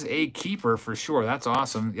 she is a keeper for sure. That's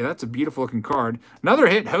awesome. Yeah, that's a beautiful looking card. Another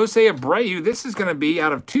hit, Jose Abreu. This is going to be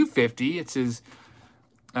out of 250. It's his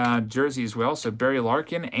jersey as well. So Barry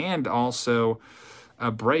Larkin and also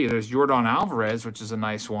Abreu. There's Jordan Alvarez, which is a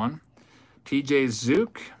nice one. TJ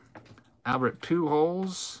Zook, Albert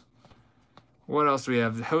Pujols. What else do we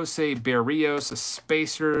have? Jose Berrios, a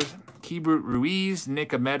spacer, Keibert Ruiz,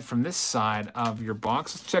 Nick Ahmed from this side of your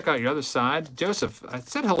box. Let's check out your other side. Joseph, I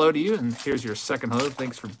said hello to you, and here's your second hello.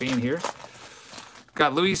 Thanks for being here.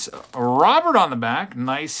 Got Luis Robert on the back.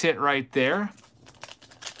 Nice hit right there.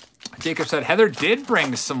 Jacob said Heather did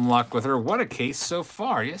bring some luck with her. What a case so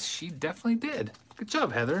far. Yes, she definitely did. Good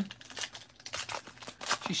job, Heather.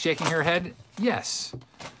 She's shaking her head. Yes.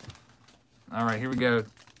 All right, here we go.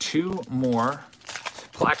 2 more.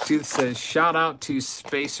 Blacktooth says, shout out to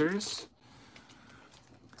Spacers.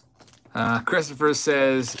 Christopher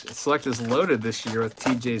says, Select is loaded this year with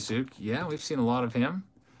TJ Zook. Yeah, we've seen a lot of him.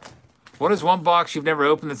 What is one box you've never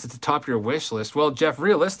opened that's at the top of your wish list? Well, Jeff,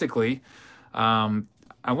 realistically, I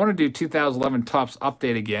want to do 2011 Topps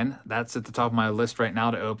Update again. That's at the top of my list right now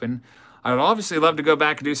to open. I would obviously love to go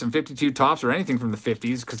back and do some 52 Topps or anything from the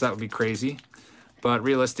 50s because that would be crazy. But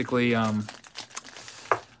realistically, I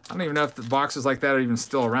don't even know if the boxes like that are even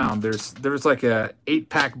still around. There was like a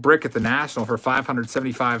 8-pack brick at the National for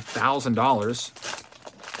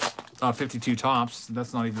 $575,000. 52 Topps.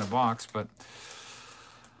 That's not even a box, but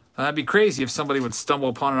that'd be crazy if somebody would stumble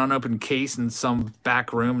upon an unopened case in some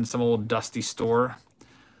back room in some old dusty store.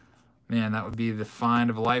 Man, that would be the find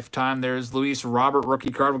of a lifetime. There's Luis Robert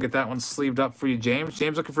rookie card. We'll get that one sleeved up for you, James.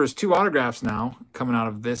 James looking for his 2 autographs now coming out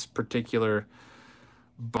of this particular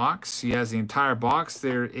box. He has the entire box.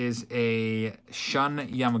 There is a Shun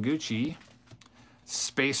Yamaguchi.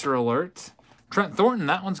 Spacer Alert. Trent Thornton,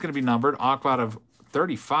 that one's going to be numbered. Aqua out of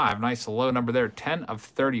 35. Nice low number there. 10 of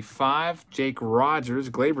 35. Jake Rogers.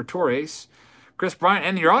 Gleyber Torres. Chris Bryant.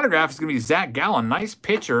 And your autograph is going to be Zach Gallen. Nice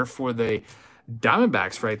pitcher for the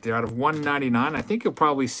Diamondbacks right there out of 199. I think you'll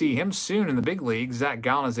probably see him soon in the big league. Zach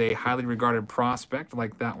Gallen is a highly regarded prospect. I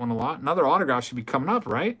like that one a lot. Another autograph should be coming up,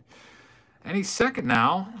 right? And he's second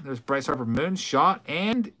now. There's Bryce Harper Moonshot.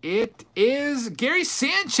 And it is Gary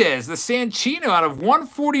Sanchez, the Sanchino out of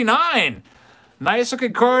 149. Nice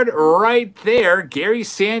looking card right there. Gary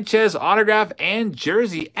Sanchez autograph and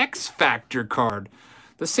jersey X Factor card.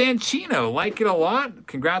 The Sanchino, like it a lot.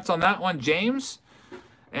 Congrats on that one, James.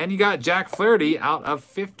 And you got Jack Flaherty out of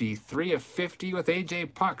 50. 3 of 50 with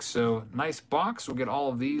AJ Puck. So nice box. We'll get all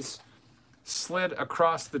of these slid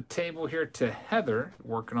across the table here to Heather.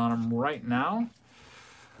 Working on them right now.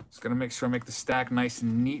 Just going to make sure I make the stack nice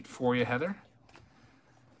and neat for you, Heather.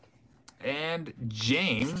 And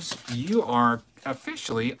James, you are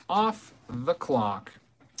officially off the clock.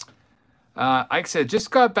 Ike said,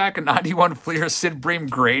 just got back a 91 Fleer Sid Bream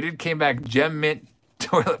graded. Came back gem mint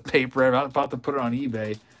toilet paper. I'm about to put it on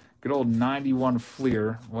eBay. Good old 91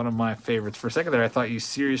 Fleer. One of my favorites. For a second there, I thought you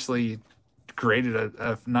seriously graded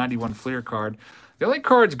a 91 Fleer card. The only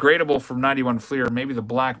cards gradable from 91 Fleer are maybe the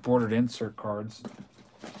black bordered insert cards.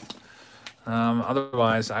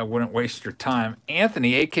 Otherwise, I wouldn't waste your time.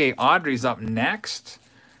 Anthony, a.k.a. Audrey's up next.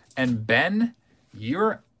 And Ben,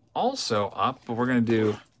 you're also up, but we're going to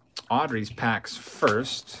do Audrey's packs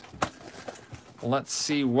first. Let's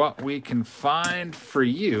see what we can find for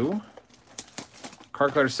you.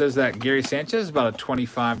 Card Collector says that Gary Sanchez is about a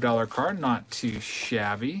 $25 card. Not too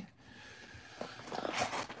shabby.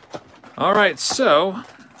 All right, so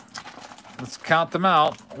let's count them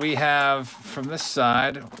out. We have from this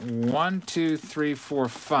side 1, 2, 3, 4,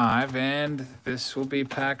 5, and this will be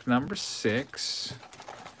pack number 6.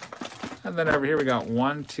 And then over here we got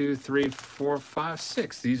 1, 2, 3, 4, 5,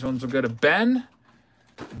 6. These ones will go to Ben.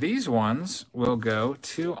 These ones will go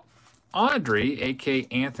to Audrey, a.k.a.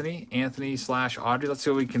 Anthony. Anthony/Audrey. Let's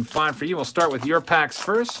see what we can find for you. We'll start with your packs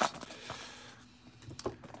first.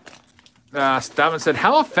 Stavin said,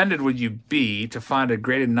 how offended would you be to find a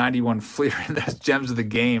graded 91 Fleer in those Gems of the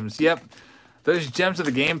Games? Yep. Those Gems of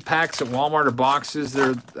the Game packs at Walmart are boxes.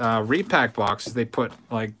 They're repack boxes. They put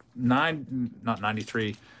like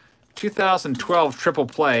 2012 triple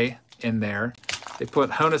play in there. They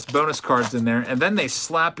put bonus cards in there, and then they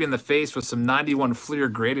slap you in the face with some 91 Fleer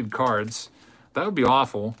graded cards. That would be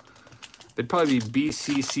awful. They'd probably be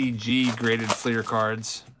BCCG graded Fleer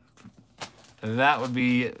cards. That would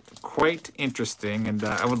be quite interesting, and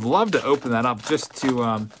I would love to open that up just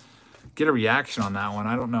to get a reaction on that one.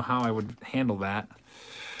 I don't know how I would handle that.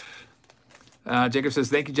 Jacob says,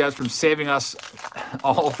 thank you, Jazz, for saving us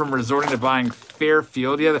all from resorting to buying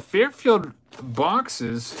Fairfield. Yeah, the Fairfield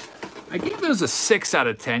boxes, I gave those a 6 out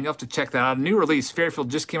of 10. You'll have to check that out. A new release.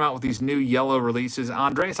 Fairfield just came out with these new yellow releases.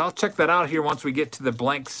 Andres, I'll check that out here once we get to the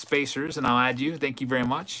blank spacers, and I'll add you. Thank you very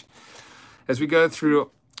much. As we go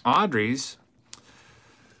through Audrey's,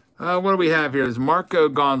 what do we have here? There's Marco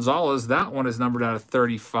Gonzalez. That one is numbered out of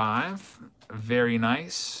 35. Very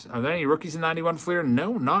nice. Are there any rookies in 91 Fleer?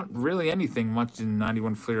 No, not really anything much in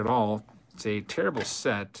 91 Fleer at all. It's a terrible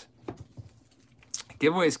set.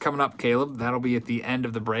 Giveaways coming up, Caleb. That'll be at the end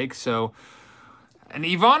of the break. So, an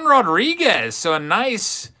Ivan Rodriguez. So, a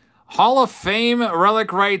nice Hall of Fame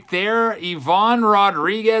relic right there. Ivan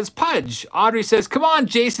Rodriguez. Pudge. Audrey says, come on,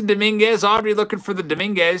 Jason Dominguez. Audrey looking for the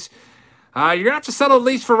Dominguez. You're going to have to settle at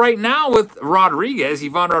least for right now with Rodriguez.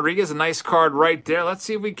 Ivan Rodriguez, a nice card right there. Let's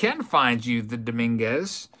see if we can find you the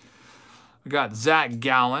Dominguez. We got Zach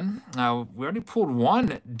Gallen. We already pulled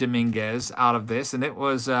one Dominguez out of this, and it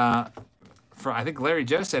was, for I think Larry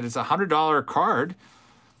Joe said, it's a $100 card.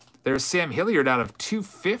 There's Sam Hilliard out of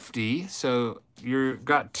 250. So you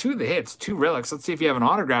got 2 of the hits, 2 relics. Let's see if you have an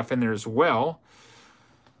autograph in there as well.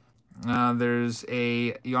 There's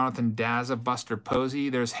a Jonathan Daza, Buster Posey.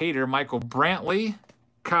 There's Hader, Michael Brantley,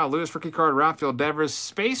 Kyle Lewis, rookie card, Rafael Devers.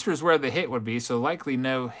 Spacer's where the hit would be, so likely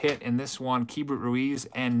no hit in this one. Keibert Ruiz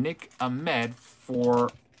and Nick Ahmed for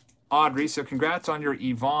Audrey. So congrats on your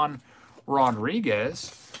Ivan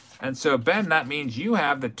Rodriguez. And so, Ben, that means you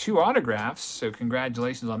have the 2 autographs, so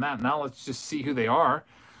congratulations on that. Now let's just see who they are.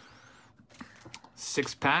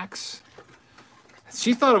 6 packs.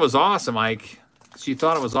 She thought it was awesome, Ike. She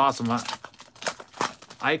thought it was awesome.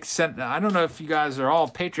 Ike sent, I don't know if you guys are all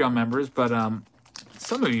Patreon members, but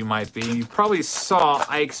some of you might be. You probably saw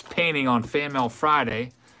Ike's painting on Fan Mail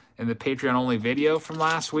Friday in the Patreon-only video from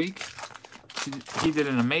last week. He did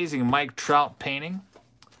an amazing Mike Trout painting,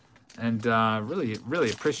 and really,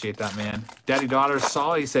 really appreciate that, man. Daddy-daughter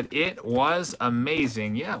saw it. He said, it was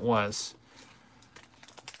amazing. Yeah, it was.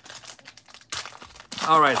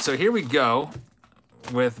 All right, so here we go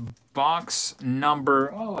with box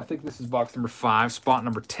number, I think this is box number 5, spot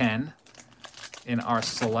number 10 in our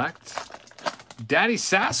select. Daddy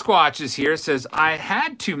Sasquatch is here, says, I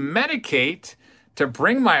had to medicate to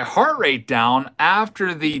bring my heart rate down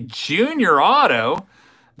after the junior auto.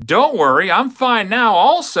 Don't worry, I'm fine now.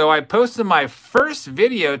 Also, I posted my first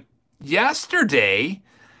video yesterday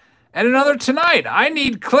and another tonight. I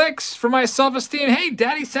need clicks for my self-esteem. Hey,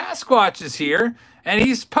 Daddy Sasquatch is here, and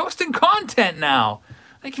he's posting content now.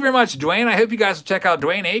 Thank you very much, Dwayne. I hope you guys will check out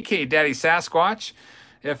Dwayne, a.k.a. Daddy Sasquatch.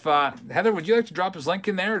 If Heather, would you like to drop his link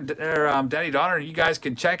in there, or Daddy-daughter, and you guys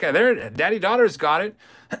can check out there. Daddy-daughter's got it.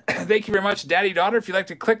 Thank you very much, Daddy-daughter. If you'd like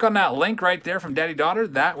to click on that link right there from Daddy-daughter,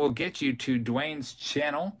 that will get you to Dwayne's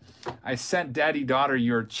channel. I sent Daddy-daughter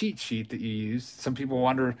your cheat sheet that you used. Some people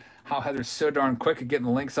wonder how Heather's so darn quick at getting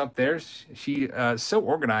the links up there. She so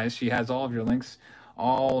organized. She has all of your links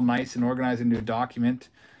all nice and organized into a document.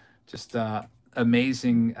 Just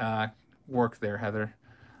amazing work there, Heather.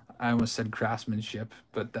 I almost said craftsmanship,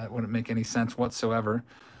 but that wouldn't make any sense whatsoever.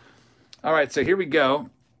 All right, so here we go.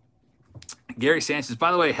 Gary Sanchez.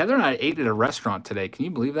 By the way, Heather and I ate at a restaurant today. Can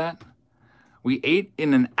you believe that? We ate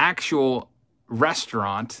in an actual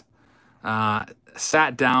restaurant,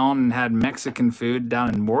 sat down and had Mexican food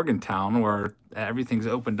down in Morgantown, where everything's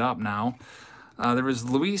opened up now. There was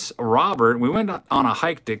Luis Robert. We went on a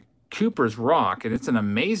hike to Cooper's Rock, and it's an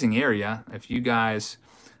amazing area. If you guys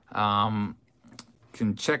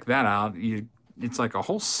can check that out, it's like a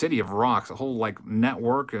whole city of rocks, a whole like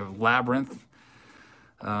network of labyrinth,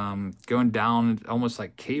 going down almost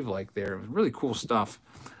like cave-like there. It was really cool stuff.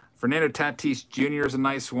 Fernando Tatis Jr. is a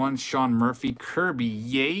nice one. Sean Murphy, Kirby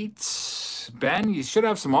Yates. Ben, you should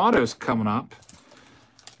have some autos coming up.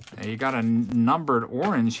 You got a numbered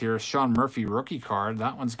orange here, Sean Murphy rookie card.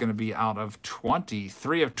 That one's going to be out of 20.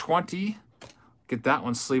 3 of 20. Get that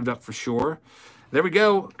one sleeved up for sure. There we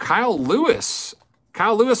go. Kyle Lewis.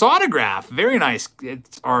 Kyle Lewis autograph. Very nice.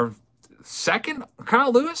 It's our second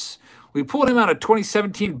Kyle Lewis. We pulled him out of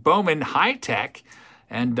 2017 Bowman High Tech.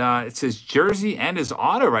 And it's his jersey and his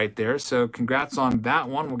auto right there. So congrats on that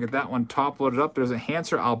one. We'll get that one top loaded up. There's a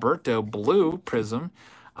Hanser Alberto blue Prizm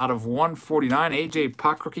out of 149. AJ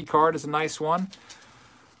Puck rookie card is a nice one.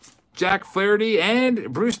 Jack Flaherty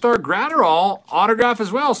and Bruce Star Gratterall autograph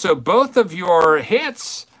as well. So both of your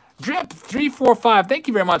hits, Drip 345. Thank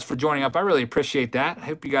you very much for joining up. I really appreciate that. I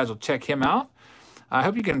hope you guys will check him out. I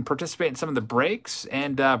hope you can participate in some of the breaks.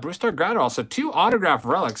 And Bruce Star Gratterall. So 2 autograph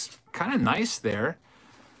relics. Kind of nice there.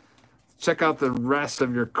 Check out the rest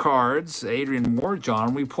of your cards. Adrian Moore,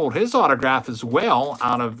 John. We pulled his autograph as well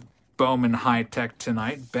out of Bowman High Tech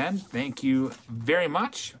tonight. Ben, thank you very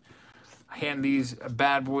much. Hand these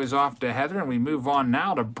bad boys off to Heather, and we move on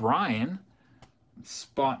now to Brian.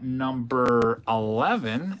 Spot number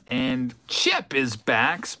 11, and Chip is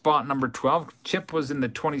back. Spot number 12. Chip was in the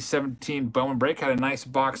 2017 Bowman break, had a nice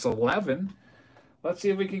box 11. Let's see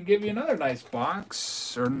if we can give you another nice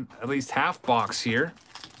box, or at least half box here.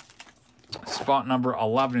 Spot number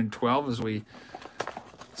 11 and 12 as we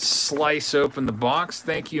slice open the box.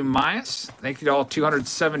 Thank you, Myas. Thank you to all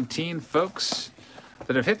 217 folks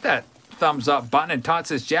that have hit that thumbs up button. And Todd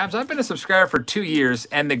says, Jabs, I've been a subscriber for 2 years,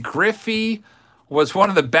 and the Griffey was one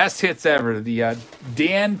of the best hits ever. The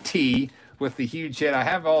Dan T with the huge hit. I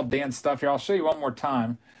have all Dan's stuff here. I'll show you one more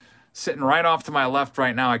time. Sitting right off to my left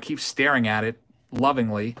right now. I keep staring at it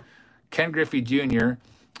lovingly. Ken Griffey Jr.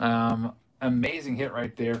 Amazing hit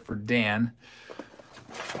right there for Dan.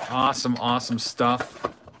 Awesome, awesome stuff.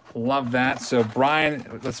 Love that. So,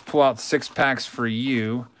 Brian, let's pull out 6 packs for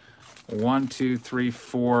you. 1, 2, 3,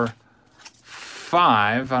 4,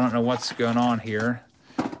 5. I don't know what's going on here.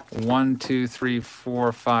 1, 2, 3,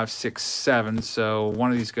 4, 5, 6, 7. So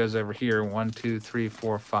one of these goes over here. 1, 2, 3,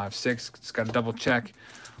 4, 5, 6. Just got to double check.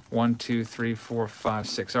 1, 2, 3, 4, 5,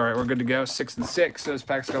 6. All right, we're good to go. 6 and 6. Those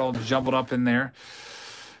packs got all jumbled up in there.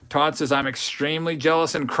 Todd says, I'm extremely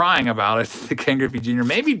jealous and crying about it. The Ken Griffey Jr.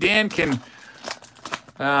 Maybe Dan can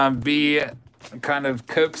be kind of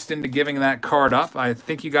coaxed into giving that card up. I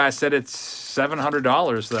think you guys said it's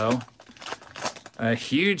 $700, though. A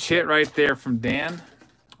huge hit right there from Dan,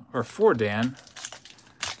 or for Dan.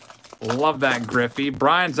 Love that Griffey.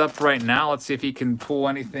 Brian's up right now. Let's see if he can pull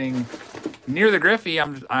anything near the Griffey.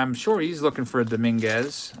 I'm sure he's looking for a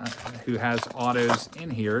Dominguez, who has autos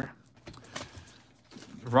in here.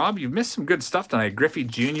 Rob, you've missed some good stuff tonight. Griffey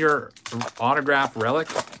Jr. autograph relic.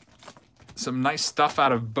 Some nice stuff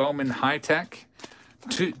out of Bowman High Tech.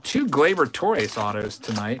 Two Glaber Torres autos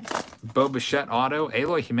tonight. Bo Bichette auto.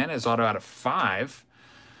 Eloy Jimenez auto out of 5.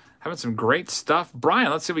 Having some great stuff. Brian,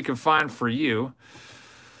 let's see what we can find for you.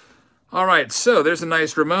 All right, so there's a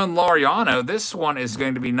nice Ramon Laureano. This one is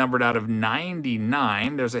going to be numbered out of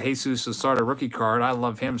 99. There's a Jesus Luzardo rookie card. I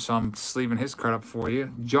love him, so I'm sleeving his card up for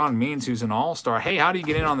you. John Means, who's an all-star. Hey, how do you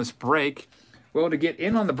get in on this break? Well, to get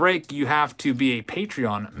in on the break, you have to be a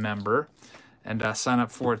Patreon member and sign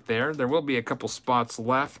up for it there. There will be a couple spots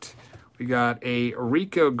left. We got a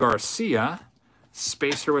Rico Garcia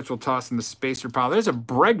spacer, which we'll toss in the spacer pile. There's a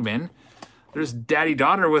Bregman. There's Daddy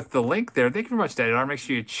Daughter with the link there. Thank you very much, Daddy Daughter. Make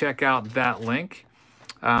sure you check out that link.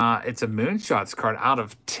 It's a Moonshots card out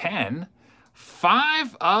of 10.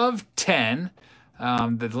 5 of 10.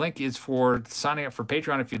 The link is for signing up for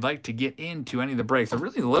Patreon if you'd like to get into any of the breaks. A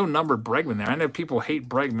really low-numbered Bregman there. I know people hate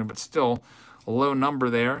Bregman, but still a low number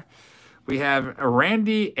there. We have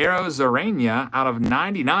Randy Arozarena out of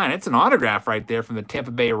 99. It's an autograph right there from the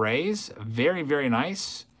Tampa Bay Rays. Very, very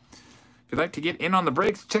nice. If you'd like to get in on the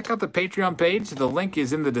breaks, check out the Patreon page. The link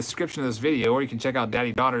is in the description of this video, or you can check out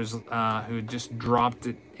Daddy Daughters, who just dropped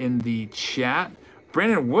it in the chat.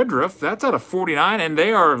 Brandon Woodruff, that's out of 49, and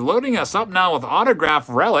they are loading us up now with autograph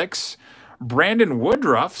relics. Brandon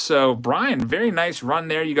Woodruff. So, Brian, very nice run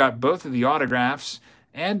there. You got both of the autographs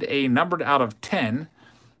and a numbered out of 10.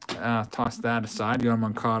 Toss that aside. You got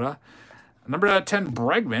Moncada. Number out of 10,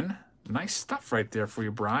 Bregman. Nice stuff right there for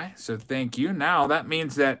you, Bri. So thank you. Now that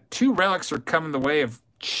means that 2 relics are coming the way of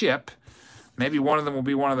Chip. Maybe one of them will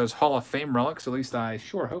be one of those Hall of Fame relics. At least I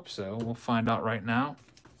sure hope so. We'll find out right now.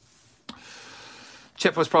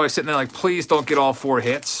 Chip was probably sitting there like, please don't get all 4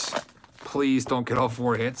 hits. Please don't get all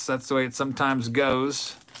 4 hits. That's the way it sometimes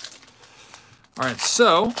goes. All right,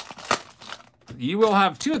 so you will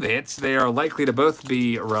have 2 of the hits. They are likely to both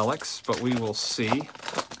be relics, but we will see.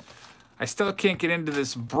 I still can't get into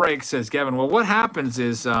this break, says Gavin. Well, what happens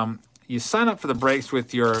is you sign up for the breaks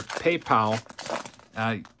with your PayPal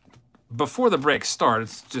before the break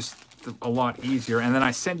starts. It's just a lot easier. And then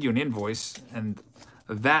I send you an invoice, and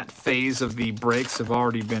that phase of the breaks have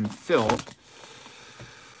already been filled.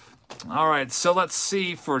 All right, so let's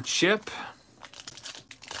see for Chip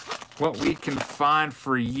what we can find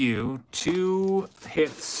for you. 2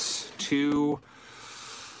 hits, 2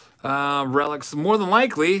 relics, more than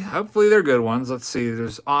likely. Hopefully they're good ones. Let's see.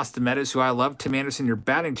 There's Austin Meadows, who I love. Tim Anderson, your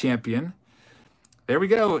batting champion. There we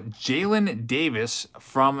go. Jalen Davis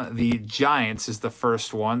from the Giants is the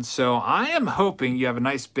first one. So I am hoping you have a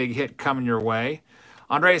nice big hit coming your way.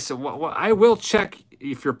 Andres, I will check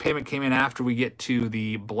if your payment came in after we get to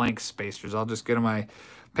the blank spacers. I'll just go to my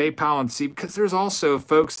PayPal and see, because there's also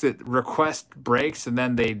folks that request breaks and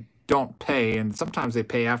then they don't pay, and sometimes they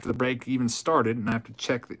pay after the break even started, and I have to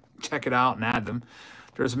check it out and add them.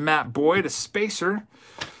 There's Matt Boyd, a spacer.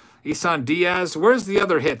 Isan Diaz. Where's the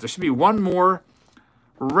other hit? There should be one more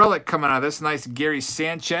relic coming out of this. Nice Gary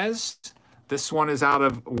Sanchez. This one is out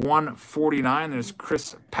of 149. There's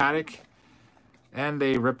Chris Paddock. And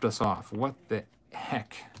they ripped us off. What the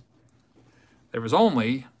heck? There was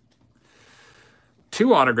only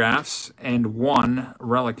 2 autographs and 1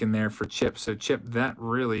 relic in there for Chip. So, Chip, that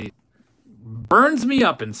really burns me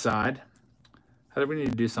up inside. I think we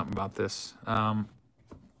need to do something about this. Can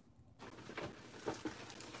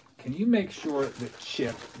you make sure that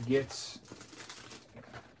Chip gets...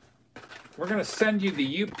 We're going to send you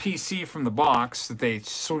the UPC from the box that they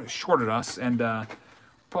shorted us, and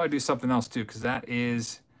probably do something else too, because that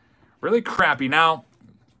is really crappy. Now,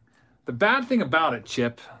 the bad thing about it,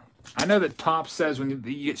 Chip, I know that Topps says when you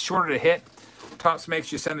get shorted a hit, Topps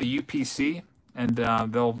makes you send the UPC, and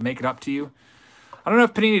they'll make it up to you. I don't know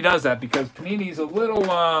if Panini does that, because Panini's a little,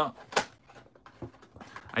 I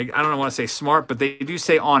don't want to say smart, but they do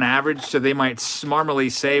say on average, so they might smartly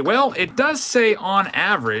say, well, it does say on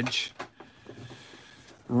average.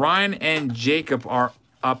 Ryan and Jacob are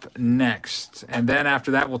up next. And then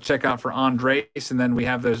after that, we'll check out for Andres, and then we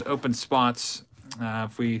have those open spots.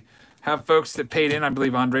 If we have folks that paid in, I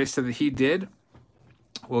believe Andres said that he did.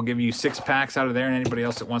 We'll give you 6 packs out of there and anybody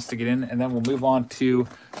else that wants to get in. And then we'll move on to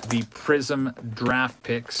the Prizm draft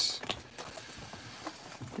picks.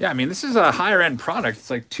 Yeah, I mean, this is a higher-end product. It's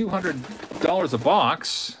like $200 a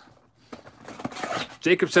box.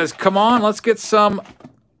 Jacob says, come on, let's get some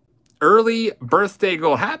early birthday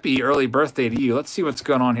gold. Happy early birthday to you. Let's see what's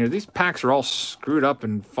going on here. These packs are all screwed up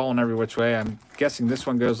and falling every which way. I'm guessing this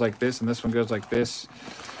one goes like this and this one goes like this.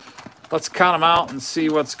 Let's count them out and see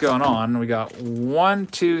what's going on. We got 1,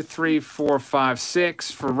 2, 3, 4, 5,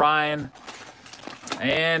 6 for Ryan.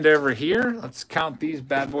 And over here, let's count these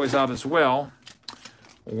bad boys out as well.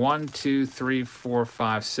 1, 2, 3, 4,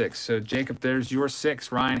 5, 6. So, Jacob, there's your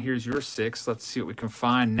 6. Ryan, here's your 6. Let's see what we can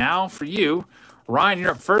find. Now for you, Ryan,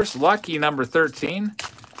 you're up first. Lucky number 13.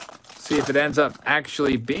 See if it ends up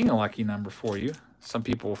actually being a lucky number for you. Some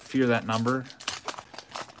people fear that number.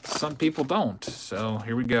 Some people don't. So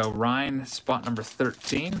here we go. Ryan, spot number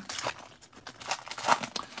 13.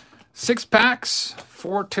 6 packs,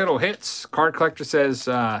 4 total hits. Card Collector says,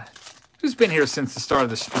 who's been here since the start of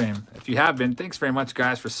the stream? If you have been, thanks very much,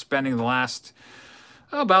 guys, for spending the last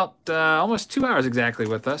about almost 2 hours exactly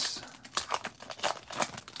with us.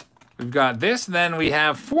 We've got this, and then we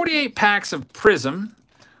have 48 packs of Prizm,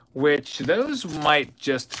 which those might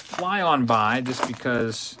just fly on by just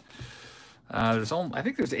because there's only, I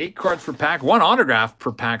think there's 8 cards per pack, 1 autograph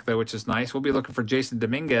per pack, though, which is nice. We'll be looking for Jason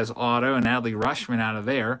Dominguez auto and Adley Rushman out of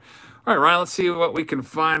there. All right, Ryan, let's see what we can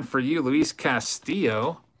find for you. Luis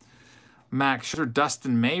Castillo, Max Scherzer,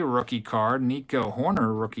 Dustin May rookie card, Nico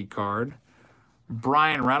Horner rookie card,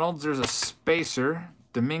 Brian Reynolds, there's a spacer,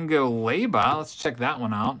 Domingo Leyba, let's check that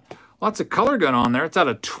one out. Lots of color going on there. It's out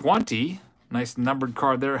of 20. Nice numbered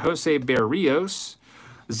card there. Jose Berrios.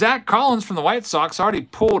 Zach Collins from the White Sox already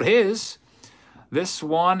pulled his. This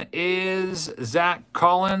one is Zach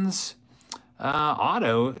Collins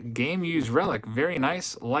auto game used relic. Very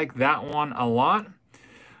nice. Like that one a lot.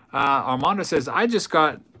 Armando says, I just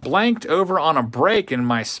got blanked over on a break and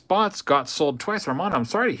my spots got sold twice. Armando, I'm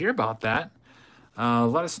sorry to hear about that.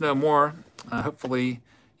 Let us know more. Hopefully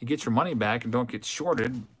you get your money back and don't get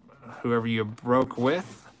shorted, whoever you broke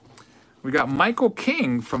with. We got Michael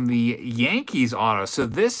King from the Yankees auto. So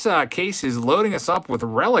this case is loading us up with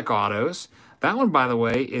relic autos. That one, by the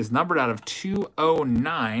way, is numbered out of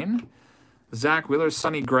 209. Zach Wheeler,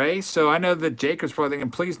 Sonny Gray. So I know that Jacob's probably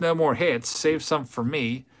thinking, please no more hits. Save some for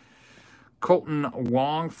me. Colton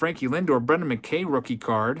Wong, Frankie Lindor, Brendan McKay rookie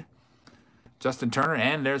card. Justin Turner,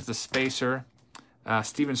 and there's the spacer.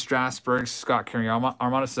 Steven Strasburg, Scott Carey.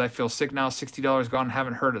 Armando says, I feel sick now. $60 gone.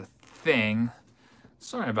 Haven't heard a thing.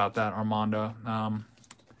 Sorry about that, Armando.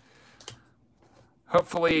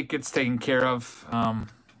 Hopefully it gets taken care of.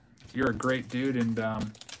 You're a great dude, and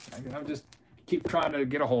I'll just keep trying to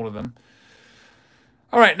get a hold of them.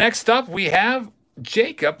 All right, next up we have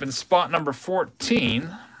Jacob in spot number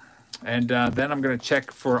 14. And then I'm going to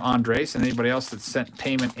check for Andres and anybody else that sent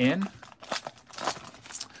payment in.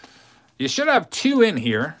 You should have 2 in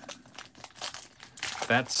here.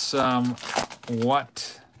 That's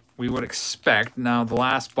what we would expect. Now, the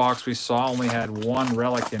last box we saw only had 1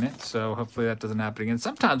 relic in it, so hopefully that doesn't happen again.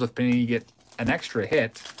 Sometimes with Panini, you get an extra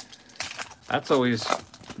hit. That's always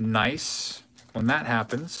nice when that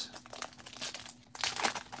happens.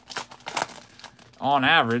 On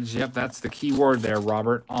average, yep, that's the key word there,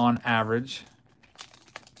 Robert, on average.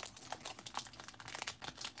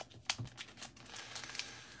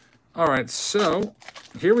 All right, so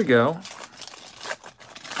here we go.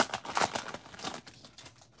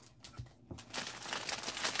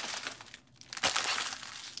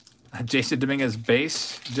 Jason Dominguez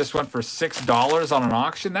base just went for $6 on an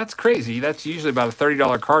auction. That's crazy. That's usually about a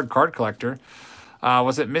 $30 card collector.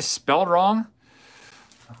 Was it misspelled wrong?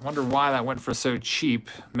 I wonder why that went for so cheap.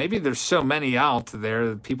 Maybe there's so many out there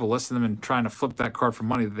that people listen to them and trying to flip that card for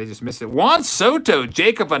money that they just missed it. Juan Soto,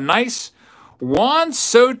 Jacob, a nice Juan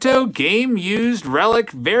Soto game-used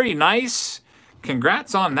relic. Very nice.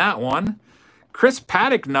 Congrats on that one. Chris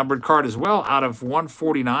Paddock numbered card as well out of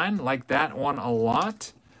 149. Like that one a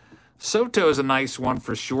lot. Soto is a nice one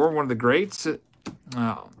for sure. One of the greats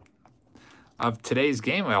of today's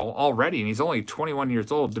game already, and he's only 21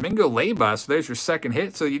 years old. Domingo Leyba, so there's your second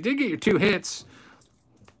hit. So you did get your 2 hits.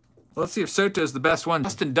 Let's see if Soto's the best one.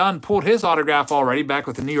 Justin Dunn pulled his autograph already back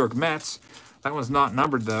with the New York Mets. That one's not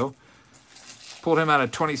numbered, though. Pulled him out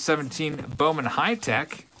of 2017 Bowman High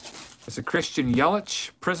Tech. It's a Christian Yelich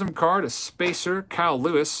Prizm card, a Spacer, Kyle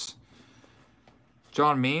Lewis.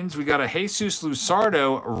 John Means. We got a Jesus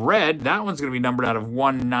Luzardo red. That one's going to be numbered out of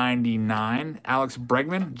 199. Alex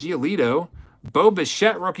Bregman, Giolito. Bo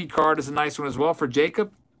Bichette rookie card is a nice one as well for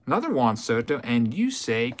Jacob. Another Juan Soto. And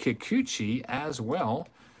Yusei Kikuchi as well.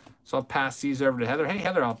 So I'll pass these over to Heather. Hey,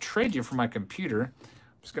 Heather, I'll trade you for my computer.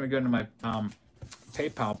 I'm just going to go into my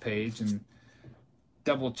PayPal page and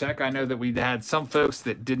double check. I know that we had some folks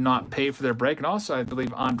that did not pay for their break. And also, I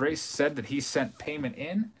believe Andres said that he sent payment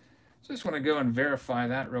in. So I just want to go and verify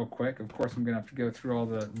that real quick. Of course, I'm going to have to go through all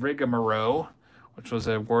the rigmarole, which was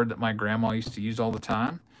a word that my grandma used to use all the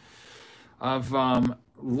time, of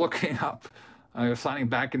looking up, signing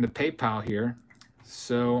back into PayPal here.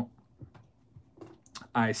 So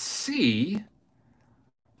I see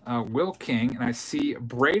Will King, and I see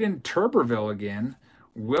Braden Tuberville again,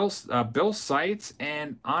 Bill Seitz,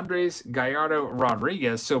 and Andres Gallardo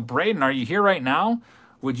Rodriguez. So Braden, are you here right now?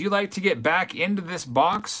 Would you like to get back into this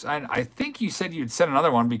box? I think you said you'd send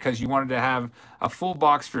another one because you wanted to have a full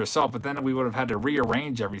box for yourself, but then we would have had to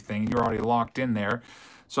rearrange everything. You're already locked in there.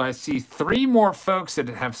 So I see 3 more folks that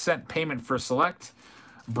have sent payment for select.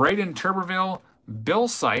 Braden Tuberville, Bill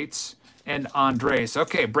Seitz, and Andres.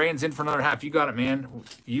 Okay, Braden's in for another half. You got it, man.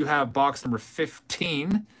 You have box number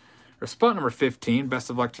 15, or spot number 15.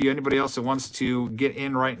 Best of luck to you. Anybody else that wants to get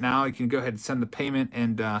in right now, you can go ahead and send the payment,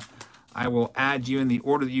 and I will add you in the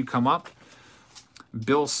order that you come up.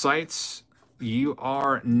 Bill Seitz, you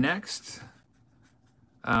are next.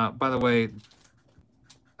 By the way,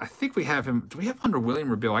 I think we have him. Do we have under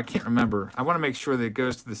William or Bill? I can't remember. I want to make sure that it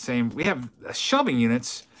goes to the same. We have shelving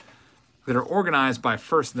units that are organized by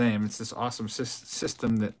first name. It's this awesome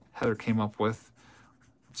system that Heather came up with.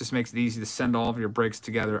 It just makes it easy to send all of your breaks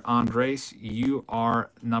together. Andres, you are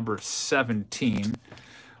number 17.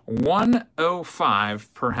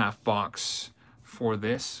 105 per half box for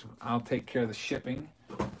this. I'll take care of the shipping.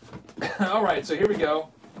 All right, so here we go.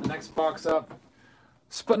 The next box up.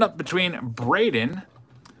 Splitting up between Braden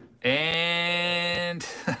and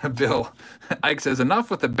Bill. Ike says,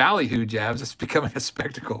 enough with the ballyhoo jabs. It's becoming a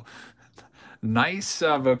spectacle. Nice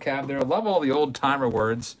vocab there. I love all the old-timer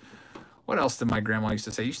words. What else did my grandma used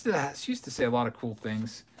to say? She used to say a lot of cool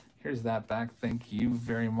things. Here's that back. Thank you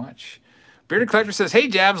very much. Bearded Collector says, hey,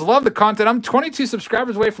 Jabs, love the content. I'm 22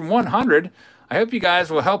 subscribers away from 100. I hope you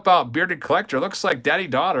guys will help out Bearded Collector. Looks like Daddy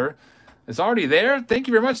Daughter is already there. Thank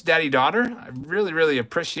you very much, Daddy Daughter. I really, really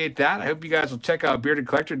appreciate that. I hope you guys will check out Bearded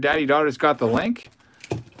Collector. Daddy Daughter's got the link.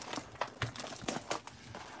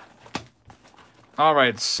 All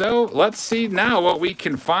right, so let's see now what we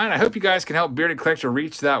can find. I hope you guys can help Bearded Collector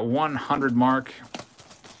reach that 100 mark.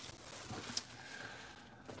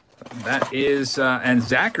 That is, and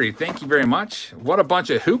Zachary, thank you very much. What a bunch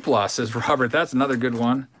of hoopla, says Robert. That's another good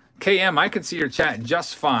one. KM, I can see your chat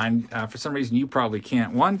just fine. For some reason, you probably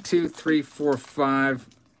can't. 1, 2, 3, 4, 5,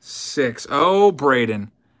 6. Oh,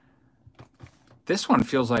 Braden. This one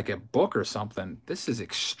feels like a book or something. This is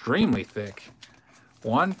extremely thick.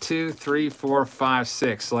 1, 2, 3, 4, 5,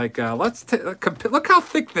 6. Like, look how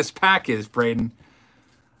thick this pack is, Braden.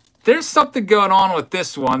 There's something going on with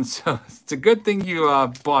this one, so it's a good thing you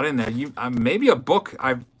bought in there. You maybe a book.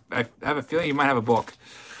 I have a feeling you might have a book.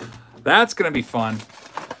 That's going to be fun.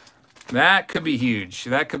 That could be huge.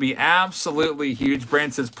 That could be absolutely huge.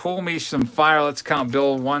 Brandon says, pull me some fire. Let's count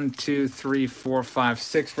Bill. 1, 2, 3, 4, 5,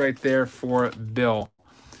 6 right there for Bill.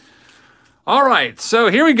 All right, so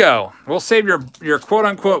here we go. We'll save your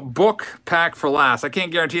quote-unquote book pack for last. I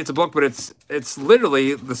can't guarantee it's a book, but it's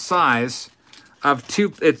literally the size of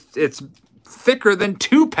two. It's thicker than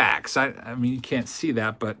 2 packs. I mean, you can't see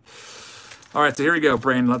that, but all right. So here we go,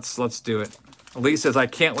 Brain. Let's do it. Lee says, I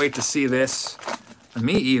can't wait to see this.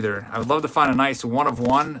 Me either. I would love to find a nice 1 of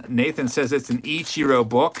 1. Nathan says it's an Ichiro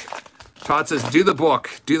book. Todd says, do the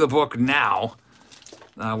book now.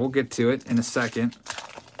 We'll get to it in a second.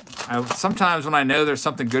 Sometimes when I know there's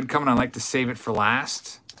something good coming, I like to save it for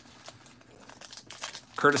last.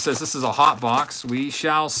 Curtis says this is a hot box. We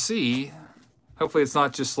shall see. Hopefully it's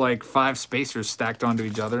not just like 5 spacers stacked onto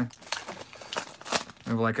each other.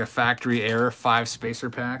 Maybe like a factory error 5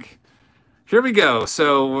 spacer pack. Here we go.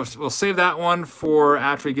 So we'll save that one for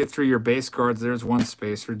after we get through your base cards. There's 1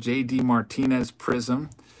 spacer. J.D. Martinez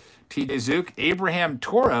Prizm. T.J. Zook. Abraham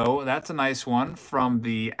Toro. That's a nice one from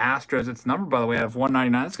the Astros. It's numbered, by the way, out of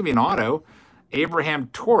 199. That's going to be an auto. Abraham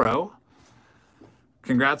Toro.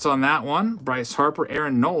 Congrats on that one. Bryce Harper,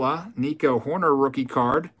 Aaron Nola, Nico Horner rookie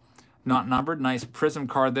card. Not numbered. Nice Prizm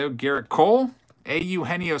card, though. Garrett Cole.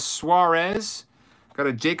 Eugenio Suarez. Got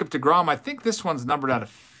a Jacob deGrom. I think this one's numbered out of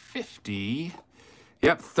 50.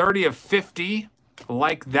 Yep, 30 of 50.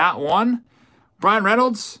 Like that one. Brian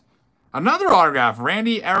Reynolds. Another autograph.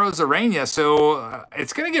 Randy Arozarena. So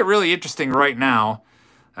it's going to get really interesting right now.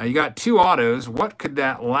 You got 2 autos. What could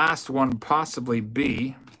that last one possibly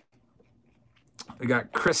be? We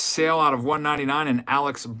got Chris Sale out of 199 and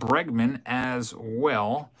Alex Bregman as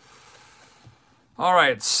well. All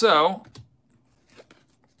right, so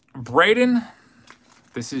Braden,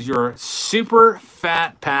 this is your super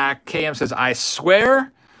fat pack. KM says, I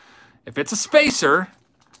swear, if it's a spacer.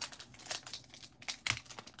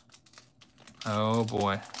 Oh,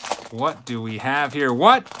 boy. What do we have here?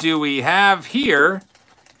 What do we have here?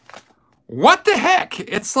 What the heck?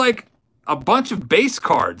 It's like a bunch of base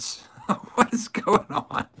cards. What is going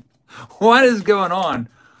on? What is going on?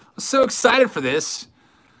 I'm so excited for this.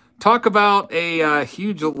 Talk about a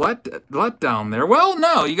huge letdown there. Well,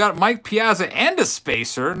 no, you got Mike Piazza and a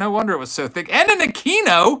spacer. No wonder it was so thick. And an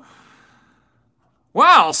Aquino.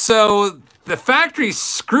 Wow, so the factory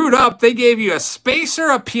screwed up. They gave you a spacer,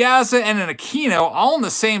 a Piazza, and an Aquino all in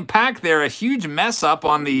the same pack there. A huge mess up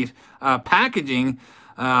on the packaging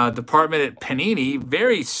department at Panini.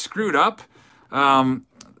 Very screwed up.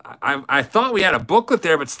 I thought we had a booklet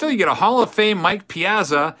there, but still you get a Hall of Fame Mike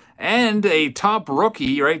Piazza and a top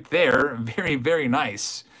rookie right there. Very, very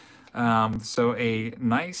nice. So a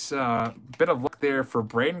nice bit of luck there for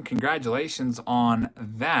Braden. Congratulations on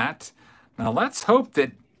that. Now let's hope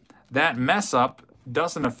that that mess up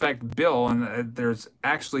doesn't affect Bill and there's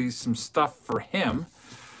actually some stuff for him.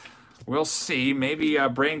 We'll see. Maybe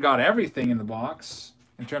Braden got everything in the box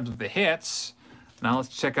in terms of the hits. Now let's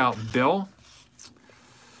check out Bill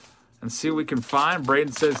and see what we can find.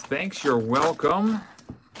 Braden says, thanks, you're welcome.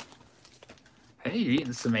 Hey, you're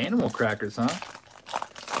eating some animal crackers, huh?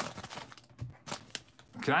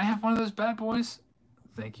 Can I have one of those bad boys?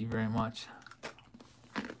 Thank you very much.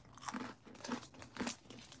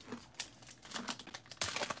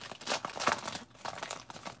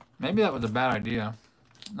 Maybe that was a bad idea.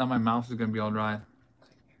 Now my mouth is going to be all dry.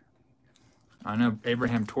 I know,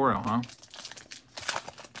 Abraham Toro, huh?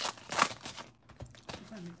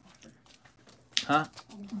 Huh?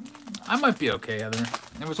 I might be okay, Heather.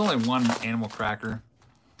 There was only 1 animal cracker.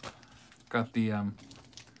 Got the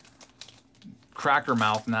cracker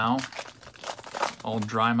mouth now. All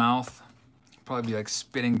dry mouth. Probably be like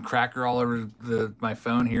spitting cracker all over my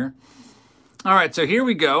phone here. All right, so here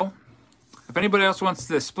we go. If anybody else wants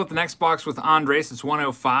to split the next box with Andres, it's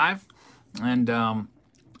 105. And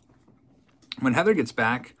when Heather gets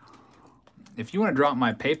back, if you want to drop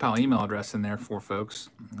my PayPal email address in there for folks,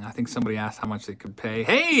 I think somebody asked how much they could pay.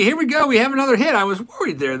 Hey, here we go. We have another hit. I was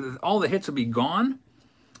worried there that all the hits would be gone.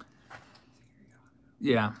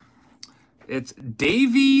 Yeah. It's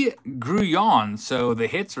Davy Grullon, so the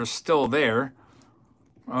hits are still there.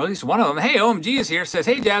 Or at least one of them. Hey, OMG is here. Says,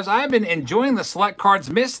 hey, Jabs, I've been enjoying the select cards.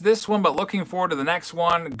 Missed this one, but looking forward to the next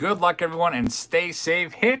one. Good luck, everyone, and stay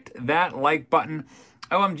safe. Hit that like button.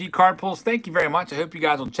 OMG Card Pulls, thank you very much. I hope you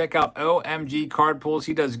guys will check out OMG Card Pulls.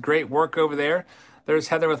 He does great work over there. There's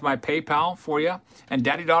Heather with my PayPal for you. And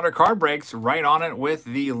Daddy Daughter Card Breaks right on it with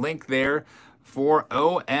the link there for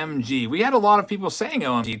OMG. We had a lot of people saying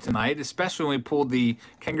OMG tonight, especially when we pulled the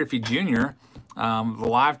Ken Griffey Jr. The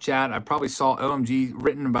live chat. I probably saw OMG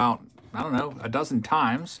written about, I don't know, a dozen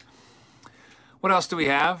times. What else do we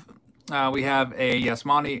have? We have a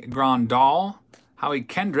Yasmani Grandal, Howie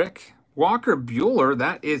Kendrick, Walker Buehler,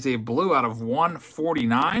 that is a blue out of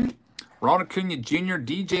 149. Ronald Acuna Jr.,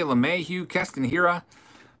 DJ LeMahieu, Keston Hiura,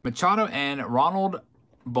 Machado, and Ronald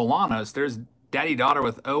Bolanos. There's Daddy Daughter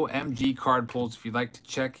with OMG Card Pulls if you'd like to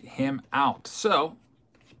check him out. So,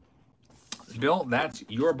 Bill, that's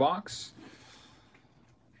your box.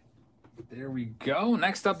 There we go.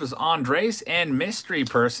 Next up is Andres and Mystery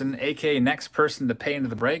Person, a.k.a. next person to pay into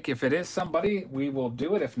the break. If it is somebody, we will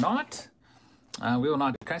do it. If not, we will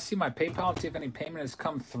not. Can I see my PayPal and see if any payment has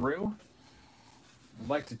come through? I'd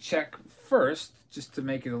like to check first, just to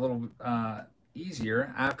make it a little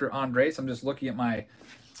easier. After Andres, I'm just looking at my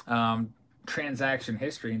transaction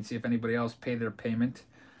history and see if anybody else paid their payment.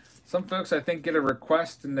 Some folks, I think, get a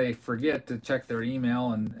request and they forget to check their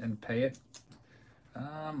email and pay it.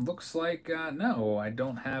 Looks like, no, I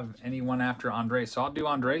don't have anyone after Andres. So I'll do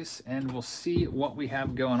Andres, and we'll see what we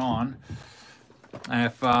have going on.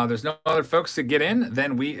 If there's no other folks to get in,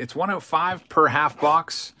 then it's 105 per half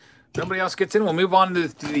box. If nobody else gets in, we'll move on to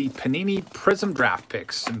the Panini Prizm draft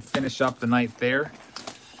picks and finish up the night there.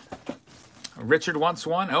 Richard wants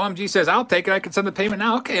one. OMG says, I'll take it. I can send the payment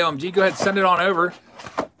now. Okay, OMG, go ahead, send it on over.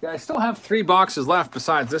 Yeah, I still have 3 boxes left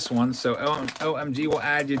besides this one, so OMG will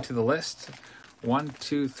add you to the list. 1,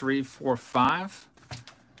 2, 3, 4, 5.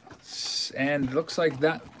 And it looks like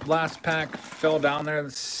that last pack fell down there.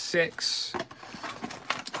 6.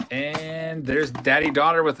 And there's Daddy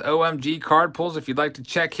Daughter with OMG card pulls. If you'd like to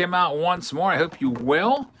check him out once more, I hope you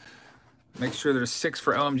will. Make sure there's 6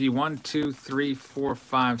 for OMG. 1, 2, 3, 4,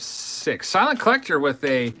 5, 6. Silent Collector with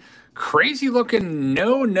a crazy looking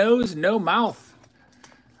no nose, no mouth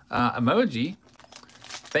emoji.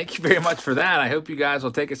 Thank you very much for that. I hope you guys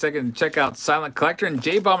will take a second and check out Silent Collector. And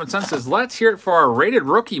J. Bowman Son says, let's hear it for our rated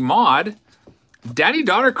rookie mod. Daddy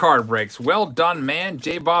Daughter card breaks. Well done, man.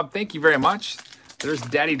 J. Bob, thank you very much. There's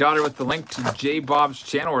Daddy Daughter with the link to J. Bob's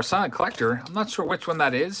channel or Silent Collector. I'm not sure which one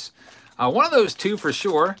that is. One of those 2 for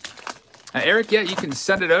sure. Eric, yeah, you can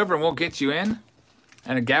send it over and we'll get you in.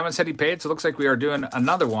 And Gavin said he paid, so it looks like we are doing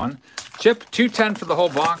another one. Chip, $2.10 for the whole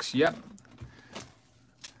box. Yep.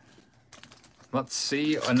 Let's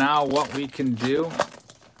see now what we can do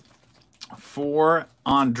for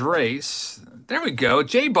Andres. There we go.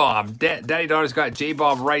 J-Bob. Daddy Daughter's got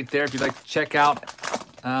J-Bob right there. If you'd like to check out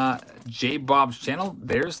J-Bob's channel,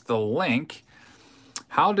 there's the link.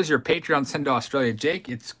 How does your Patreon send to Australia? Jake,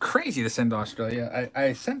 it's crazy to send to Australia.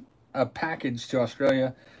 I sent a package to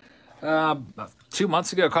Australia 2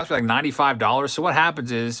 months ago. It cost me like $95. So what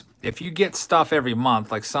happens is if you get stuff every month,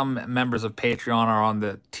 like some members of Patreon are on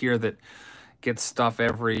the tier that gets stuff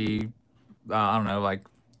every, I don't know, like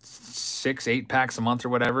 6, 8 packs a month or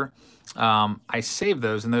whatever. I save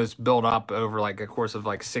those, and those build up over like a course of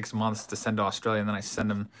like 6 months to send to Australia, and then I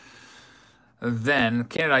send them. Then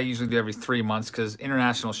Canada I usually do every 3 months because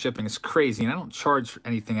international shipping is crazy, and I don't charge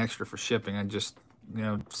anything extra for shipping. I just, you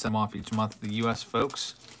know, send them off each month to the U.S.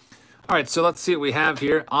 folks. All right, so let's see what we have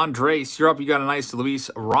here. Andres, you're up. You got a nice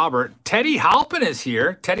Luis Robert. Teddy Halpin is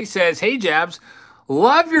here. Teddy says, hey, Jabs.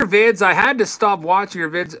 Love your vids. I had to stop watching your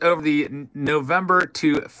vids over the November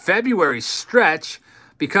to February stretch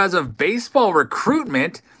because of baseball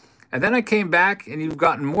recruitment. And then I came back and you've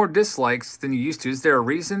gotten more dislikes than you used to. Is there a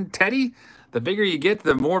reason? Teddy, the bigger you get,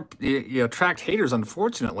 the more you attract haters,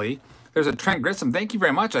 unfortunately. There's a Trent Grissom. Thank you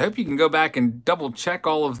very much. I hope you can go back and double check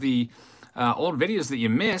all of the old videos that you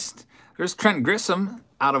missed. There's Trent Grissom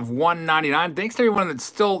out of 199. Thanks to everyone that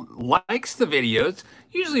still likes the videos.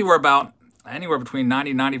 Usually we're about anywhere between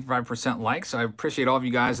 90 and 95% likes. So I appreciate all of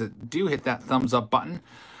you guys that do hit that thumbs up button.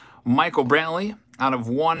 Michael Brantley out of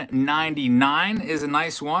 199 is a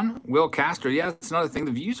nice one. Will Castro, yeah, that's another thing.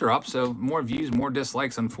 The views are up, so more views, more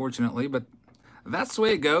dislikes, unfortunately. But that's the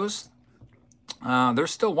way it goes. They're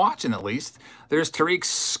still watching at least. There's Tariq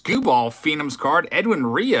Skubal Phenom's card. Edwin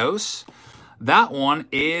Rios. That one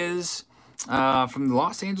is from the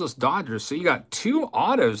Los Angeles Dodgers. So you got 2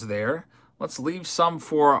 autos there. Let's leave some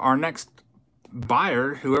for our next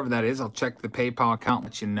buyer, whoever that is. I'll check the PayPal account,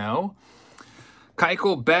 let you know.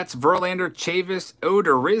 Keuchel, Betts, Verlander, Chavis,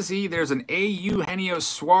 Odorizzi. There's an A. Eugenio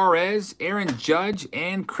Suarez, Aaron Judge,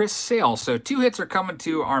 and Chris Sale. So 2 hits are coming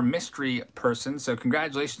to our mystery person. So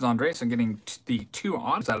congratulations, Andres, on getting the 2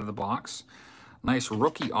 autos out of the box. Nice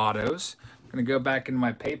rookie autos. I'm going to go back into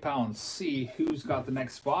my PayPal and see who's got the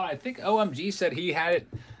next spot. I think OMG said he had it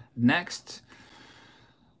next.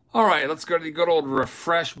 All right, let's go to the good old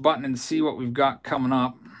refresh button and see what we've got coming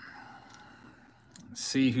up.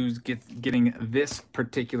 See who's getting this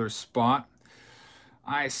particular spot.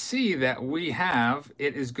 I see that we have,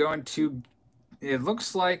 it is going to, it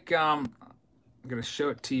looks like, I'm going to show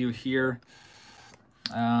it to you here.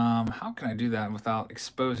 How can I do that without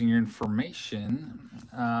exposing your information?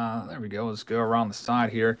 There we go. Let's go around the side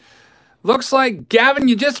here. Looks like, Gavin,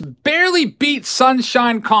 you just barely beat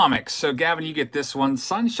Sunshine Comics. So, Gavin, you get this one.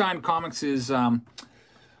 Sunshine Comics is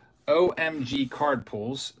OMG card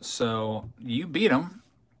pulls. So, you beat them.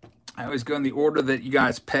 I always go in the order that you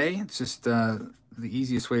guys pay. It's just the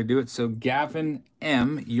easiest way to do it. So, Gavin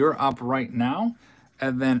M., you're up right now.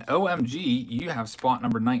 And then OMG, you have spot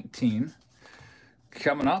number 19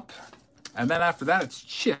 coming up. And then after that, it's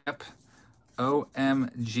Chip.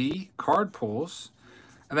 OMG card pulls.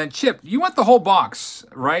 And then Chip, you want the whole box,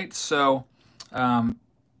 right? So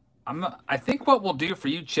I think what we'll do for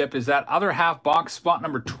you, Chip, is that other half box, spot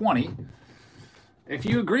number 20. If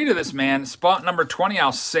you agree to this, man, spot number 20,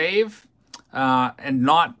 I'll save and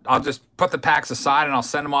not, I'll just put the packs aside and I'll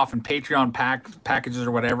send them off in Patreon packages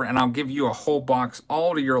or whatever, and I'll give you a whole box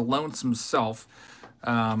all to your lonesome self.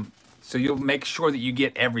 So you'll make sure that you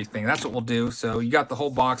get everything. That's what we'll do. So you got the whole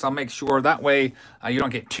box. I'll make sure that way you don't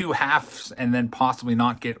get 2 halves and then possibly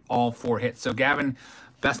not get all 4 hits. So Gavin,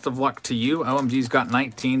 best of luck to you. OMG's got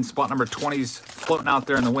 19. Spot number 20's floating out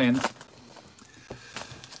there in the wind.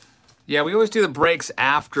 Yeah, we always do the breaks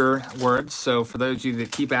afterwards. So for those of you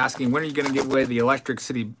that keep asking, when are you going to give away the Electric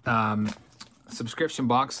City subscription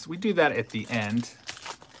box? We do that at the end.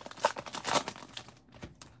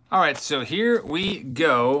 All right, so here we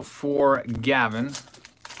go for Gavin.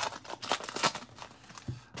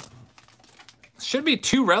 Should be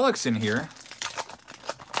 2 relics in here.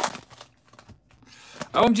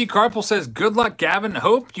 OMG Carpool says, good luck, Gavin.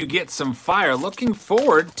 Hope you get some fire. Looking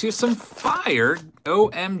forward to some fire.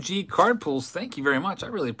 OMG Cardpools, thank you very much. I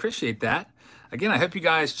really appreciate that. Again, I hope you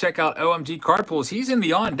guys check out OMG Cardpools. He's in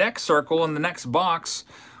the on-deck circle in the next box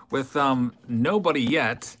with nobody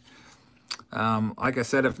yet. Like I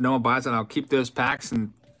said, if no one buys it, I'll keep those packs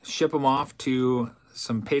and ship them off to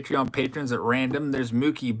some Patreon patrons at random. There's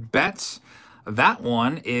Mookie Betts. That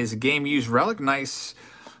one is Game Used Relic. Nice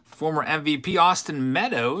former MVP Austin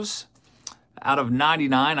Meadows out of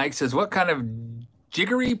 99. Ike says, what kind of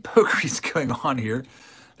jiggery pokery is going on here?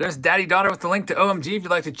 There's Daddy Daughter with the link to OMG if you'd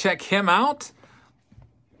like to check him out.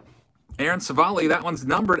 Aaron Savali, that one's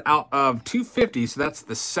numbered out of 250, so that's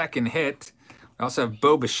the second hit. We also have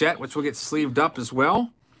Bo Bichette, which will get sleeved up as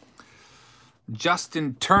well.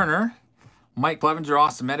 Justin Turner, Mike Clevenger,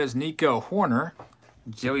 Austin Meadows, Nico Horner,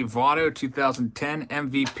 Joey Votto, 2010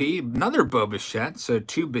 MVP, another Bo Bichette, so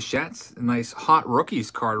 2 Bichettes. A nice hot rookies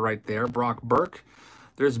card right there. Brock Burke.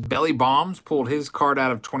 There's Belly Bombs, pulled his card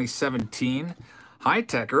out of 2017. High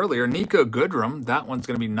Tech earlier, Nico Goodrum. That one's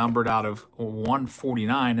going to be numbered out of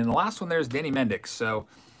 149. And the last one there's Danny Mendick. So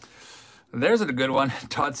there's a good one.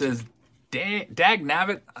 Todd says, Dag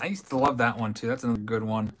Nabbit. I used to love that one too. That's another good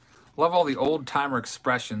one. Love all the old timer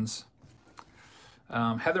expressions.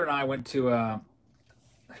 Heather and I went to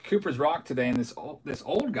Cooper's Rock today, and this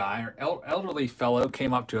old guy or elderly fellow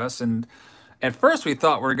came up to us, and at first we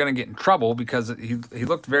thought we were going to get in trouble because he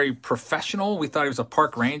looked very professional. We thought he was a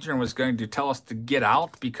park ranger and was going to tell us to get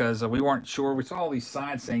out because we weren't sure. We saw all these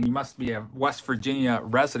signs saying you must be a West Virginia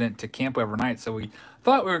resident to camp overnight, so we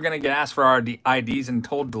thought we were going to get asked for our IDs and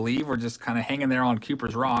told to leave. We're just kind of hanging there on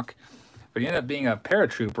Cooper's Rock, but he ended up being a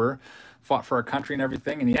paratrooper, fought for our country and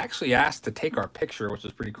everything, and he actually asked to take our picture, which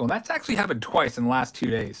was pretty cool. And that's actually happened twice in the last 2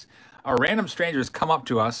 days. A random strangers come up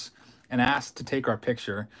to us and ask to take our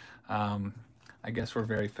picture. I guess we're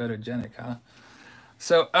very photogenic, huh?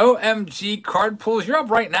 So OMG Card Pools, you're up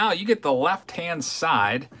right now. You get the left-hand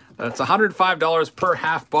side. That's $105 per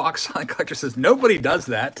half box. Silent Collector says, nobody does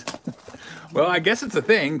that. Well, I guess it's a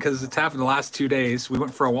thing because it's happened the last 2 days. We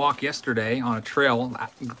went for a walk yesterday on a trail,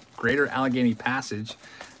 Greater Allegheny Passage,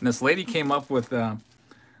 and this lady came up with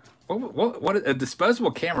what a disposable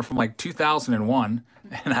camera from like 2001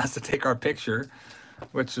 and asked to take our picture,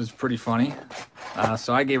 which was pretty funny.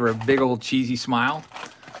 So I gave her a big old cheesy smile.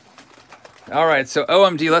 All right, so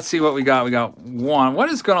OMG, let's see what we got. We got 1. What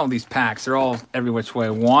is going on with these packs? They're all every which way.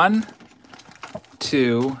 1,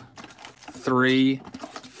 2, 3,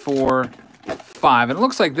 4, 5. And it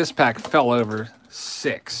looks like this pack fell over.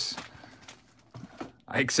 6.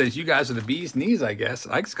 Ike says, you guys are the bee's knees, I guess.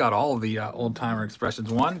 Ike's got all of the old-timer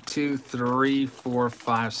expressions. 1, 2, 3, 4,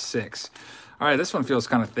 5, 6. All right, this one feels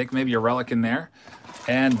kind of thick. Maybe a relic in there.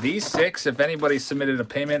 And these 6, if anybody submitted a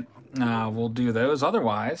payment, we'll do those.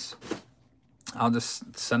 Otherwise, I'll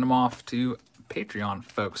just send them off to Patreon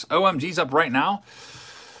folks. OMG's up right now.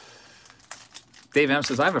 Dave M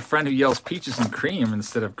says, I have a friend who yells peaches and cream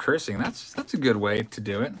instead of cursing. That's a good way to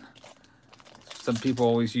do it. Some people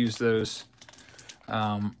always use those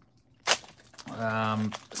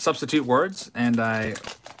substitute words, and I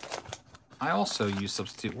also use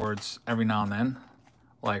substitute words every now and then.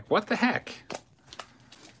 Like, what the heck?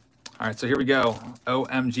 All right, so here we go.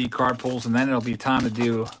 OMG Card Pools, and then it'll be time to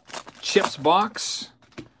do Chips box.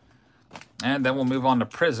 And then we'll move on to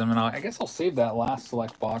Prizm, and I guess I'll save that last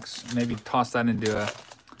select box. Maybe toss that into a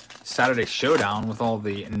Saturday Showdown with all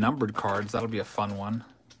the numbered cards. That'll be a fun one.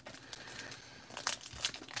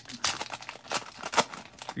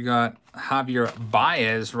 You got Javier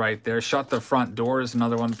Baez right there. Shut the front door is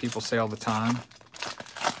another one people say all the time.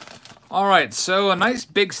 All right, so a nice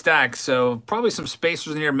big stack. So probably some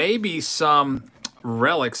spacers in here. Maybe some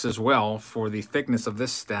relics as well for the thickness of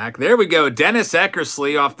this stack. There we go. Dennis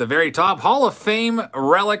Eckersley off the very top. Hall of Fame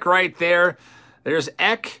relic right there. There's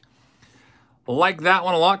Eck. Like that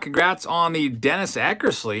one a lot. Congrats on the Dennis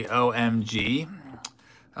Eckersley OMG.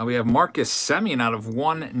 We have Marcus Semien out of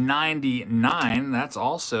 199. That's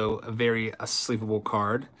also a very sleevable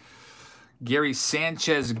card. Gary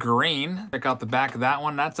Sanchez Green. Check out the back of that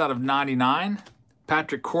one. That's out of 99.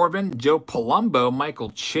 Patrick Corbin, Joe Palumbo,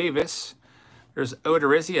 Michael Chavis. There's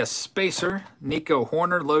Odorizzi, a spacer. Nico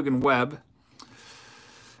Horner, Logan Webb.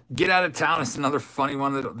 Get out of town. It's another funny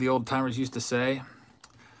one that the old timers used to say.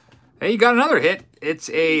 Hey, you got another hit. It's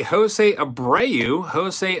a Jose Abreu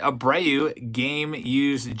game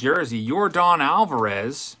used jersey. Yordan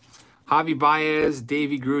Alvarez, Javi Baez,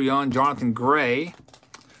 Davey Grullon, Jonathan Gray.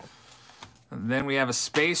 And then we have a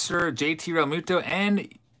spacer, JT Realmuto, and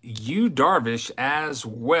Yu Darvish as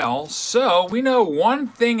well. So we know one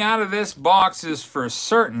thing out of this box is for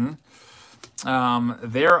certain.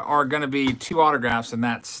 There are going to be 2 autographs in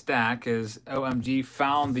that stack, as OMG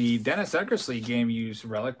found the Dennis Eckersley game used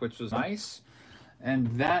relic, which was nice. And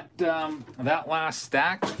that that last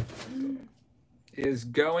stack is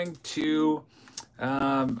going to,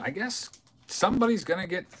 I guess somebody's going to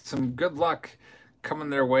get some good luck coming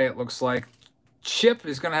their way, it looks like. Chip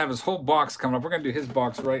is going to have his whole box coming up. We're going to do his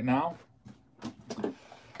box right now.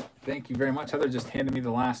 Thank you very much. Heather just handed me the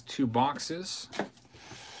last 2 boxes.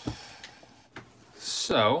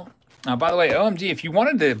 So, by the way, OMG, if you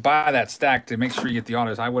wanted to buy that stack to make sure you get the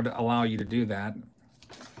autos, I would allow you to do that.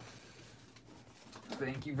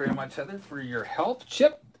 Thank you very much, Heather, for your help.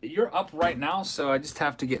 Chip, you're up right now, so I just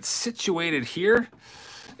have to get situated here.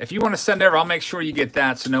 If you want to send over, I'll make sure you get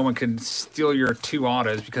that so no one can steal your 2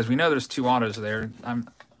 autos, because we know there's 2 autos there.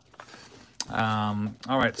 All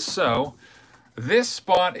right, so this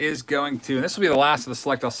spot is going to, and this will be the last of the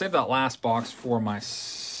select. I'll save that last box for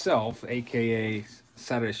myself, a.k.a.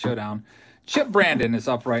 Saturday Showdown. Chip Brandon is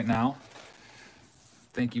up right now.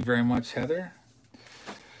 Thank you very much, Heather.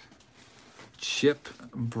 Chip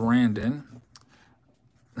Brandon.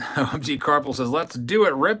 OMG Carpel says, let's do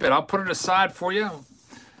it, rip it. I'll put it aside for you.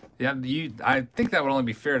 Yeah, I think that would only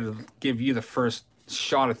be fair to give you the first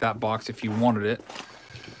shot at that box if you wanted it.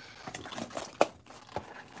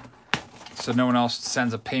 So no one else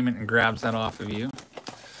sends a payment and grabs that off of you.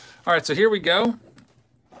 All right, so here we go.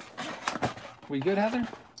 We good, Heather?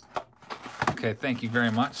 Okay, thank you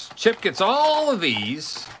very much. Chip gets all of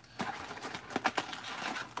these.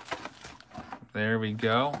 There we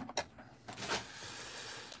go.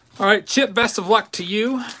 All right, Chip, best of luck to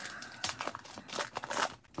you.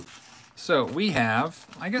 So we have,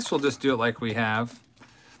 I guess we'll just do it like we have.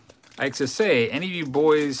 I used to say, any of you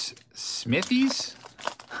boys Smithies?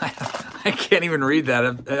 I can't even read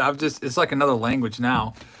that. I'm just, it's like another language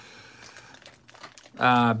now.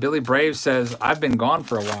 Billy Brave says, I've been gone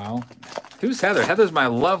for a while. Who's Heather? Heather's my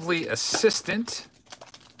lovely assistant.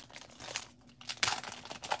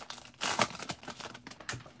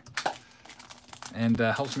 And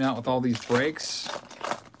helps me out with all these breaks.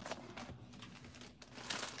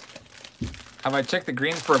 Have I checked the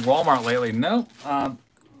Greensburg Walmart lately? No.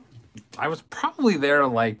 I was probably there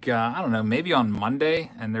like, I don't know, maybe on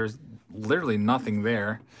Monday, and there's literally nothing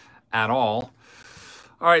there at all.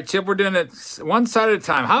 All right, Chip, we're doing it one side at a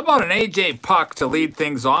time. How about an AJ Puck to lead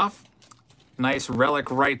things off? Nice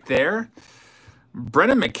relic right there.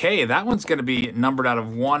 Brendan McKay, that one's going to be numbered out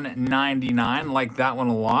of 199. Like that one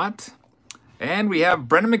a lot. And we have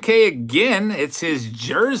Brendan McKay again. It's his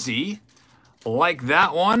jersey. Like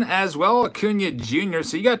that one as well. Acuna Jr.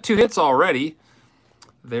 So you got 2 hits already.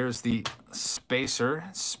 There's the spacer.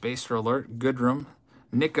 Spacer alert. Goodrum.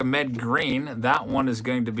 Nick Ahmed Green. That one is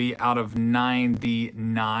going to be out of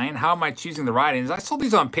 99. How am I choosing the writings? I sold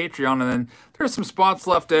these on Patreon, and then there's some spots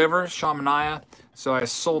left over. Shamania. So I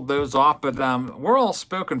sold those off. But we're all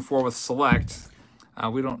spoken for with Select.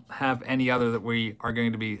 We don't have any other that we are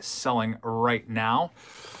going to be selling right now.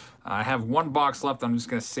 I have 1 box left I'm just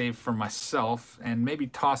going to save for myself and maybe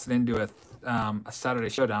toss it into a Saturday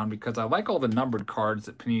Showdown because I like all the numbered cards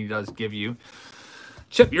that Panini does give you.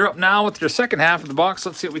 Chip, you're up now with your second half of the box.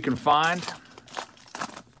 Let's see what we can find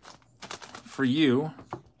for you.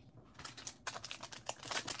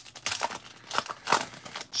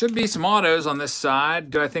 Should be some autos on this side.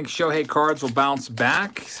 Do I think Shohei cards will bounce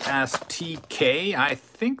back? Ask TK. I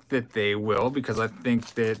think that they will because I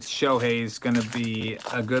think that Shohei is going to be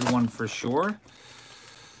a good one for sure.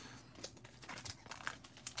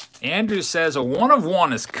 Andrew says a 1 of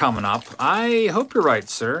 1 is coming up. I hope you're right,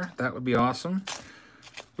 sir. That would be awesome.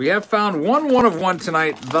 We have found one of one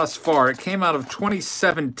tonight thus far. It came out of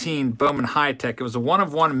 2017 Bowman High Tech. It was a 1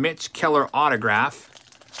 of 1 Mitch Keller autograph.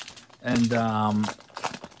 And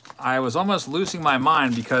I was almost losing my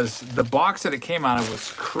mind because the box that it came out of was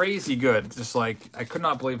crazy good. Just like, I could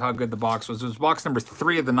not believe how good the box was. It was box number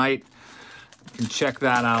 3 of the night. You can check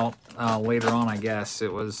that out later on, I guess.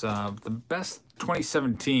 It was the best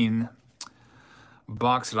 2017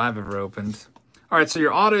 box that I've ever opened. All right, so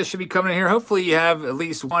your autos should be coming in here. Hopefully you have at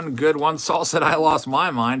least one good one. Saul said I lost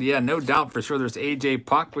my mind. Yeah, no doubt for sure. There's AJ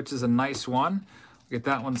Puck, which is a nice one. Get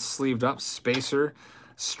that one sleeved up. Spacer.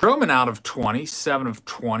 Stroman out of 20, 7 of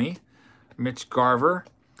 20. Mitch Garver.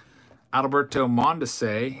 Adalberto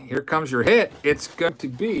Mondesi. Here comes your hit. It's going to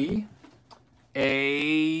be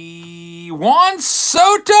a Juan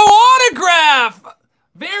Soto autograph.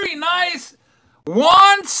 Very nice.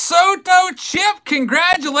 Juan Soto, Chip,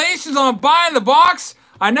 congratulations on buying the box.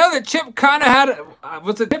 I know that Chip kind of had,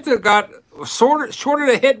 was a Chip that got shorted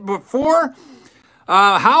a hit before.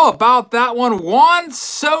 How about that one? Juan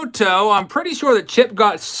Soto. I'm pretty sure that Chip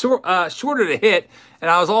got shorted a hit, and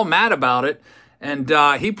I was all mad about it. And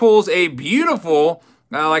he pulls a beautiful,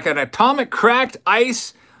 like an atomic cracked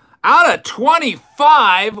ice out of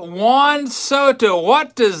 25. Juan Soto.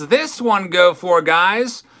 What does this one go for,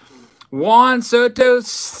 guys? Juan Soto,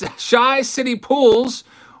 Shy City Pools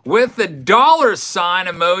with the $$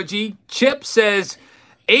 emoji. Chip says,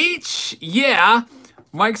 H, yeah.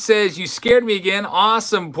 Mike says, you scared me again.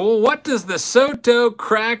 Awesome pool. What does the Soto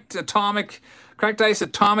cracked ice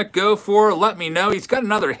atomic go for? Let me know. He's got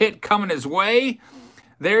another hit coming his way.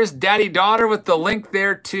 There's Daddy Daughter with the link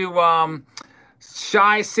there to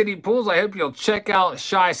Shy City Pools. I hope you'll check out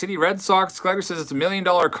Shy City. Red Sox collector says it's a $1 million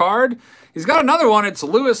card. He's got another one. It's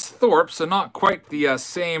Lewis Thorpe, so not quite the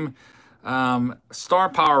same star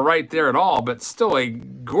power right there at all, but still a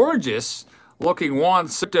gorgeous looking Juan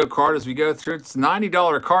Soto card as we go through. It's a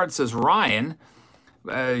 $90 card, says Ryan.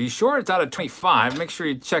 You sure it's out of 25? Make sure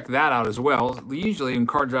you check that out as well. Usually when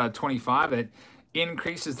cards are out of 25, it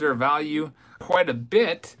increases their value quite a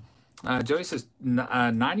bit. Joey says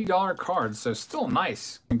 $90 cards, so still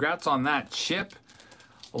nice. Congrats on that, Chip.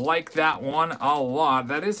 Like that one a lot.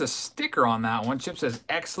 That is a sticker on that one. Chip says,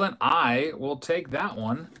 excellent. I will take that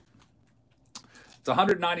one. It's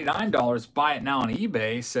 $199. Buy it now on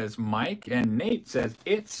eBay, says Mike. And Nate says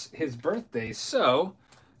it's his birthday. So,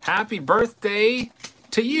 happy birthday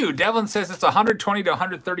to you. Devlin says it's $120 to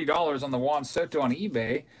 $130 on the Juan Soto on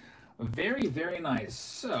eBay. Very, very nice.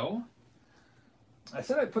 So, I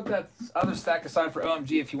said I'd put that other stack aside for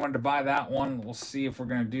OMG if you wanted to buy that one. We'll see if we're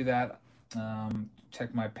going to do that.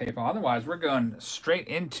 Check my PayPal. Otherwise, we're going straight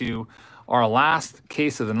into our last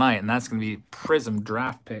case of the night, and that's going to be Prizm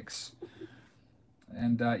draft picks.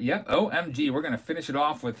 And, yep, OMG, we're going to finish it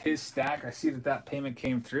off with his stack. I see that payment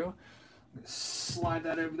came through. Slide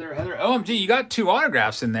that over there, Heather. OMG, you got 2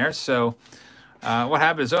 autographs in there. So what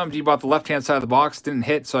happened is OMG bought the left-hand side of the box, didn't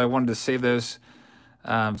hit, so I wanted to save those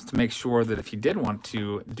to make sure that if he did want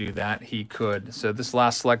to do that, he could. So this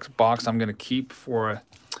last select box I'm going to keep for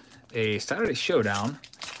a Saturday Showdown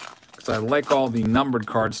because I like all the numbered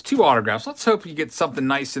cards. 2 autographs. Let's hope you get something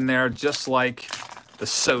nice in there, just like the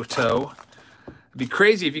Soto. It'd be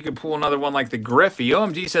crazy if you could pull another one like the Griffey.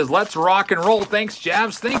 OMG says, let's rock and roll. Thanks,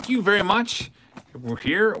 Jabs. Thank you very much.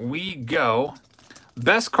 Here we go.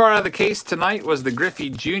 Best card out of the case tonight was the Griffey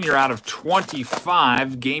Jr. out of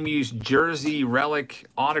 25. Game used jersey relic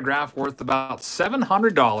autograph worth about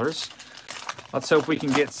 $700. Let's hope we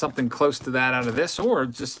can get something close to that out of this, or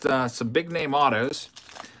just some big name autos.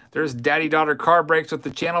 There's Daddy Daughter card breaks with the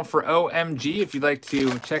channel for OMG. If you'd like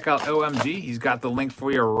to check out OMG, he's got the link for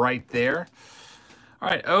you right there. All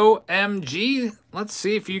right, OMG, let's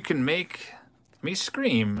see if you can make me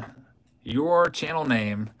scream your channel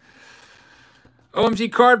name. OMG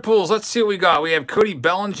card pools, let's see what we got. We have Cody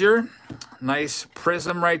Bellinger, nice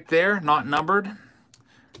Prizm right there, not numbered.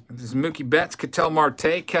 This is Mookie Betts, Ketel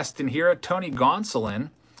Marte, Keston Hira, Tony Gonsolin,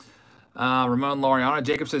 Ramon Laureano.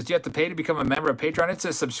 Jacob says, do you have to pay to become a member of Patreon? It's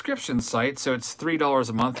a subscription site, so it's $3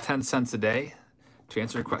 a month, 10 cents a day. To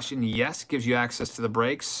answer your question, yes, gives you access to the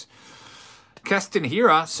breaks. Keston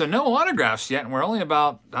Hira, so no autographs yet, and we're only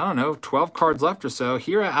about, I don't know, 12 cards left or so.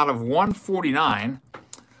 Hira out of 149.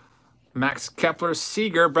 Max Kepler,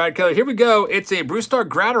 Seager, Brad Keller. Here we go. It's a Brewstar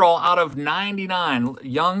Gratterall out of 99.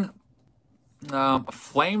 Young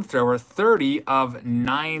Flamethrower, 30 of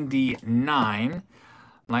 99.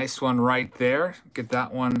 Nice one right there. Get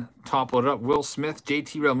that one top loaded up. Will Smith,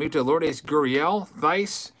 JT Realmuto, Lourdes Gurriel,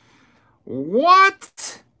 Theiss.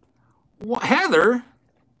 What? Heather?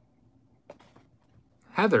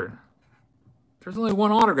 Heather. There's only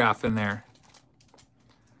one autograph in there.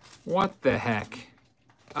 What the heck?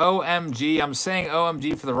 OMG. I'm saying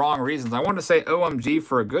OMG for the wrong reasons. I wanted to say OMG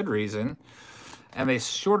for a good reason. And they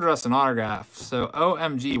shorted us an autograph. So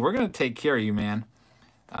OMG, we're going to take care of you, man.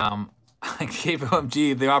 I gave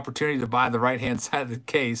OMG the opportunity to buy the right-hand side of the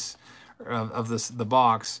case of the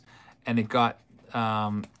box, and it got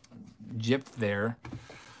gypped there.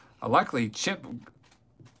 Luckily, Chip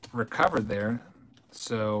recovered there.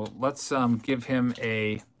 So let's give him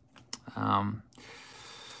a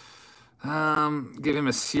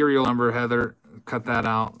serial number, Heather. Cut that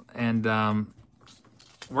out, and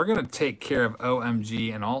we're gonna take care of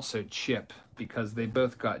OMG and also Chip because they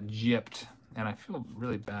both got gypped, and I feel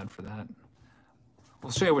really bad for that.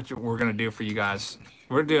 We'll show you what we're gonna do for you guys.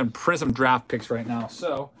 We're doing Prizm draft picks right now,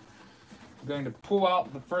 so I'm going to pull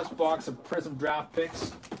out the first box of Prizm draft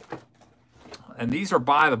picks. And these are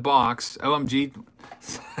by the box. OMG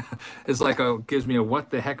is like gives me a what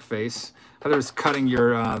the heck face. Heather's cutting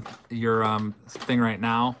your thing right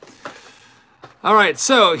now. All right,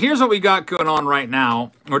 so here's what we got going on right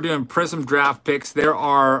now. We're doing Prizm draft picks. There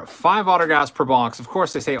are 5 autographs per box. Of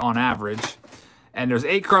course, they say on average. And there's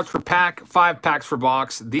 8 cards per pack, 5 packs per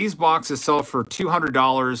box. These boxes sell for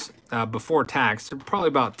 $200 before tax. They're probably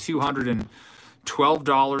about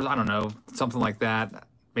 $212. I don't know, something like that.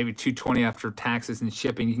 Maybe $220 after taxes and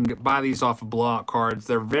shipping. You can buy these off of blowout cards.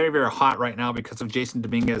 They're very, very hot right now because of Jason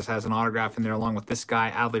Dominguez has an autograph in there along with this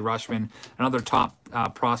guy, Adley Rushman, and other top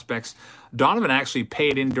prospects. Donovan actually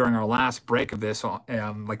paid in during our last break of this,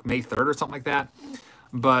 like May 3rd or something like that.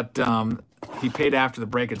 But he paid after the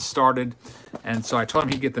break had started. And so I told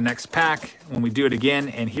him he'd get the next pack when we do it again.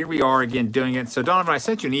 And here we are again doing it. So Donovan, I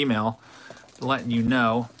sent you an email letting you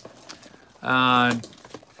know.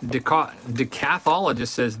 Decathologist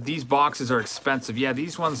says these boxes are expensive. Yeah,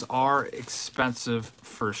 these ones are expensive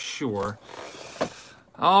for sure.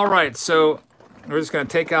 All right, so we're just going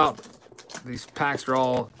to take out these packs. Are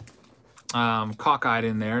all cockeyed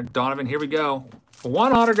in there. Donovan, here we go.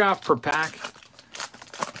 1 autograph per pack.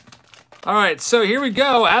 All right, so here we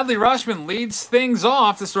go. Adley Rushman leads things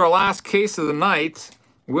off. This is our last case of the night.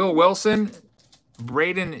 Will Wilson,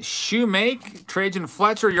 Braden Shoemake, Trajan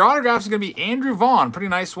Fletcher. Your autograph is going to be Andrew Vaughn. Pretty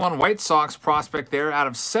nice one. White Sox prospect there out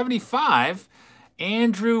of 75.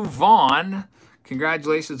 Andrew Vaughn.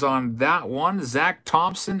 Congratulations on that one. Zach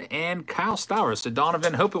Thompson and Kyle Stowers. So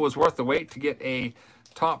Donovan, hope it was worth the wait to get a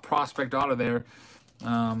top prospect out of there.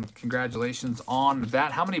 Congratulations on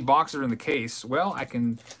that. How many boxes are in the case? Well, I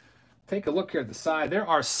can take a look here at the side. There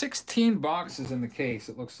are 16 boxes in the case,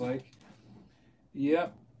 it looks like.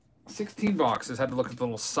 Yep. 16 boxes. Had to look at the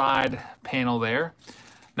little side panel there.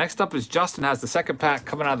 Next up is Justin has the second pack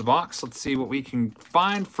coming out of the box. Let's see what we can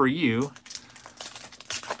find for you.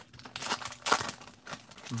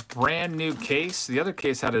 Brand new case. The other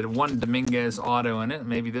case had a 1 Dominguez auto in it.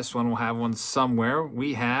 Maybe this one will have one somewhere.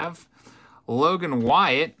 We have Logan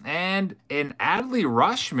Wyatt and an Adley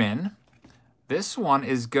Rushman. This one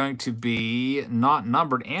is going to be not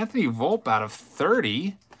numbered. Anthony Volpe out of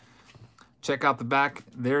 30. Check out the back.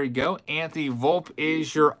 There you go. Anthony Volpe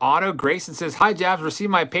is your auto. Grayson says, hi, Jabs. Received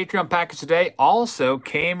my Patreon package today. Also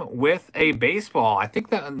came with a baseball. I think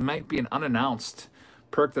that might be an unannounced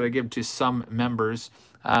perk that I give to some members.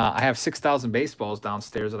 I have 6,000 baseballs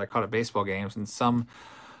downstairs that I caught at baseball games, and some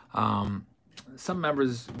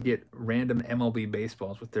members get random MLB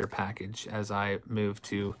baseballs with their package as I move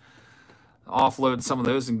to offload some of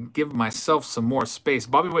those and give myself some more space.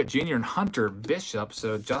 Bobby Witt Jr. and Hunter Bishop.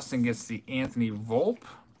 So Justin gets the Anthony Volpe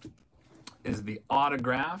is the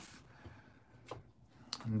autograph.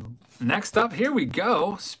 Next up, here we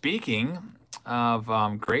go. Speaking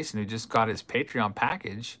of Grayson, who just got his Patreon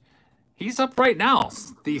package, he's up right now.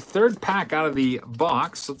 The 3rd pack out of the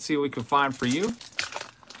box. Let's see what we can find for you.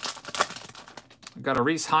 We've got a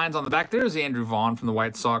Reese Hines on the back. There's Andrew Vaughn from the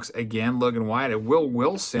White Sox again. Logan Wyatt, a Will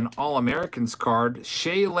Wilson All-Americans card.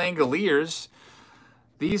 Shea Langoliers.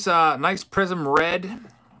 These nice Prizm red.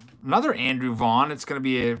 Another Andrew Vaughn. It's going to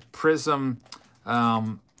be a Prizm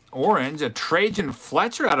orange. A Trajan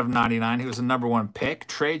Fletcher out of 99. He was the #1 pick.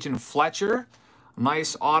 Trajan Fletcher.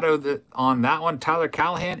 Nice auto on that one. Tyler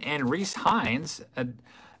Callahan and Reese Hines.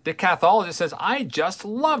 Decathologist says, I just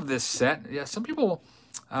love this set. Yeah, some people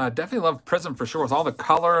definitely love Prizm for sure, with all the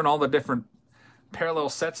color and all the different parallel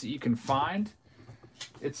sets that you can find.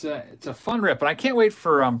 It's a fun rip, and I can't wait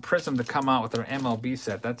for Prizm to come out with their MLB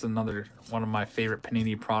set. That's another one of my favorite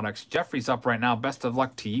Panini products. Jeffrey's up right now. Best of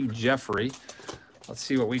luck to you, Jeffrey. Let's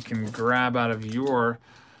see what we can grab out of your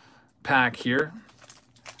pack here.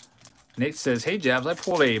 Nate says, hey, Jabs, I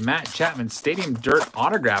pulled a Matt Chapman Stadium Dirt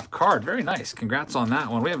autograph card. Very nice. Congrats on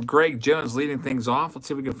that one. We have Greg Jones leading things off. Let's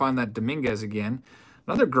see if we can find that Dominguez again.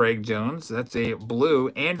 Another Greg Jones. That's a blue.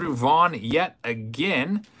 Andrew Vaughn yet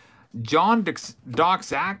again. John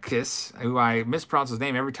Doxakis, who I mispronounce his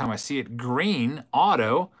name every time I see it. Green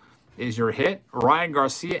auto is your hit. Ryan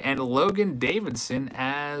Garcia and Logan Davidson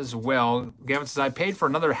as well. Gavin says, I paid for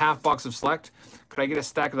another half box of Select. Could I get a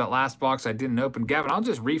stack of that last box I didn't open? Gavin, I'll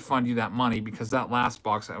just refund you that money because that last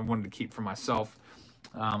box I wanted to keep for myself.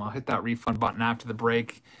 I'll hit that refund button after the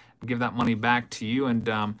break and give that money back to you. And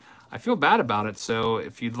I feel bad about it. So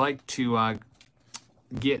if you'd like to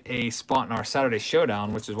get a spot in our Saturday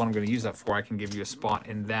Showdown, which is what I'm going to use that for, I can give you a spot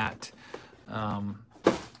in that,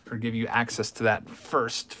 or give you access to that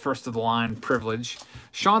first of the line privilege.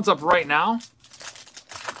 Sean's up right now.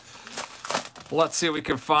 Let's see what we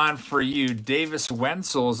can find for you. Davis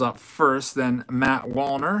Wenzel's up first, then Matt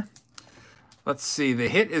Wallner. Let's see. The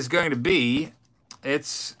hit is going to be,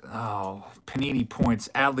 Panini points.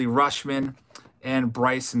 Adley Rushman and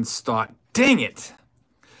Bryson Stott. Dang it!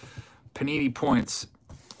 Panini points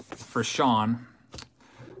for Sean.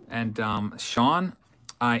 And Sean,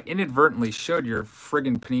 I inadvertently showed your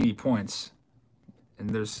friggin' Panini points. And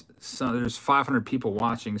there's 500 people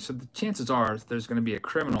watching, so the chances are there's going to be a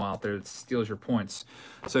criminal out there that steals your points.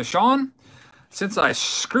 So Sean, since I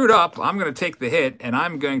screwed up, I'm going to take the hit, and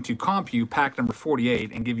I'm going to comp you pack number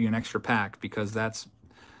 48 and give you an extra pack because that's,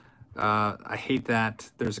 I hate that.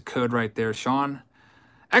 There's a code right there, Sean.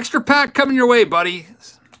 Extra pack coming your way, buddy.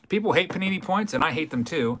 People hate Panini points, and I hate them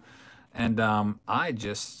too. And I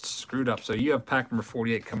just screwed up. So you have pack number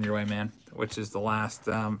 48 coming your way, man, which is the last,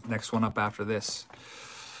 next one up after this.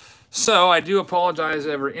 So I do apologize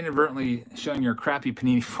ever inadvertently showing your crappy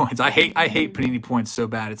Panini points. I hate Panini points so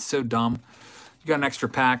bad. It's so dumb. You got an extra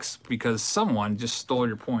packs because someone just stole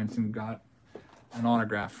your points and got an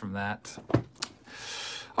autograph from that.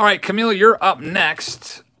 All right, Camille, you're up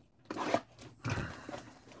next.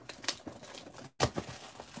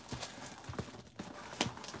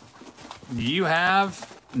 You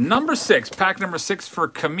have number 6, pack number 6 for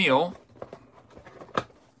Camille.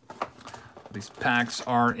 These packs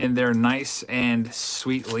are in there nice and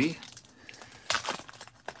sweetly.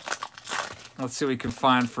 Let's see what we can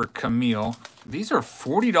find for Camille. These are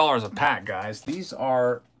 $40 a pack, guys. These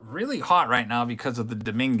are really hot right now because of the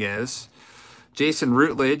Dominguez. Jason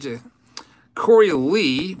Routledge, Corey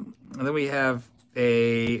Lee, and then we have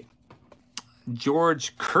a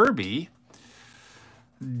George Kirby.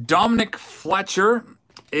 Dominic Fletcher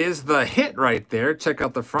is the hit right there. Check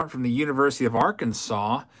out the front from the University of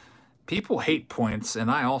Arkansas. People hate points,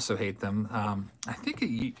 and I also hate them. I think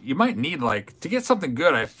you might need, like, to get something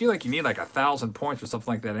good, I feel like you need like 1,000 points or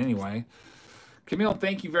something like that anyway. Camille,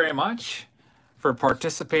 thank you very much for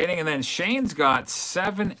participating. And then Shane's got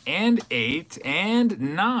 7 and 8 and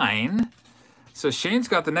 9. So Shane's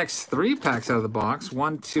got the next 3 packs out of the box.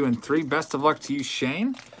 1, 2, and 3. Best of luck to you,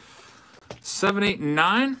 Shane. 7, 8, and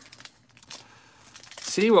 9.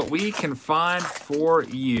 See what we can find for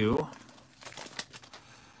you.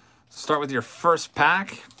 Start with your first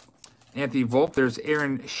pack. Anthony Volpe. There's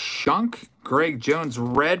Aaron Shunk. Greg Jones,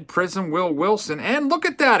 red Prizm, Will Wilson. And look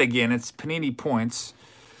at that again. It's Panini points.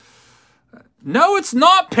 No, it's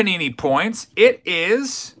not Panini points. It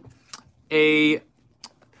is a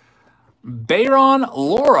Bayron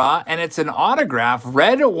Laura, and it's an autograph,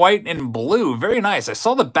 red, white, and blue. Very nice. I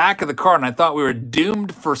saw the back of the card, and I thought we were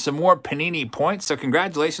doomed for some more Panini points. So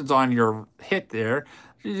congratulations on your hit there.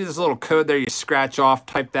 There's a little code there you scratch off,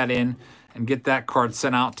 type that in, and get that card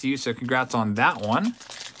sent out to you. So congrats on that one.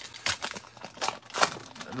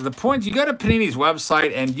 The points, you go to Panini's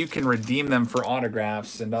website, and you can redeem them for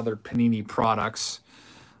autographs and other Panini products.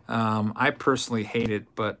 I personally hate it,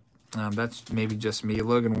 but that's maybe just me.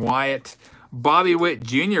 Logan Wyatt. Bobby Witt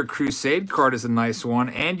Jr. Crusade card is a nice one.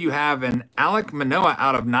 And you have an Alek Manoah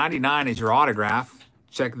out of 99 as your autograph.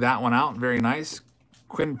 Check that one out. Very nice.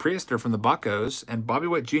 Quinn Priester from the Buccos. And Bobby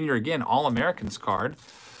Witt Jr. again, All-Americans card.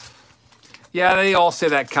 Yeah, they all say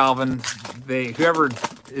that, Calvin. Whoever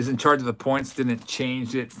is in charge of the points didn't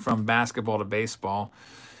change it from basketball to baseball.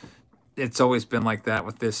 It's always been like that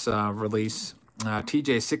with this release.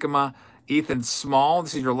 TJ Sikkema. Ethan Small,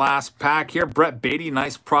 this is your last pack here. Brett Beatty,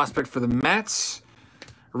 nice prospect for the Mets.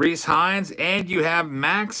 Reese Hines, and you have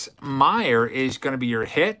Max Meyer is going to be your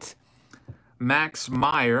hit. Max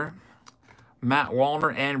Meyer, Matt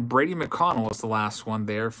Wallner, and Brady McConnell is the last one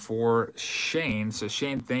there for Shane. So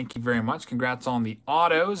Shane, thank you very much. Congrats on the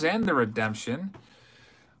autos and the redemption.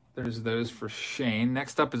 There's those for Shane.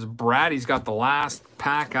 Next up is Brad. He's got the last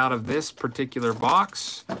pack out of this particular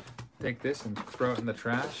box. Take this and throw it in the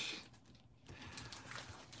trash.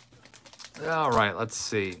 All right, let's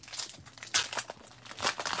see.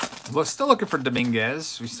 We're still looking for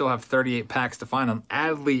Dominguez. We still have 38 packs to find on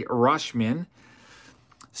Adley Rushman.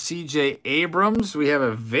 CJ Abrams. We have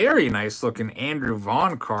a very nice looking Andrew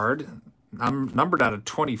Vaughn card. I'm numbered out of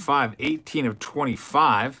 25, 18 of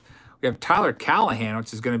 25. We have Tyler Callahan,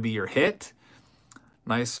 which is going to be your hit.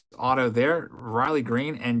 Nice auto there. Riley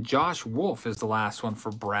Green and Josh Wolf is the last one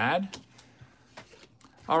for Brad.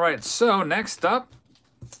 All right, so next up,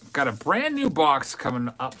 got a brand new box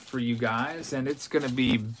coming up for you guys, and it's going to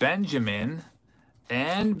be Benjamin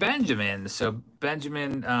and Benjamin. So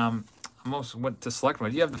Benjamin, almost went to select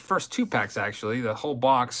one. You have the first 2 packs, actually. The whole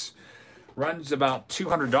box runs about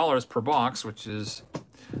 $200 per box, which is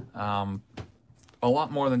a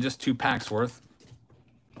lot more than just 2 packs worth.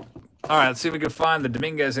 All right, let's see if we can find the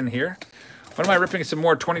Dominguez in here. When am I ripping some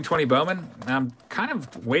more 2020 Bowman? I'm kind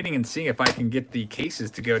of waiting and seeing if I can get the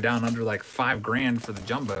cases to go down under like $5 grand for the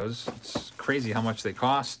jumbos. It's crazy how much they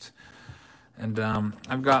cost. And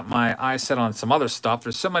I've got my eyes set on some other stuff.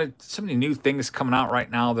 There's so many new things coming out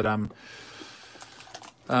right now that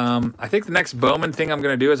I think the next Bowman thing I'm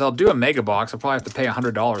going to do is I'll do a mega box. I'll probably have to pay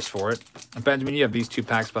 $100 for it. Benjamin, you have these 2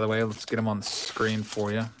 packs, by the way. Let's get them on the screen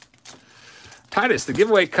for you. Titus, the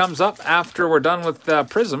giveaway comes up after we're done with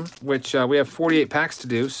Prizm, which we have 48 packs to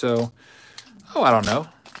do. So, I don't know.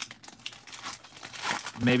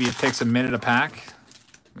 Maybe it takes a minute a pack.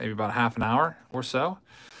 Maybe about half an hour or so.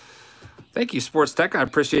 Thank you, Sports Tech. I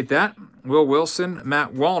appreciate that. Will Wilson,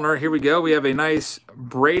 Matt Wallner. Here we go. We have a nice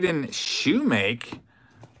Braden Shoemake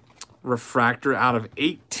refractor out of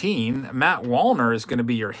 18. Matt Wallner is going to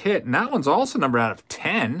be your hit. And that one's also numbered out of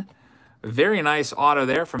 10. Very nice auto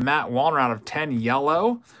there from Matt Wallner out of 10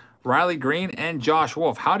 yellow. Riley Green and Josh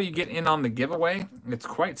Wolf. How do you get in on the giveaway? It's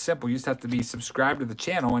quite simple. You just have to be subscribed to the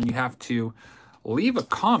channel, and you have to leave a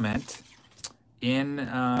comment in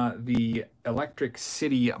the Electric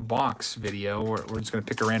City box video. We're just going to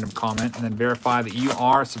pick a random comment and then verify that you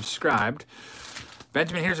are subscribed.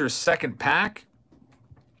 Benjamin, here's your second pack.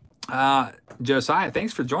 Josiah,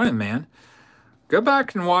 thanks for joining, man. Go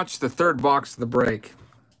back and watch the third box of the break.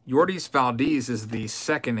 Yordis Valdez is the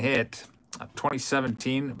second hit.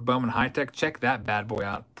 2017 Bowman High Tech. Check that bad boy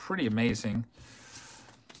out. Pretty amazing.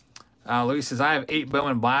 Louis says, I have 8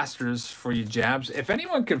 Bowman Blasters for you, Jabs. If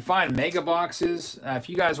anyone can find mega boxes, if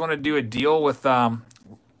you guys want to do a deal with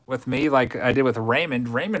me like I did with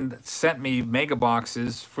Raymond sent me mega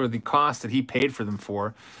boxes for the cost that he paid for them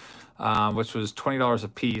for, which was $20 a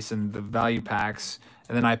piece in the value packs.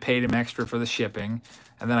 And then I paid him extra for the shipping.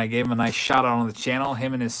 And then I gave him a nice shout out on the channel,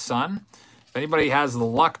 him and his son. If anybody has the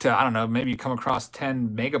luck to, I don't know, maybe you come across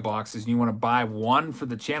 10 mega boxes and you want to buy one for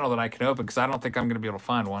the channel that I can open, because I don't think I'm going to be able to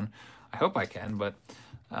find one. I hope I can, but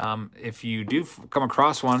if you do come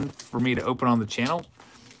across one for me to open on the channel,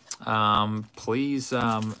 please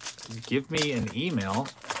give me an email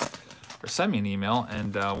or send me an email,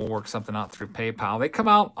 and we'll work something out through PayPal. They come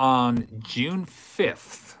out on June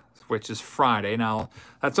 5th, which is Friday. Now,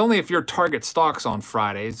 that's only if your Target stocks on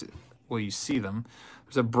Fridays will you see them.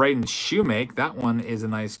 There's a Braden Shoemake. That one is a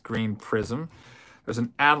nice green Prizm. There's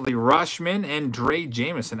an Adley Rushman and Dre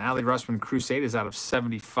Jameson. Adley Rushman Crusade is out of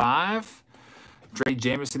 75. Dre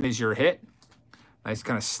Jameson is your hit. Nice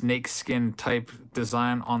kind of snake skin type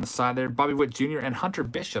design on the side there. Bobby Witt Jr. and Hunter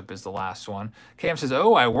Bishop is the last one. Cam says,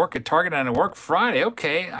 oh, I work at Target and I work Friday.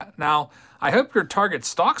 Okay, now I hope your Target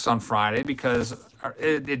stocks on Friday, because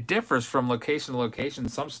it differs from location to location.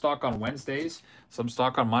 Some stock on Wednesdays, some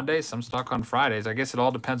stock on Mondays, some stock on Fridays. I guess it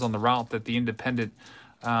all depends on the route that the independent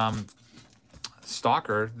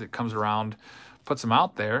stalker that comes around puts them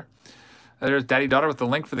out there. There's Daddy Daughter with the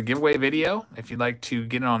link for the giveaway video. If you'd like to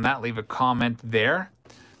get in on that, leave a comment there.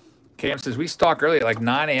 Cam says, we stock early at like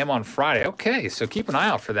 9 a.m. on Friday. Okay, so keep an eye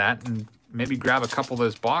out for that and maybe grab a couple of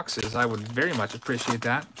those boxes. I would very much appreciate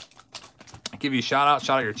that. Give you a shout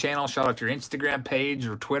out your channel, shout out your Instagram page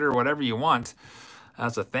or Twitter, whatever you want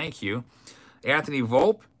as a thank you. Anthony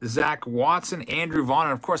Volpe, Zach Watson, Andrew Vaughn,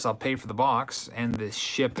 and of course I'll pay for the box and the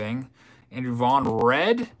shipping. Andrew Vaughn,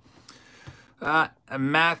 red.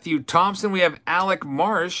 Matthew Thompson. We have Alec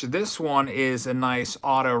Marsh. This one is a nice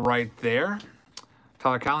auto right there.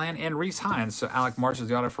 Tyler Callahan and Reese Hines. So Alec Marsh is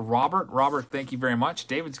the auto for Robert. Robert, thank you very much.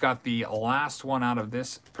 David's got the last one out of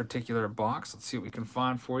this particular box. Let's see what we can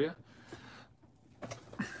find for you.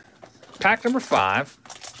 Pack number 5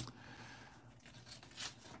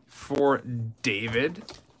 for David.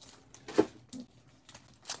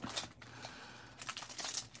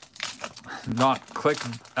 Not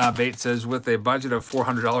clickbait says, with a budget of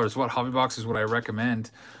 $400, what hobby boxes would I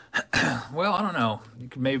recommend? Well, I don't know. You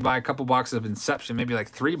could maybe buy a couple boxes of Inception, maybe like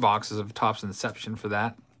 3 boxes of Topps Inception for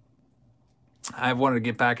that. I've wanted to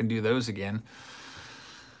get back and do those again.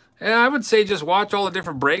 Yeah, I would say just watch all the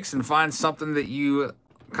different breaks and find something that you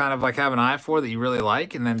kind of like have an eye for that you really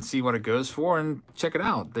like, and then see what it goes for and check it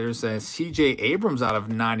out. There's a CJ Abrams out of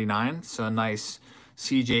 99, so a nice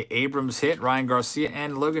CJ Abrams hit. Ryan Garcia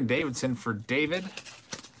and Logan Davidson for David.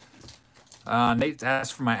 Nate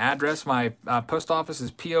asked for my address. My post office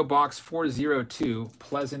is P.O. Box 402,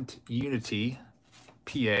 Pleasant Unity,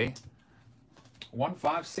 PA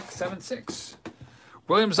 15676.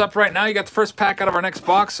 William's up right now. You got the first pack out of our next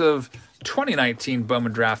box of 2019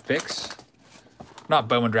 Bowman draft picks. Not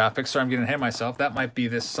Bowman draft picks. Sorry, I'm getting ahead of myself. That might be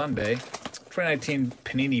this Sunday. 2019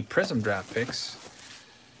 Panini Prizm draft picks.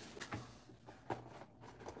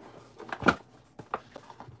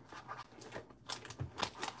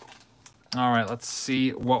 All right, let's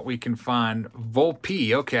see what we can find.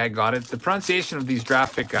 Volpe. Okay, I got it. The pronunciation of these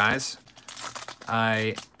draft pick guys,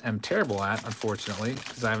 I am terrible at, unfortunately,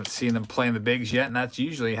 because I haven't seen them play in the bigs yet, and that's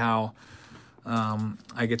usually how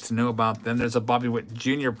I get to know about them. There's a Bobby Witt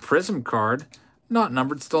Jr. Prizm card. Not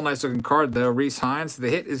numbered. Still a nice-looking card, though. Reese Hines. The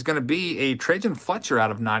hit is going to be a Trajan Fletcher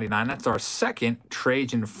out of 99. That's our second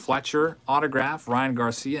Trajan Fletcher autograph. Ryan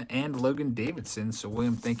Garcia and Logan Davidson. So,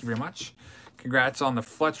 William, thank you very much. Congrats on the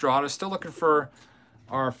Fletcher auto. Still looking for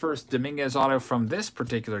our first Dominguez auto from this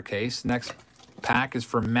particular case. Next pack is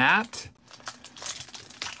for Matt.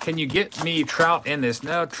 Can you get me Trout in this?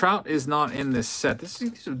 No, Trout is not in this set.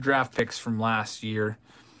 These are draft picks from last year.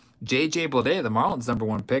 J.J. Bleday, the Marlins'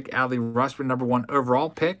 #1 pick. Adley Rutschman, #1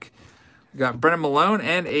 overall pick. We got Brennan Malone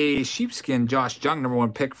and a sheepskin Josh Jung,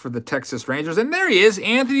 #1 pick for the Texas Rangers. And there he is,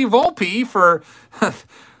 Anthony Volpe for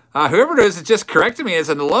whoever it is that just corrected me. It's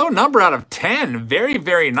a low number out of 10. Very,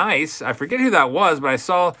 very nice. I forget who that was, but I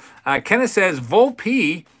saw Kenneth says,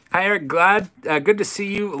 Volpe. Hi, Eric. Good to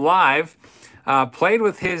see you live. Played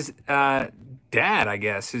with his dad, I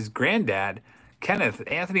guess, his granddad, Kenneth.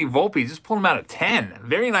 Anthony Volpe, just pulled him out at 10.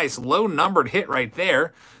 Very nice low-numbered hit right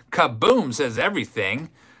there. Kaboom says everything.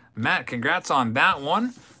 Matt, congrats on that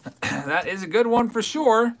one. That is a good one for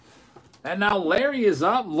sure. And now Larry is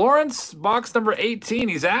up. Lawrence, box number 18.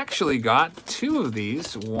 He's actually got 2 of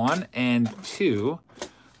these, 1 and 2.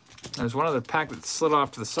 There's one other pack that slid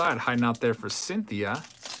off to the side, hiding out there for Cynthia.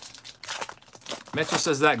 Mitchell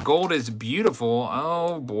says that gold is beautiful.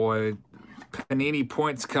 Oh, boy. Panini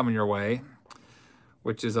points coming your way,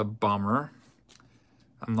 which is a bummer.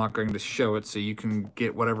 I'm not going to show it so you can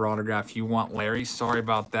get whatever autograph you want, Larry. Sorry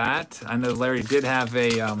about that. I know Larry did have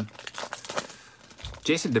a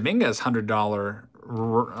Jason Dominguez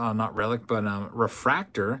 $100, not relic, but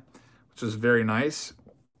refractor, which was very nice.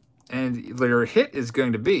 And your hit is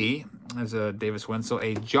going to be, as a Davis Winslow,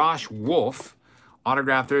 a Josh Wolf.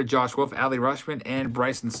 Autograph there, Josh Wolf, Adley Rutschman, and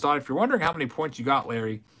Bryson Stott. If you're wondering how many points you got,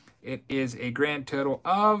 Larry, it is a grand total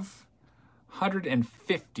of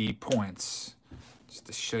 150 points. Just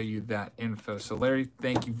to show you that info. So, Larry,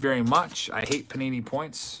 thank you very much. I hate Panini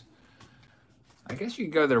points. I guess you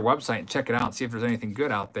can go to their website and check it out and see if there's anything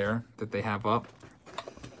good out there that they have up.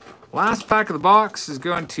 Last pack of the box is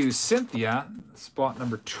going to Cynthia, spot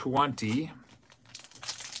number 20.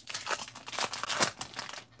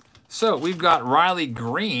 So we've got Riley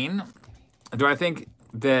Green. Do I think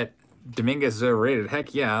that Dominguez is overrated?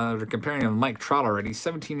 Heck yeah. They're comparing him to Mike Trout already. He's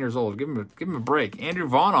 17 years old. Give him a break. Andrew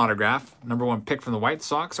Vaughn autograph. #1 pick from the White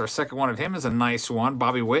Sox. Our second one of him is a nice one.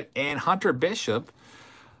 Bobby Witt and Hunter Bishop.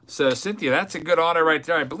 So, Cynthia, that's a good auto right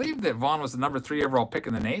there. I believe that Vaughn was the #3 overall pick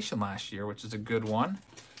in the nation last year, which is a good one.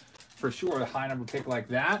 For sure, a high number pick like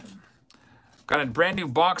that. Got a brand new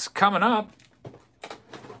box coming up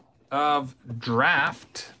of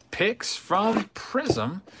draft picks from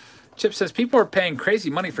Prizm. Chip says, people are paying crazy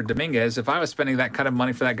money for Dominguez. If I was spending that kind of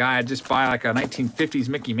money for that guy, I'd just buy like a 1950s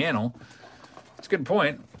Mickey Mantle. It's a good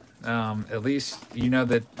point. At least you know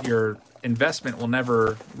that your investment will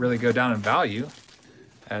never really go down in value,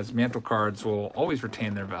 as Mantle cards will always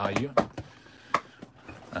retain their value.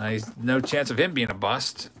 He's no chance of him being a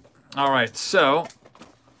bust. All right, so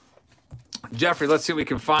Jeffrey, let's see what we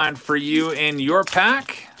can find for you in your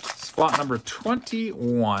pack. Spot number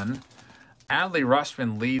 21. Adley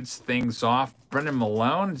Rutschman leads things off. Brendan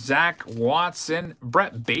Malone, Zach Watson,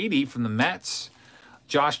 Brett Beatty from the Mets,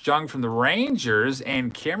 Josh Jung from the Rangers,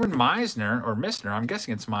 and Cameron Meisner, or Misner, I'm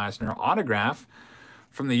guessing it's Meisner, autograph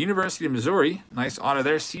from the University of Missouri. Nice auto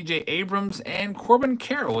there. CJ Abrams and Corbin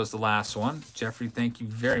Carroll is the last one. Jeffrey, thank you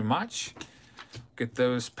very much. Get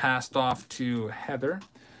those passed off to Heather.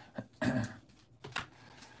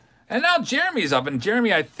 And now Jeremy's up. And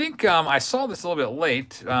Jeremy, I think I saw this a little bit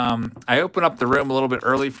late. I opened up the room a little bit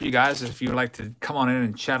early for you guys if you would like to come on in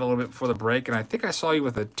and chat a little bit before the break. And I think I saw you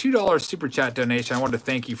with a $2 super chat donation. I wanted to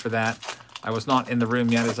thank you for that. I was not in the room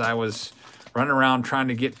yet as I was running around trying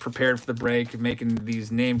to get prepared for the break, making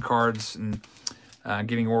these name cards and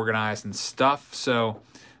getting organized and stuff. So,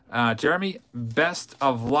 Jeremy, best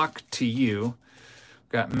of luck to you.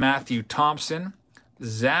 Got Matthew Thompson,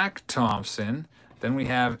 Zach Thompson. Then we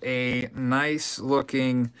have a nice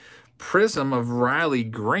looking Prizm of Riley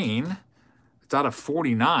Green. It's out of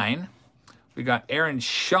 49. We got Aaron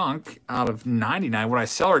Shunk out of 99. Would I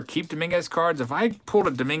sell or keep Dominguez cards? If I pulled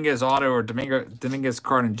a Dominguez auto or Dominguez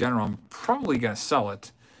card in general, I'm probably going to sell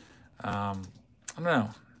it. I don't know.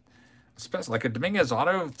 Especially like a Dominguez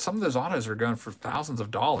auto, some of those autos are going for thousands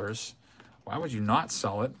of dollars. Why would you not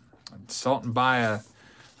sell it? I'd sell it and buy a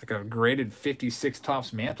graded 56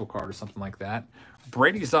 Topps Mantle card or something like that.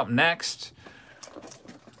 Brady's up next.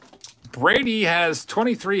 Brady has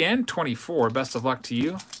 23 and 24. Best of luck to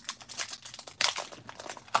you.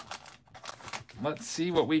 Let's see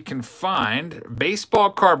what we can find. Baseball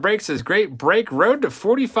Card Break says, great break. Road to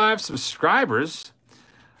 45 subscribers.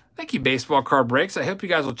 Thank you, Baseball Card Breaks. I hope you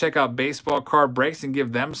guys will check out Baseball Card Breaks and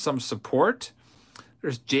give them some support.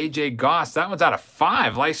 There's JJ Goss. That one's out of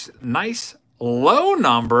 5. Nice low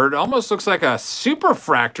numbered. Almost looks like a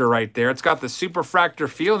superfractor right there. It's got the superfractor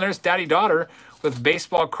feel. And there's Daddy Daughter with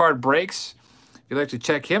Baseball Card Breaks. If you'd like to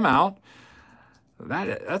check him out.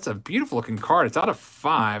 That's a beautiful looking card. It's out of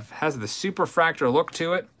 5. Has the superfractor look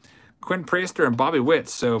to it. Quinn Priester and Bobby Witt.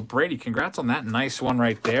 So Brady, congrats on that nice one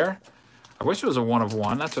right there. I wish it was a 1 of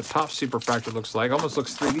 1. That's what top superfractor looks like. Almost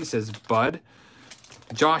looks 3D, says Bud.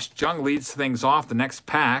 Josh Jung leads things off the next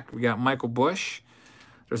pack. We got Michael Bush.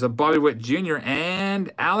 There's a Bobby Witt Jr.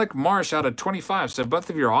 and Alec Marsh out of 25. So both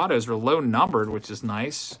of your autos are low numbered, which is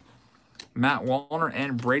nice. Matt Wallner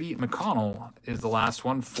and Brady McConnell is the last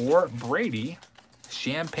one for Brady.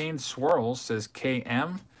 Champagne Swirls, says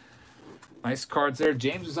KM. Nice cards there.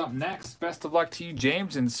 James is up next. Best of luck to you,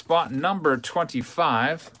 James, in spot number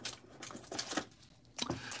 25.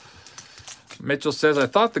 Mitchell says, I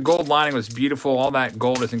thought the gold lining was beautiful. All that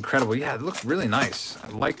gold is incredible. Yeah, it looks really nice. I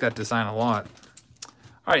like that design a lot.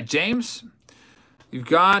 All right, James. You've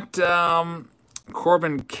got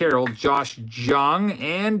Corbin Carroll, Josh Jung,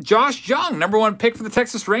 and Josh Jung, #1 pick for the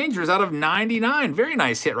Texas Rangers out of 99. Very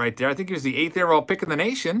nice hit right there. I think he was the 8th overall pick in the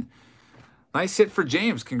nation. Nice hit for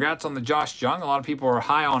James. Congrats on the Josh Jung. A lot of people are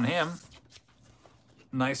high on him.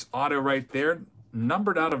 Nice auto right there.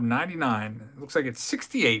 Numbered out of 99. Looks like it's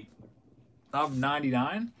 68 of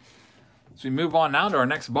 99. So we move on now to our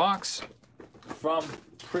next box from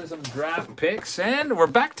Prizm Draft Picks. And we're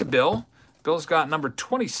back to Bill. Bill's got number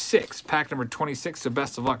 26, pack number 26, so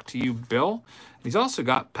best of luck to you, Bill. He's also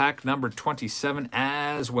got pack number 27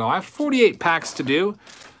 as well. I have 48 packs to do,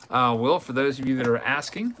 Will, for those of you that are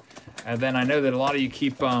asking. And then I know that a lot of you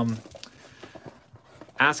keep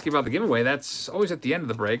asking about the giveaway. That's always at the end of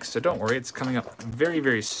the break, so don't worry. It's coming up very,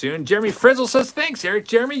 very soon. Jeremy Frizzle says, thanks, Eric.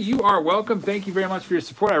 Jeremy, you are welcome. Thank you very much for your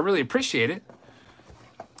support. I really appreciate it.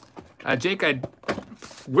 Jake, I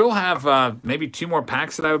will have maybe 2 more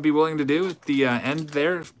packs that I would be willing to do at the end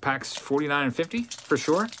there. Packs 49 and 50 for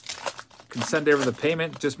sure. You can send over the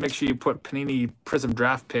payment. Just make sure you put Panini Prizm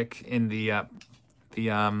Draft Pick in the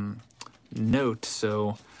note.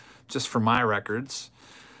 So just for my records.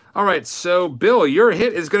 All right, so Bill, your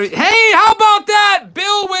hit is going to be... Hey, how about that?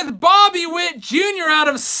 Bill with Bobby Witt Jr. out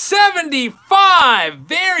of 75.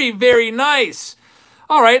 Very, very nice.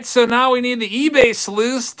 All right, so now we need the eBay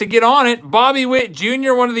sleuths to get on it. Bobby Witt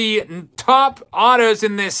Jr., one of the top autos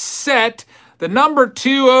in this set. The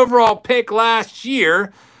 #2 overall pick last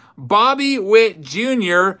year. Bobby Witt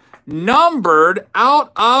Jr., numbered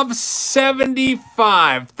out of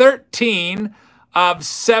 75. 13 of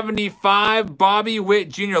 75. Bobby Witt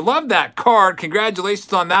Jr. Love that card.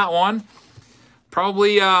 Congratulations on that one.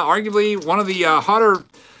 Probably, arguably, one of the hotter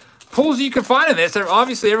pulls you can find in this.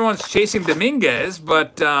 Obviously, everyone's chasing Dominguez,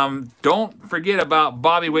 but don't forget about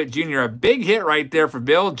Bobby Witt Jr. A big hit right there for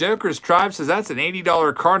Bill. Joker's Tribe says that's an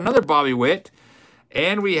 $80 card. Another Bobby Witt.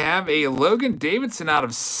 And we have a Logan Davidson out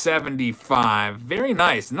of 75. Very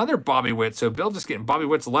nice. Another Bobby Witt. So Bill just getting Bobby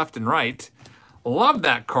Witts left and right. Love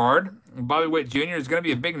that card. Bobby Witt Jr. is going to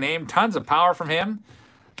be a big name. Tons of power from him.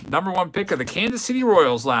 #1 pick of the Kansas City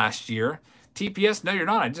Royals last year. TPS, no, you're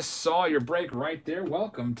not. I just saw your break right there.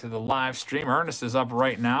 Welcome to the live stream. Ernest is up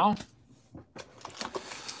right now.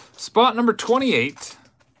 Spot number 28.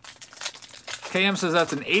 KM says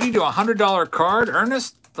that's an $80 to $100 card.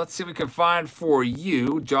 Ernest, let's see what we can find for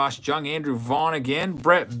you. Josh Jung, Andrew Vaughn again.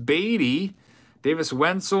 Brett Beatty, Davis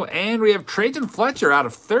Wenzel, and we have Trajan Fletcher out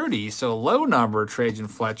of 30. So low number Trajan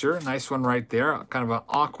Fletcher. Nice one right there. Kind of an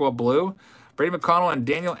aqua blue. Brady McConnell and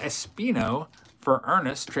Daniel Espino for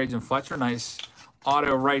Ernest. Trajan Fletcher, nice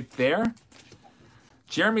auto right there.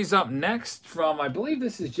 Jeremy's up next from, I believe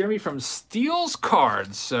this is Jeremy from Steel's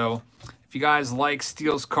Cards. So if you guys like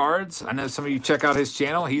Steel's Cards, I know some of you check out his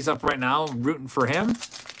channel. He's up right now, rooting for him.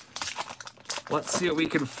 Let's see what we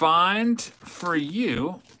can find for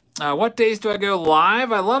you. What days do I go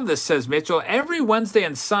live? I love this, says Mitchell. Every Wednesday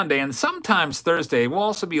and Sunday, and sometimes Thursday. We'll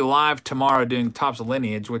also be live tomorrow doing Topps of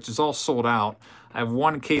Lineage, which is all sold out. I have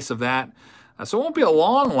one case of that. So it won't be a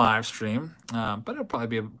long live stream, but it'll probably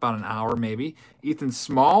be about an hour maybe. Ethan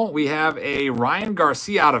Small, we have a Ryan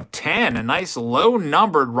Garcia out of 10. A nice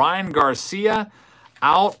low-numbered Ryan Garcia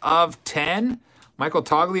out of 10. Michael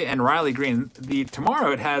Toglia and Riley Green.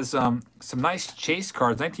 Tomorrow it has some nice chase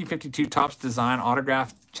cards. 1952 Topps Design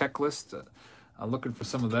autograph checklist. Looking for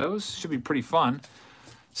some of those. Should be pretty fun.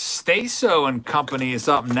 Staso and Company is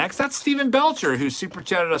up next. That's Stephen Belcher, who super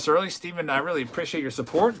chatted us early. Stephen, I really appreciate your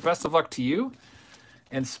support. Best of luck to you.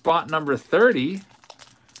 And spot number 30.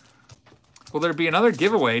 Will there be another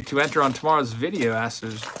giveaway to enter on tomorrow's video?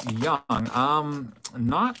 Asks Young.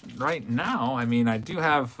 Not right now. I mean, I do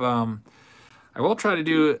have. I will try to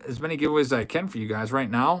do as many giveaways as I can for you guys right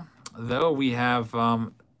now. Though we have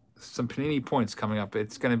some Panini points coming up.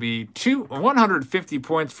 It's going to be 150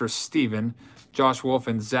 points for Stephen, Josh Wolf,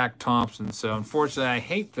 and Zach Thompson. So, unfortunately, I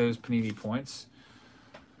hate those Panini points.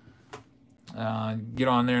 Get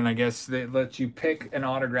on there, and I guess they let you pick an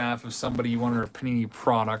autograph of somebody you want, or a Panini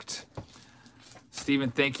product.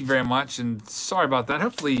 Stephen, thank you very much, and sorry about that.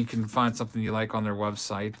 Hopefully, you can find something you like on their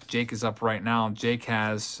website. Jake is up right now. Jake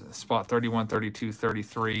has spot 31, 32,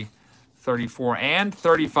 33, 34, and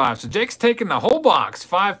 35. So, Jake's taking the whole box.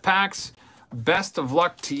 5 packs. Best of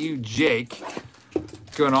luck to you, Jake.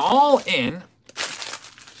 Going all in.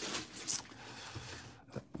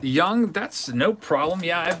 Young, that's no problem.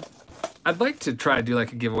 Yeah, I'd like to try to do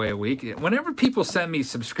like a giveaway a week. Whenever people send me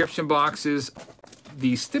subscription boxes,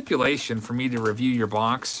 the stipulation for me to review your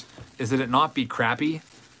box is that it not be crappy.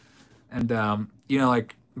 And, you know,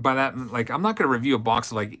 like by that, like I'm not going to review a box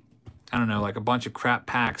of like, I don't know, like a bunch of crap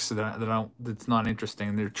packs that's not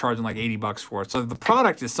interesting. They're charging like 80 bucks for it. So the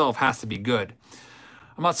product itself has to be good.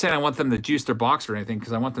 I'm not saying I want them to juice their box or anything,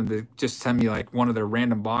 because I want them to just send me like one of their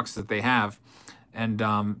random boxes that they have. And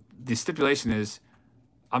the stipulation is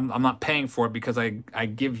I'm not paying for it, because I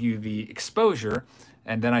give you the exposure,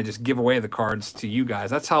 and then I just give away the cards to you guys.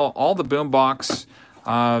 That's how all the Boombox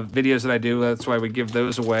videos that I do, that's why we give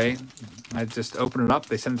those away. I just open it up.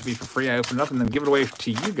 They send it to me for free. I open it up and then give it away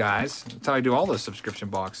to you guys. That's how I do all those subscription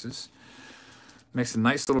boxes. Makes a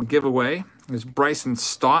nice little giveaway. There's Bryson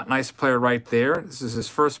Stott, nice player right there. This is his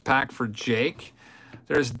first pack for Jake.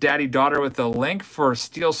 There's Daddy Daughter with a link for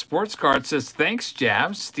Steel Sports Cards. Says, thanks,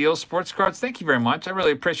 Jabs. Steel Sports Cards, thank you very much. I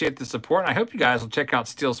really appreciate the support. I hope you guys will check out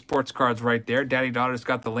Steel Sports Cards right there. Daddy Daughter's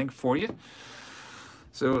got the link for you.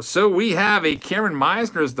 So we have a Cameron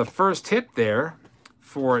Meisner as the first hit there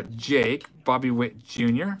for Jake. Bobby Witt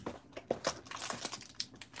Jr.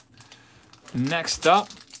 Next up,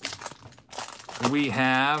 we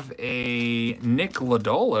have a Nick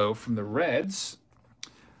Lodolo from the Reds.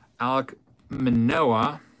 Alec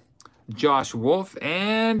Manoah, Josh Wolf,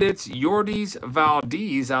 and it's Yordis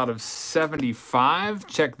Valdez out of 75.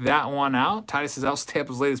 Check that one out. Titus says, I'll stay up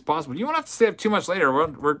as late as possible. You won't have to stay up too much later.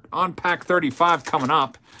 We're on pack 35 coming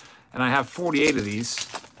up, and I have 48 of these.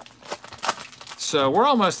 So we're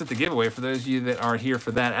almost at the giveaway for those of you that are here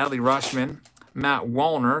for that. Adley Rushman, Matt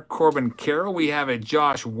Wallner, Corbin Carroll. We have a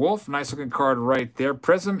Josh Wolf. Nice looking card right there.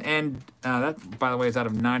 Prizm, and that, by the way, is out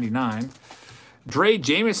of 99. Dre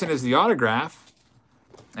Jamieson is the autograph.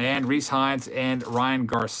 And Reese Hines and Ryan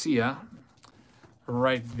Garcia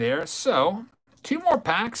right there. So, 2 more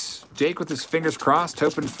packs. Jake with his fingers crossed,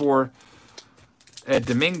 hoping for a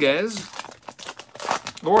Dominguez.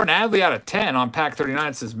 Or an Adley out of 10 on pack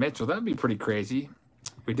 39, says Mitchell. That would be pretty crazy.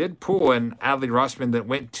 We did pull an Adley Rushman that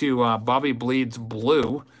went to Bobby Bleeds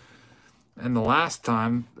Blue. And the last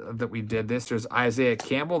time that we did this, there's Isaiah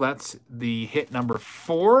Campbell. That's the hit number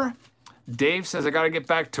 4. Dave says, I got to get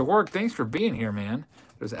back to work. Thanks for being here, man.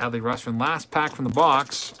 There's Adley Rushman. Last pack from the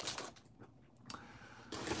box.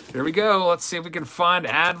 Here we go. Let's see if we can find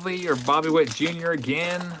Adley or Bobby Witt Jr.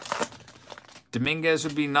 again. Dominguez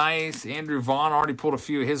would be nice. Andrew Vaughn already pulled a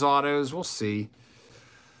few of his autos. We'll see.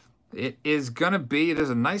 It is going to be,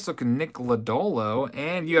 there's a nice looking Nick Lodolo.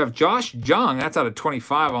 And you have Josh Jung. That's out of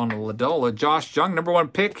 25 on the Lodolo. Josh Jung,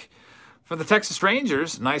 #1 pick for the Texas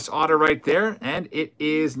Rangers. Nice auto right there. And it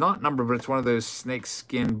is not numbered, but it's one of those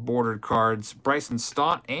snakeskin bordered cards. Bryson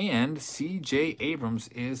Stott and C.J. Abrams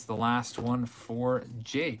is the last one for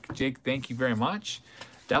Jake. Jake, thank you very much.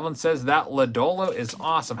 Devlin says that Lodolo is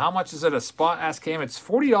awesome. How much is it a spot? Ask him. It's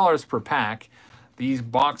 $40 per pack. These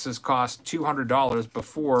boxes cost $200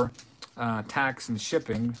 before tax and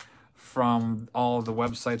shipping from all of the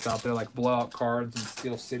websites out there like Blowout Cards and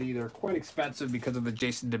Steel City. They're quite expensive because of the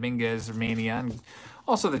Jason Dominguez mania, and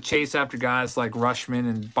also the chase after guys like Rushman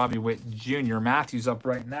and Bobby Witt Jr. Matthews up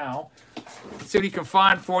right now. Let's see what he can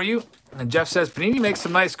find for you. And Jeff says, Panini makes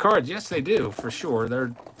some nice cards. Yes, they do, for sure.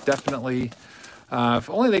 They're definitely,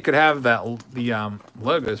 if only they could have the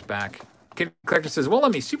logos back. Kid Collector says, well,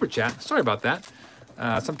 let me super chat. Sorry about that.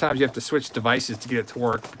 Sometimes you have to switch devices to get it to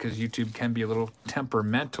work because YouTube can be a little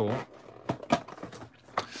temperamental.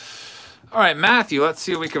 All right, Matthew, let's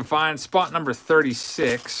see what we can find. Spot number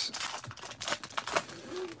 36.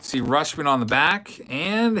 See Rushman on the back,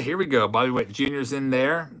 and here we go. Bobby Witt Jr.'s in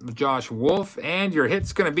there, Josh Wolf, and your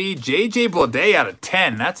hit's going to be J.J. Bleday out of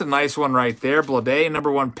 10. That's a nice one right there. Bleday,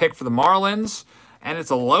 #1 pick for the Marlins, and it's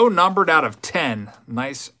a low numbered out of 10.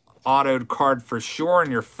 Nice autoed card for sure in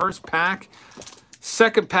your first pack.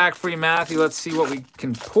 Second pack for you, Matthew. Let's see what we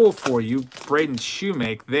can pull for you. Braden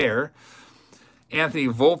Shoemake there. Anthony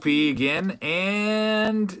Volpe again,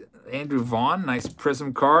 and Andrew Vaughn. Nice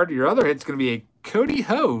Prizm card. Your other hit's going to be a Cody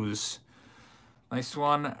Hose. Nice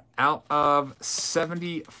one out of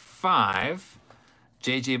 75.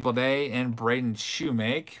 J.J. Bleday and Braden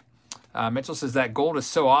Shoemake. Mitchell says that gold is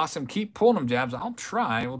so awesome. Keep pulling them, Jabs. I'll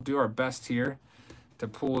try. We'll do our best here to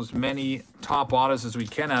pull as many top autos as we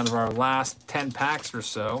can out of our last 10 packs or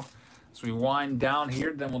so. As we wind down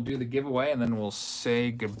here, then we'll do the giveaway, and then we'll say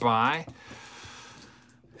goodbye.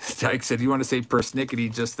 Dyke said, you want to say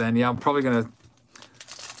persnickety just then? Yeah, I'm probably going to...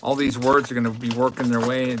 All these words are going to be working their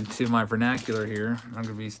way into my vernacular here. I'm going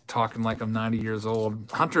to be talking like I'm 90 years old.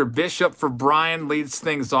 Hunter Bishop for Brian leads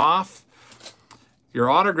things off. Your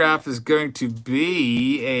autograph is going to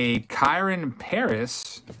be a Kyron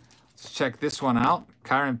Paris. Let's check this one out.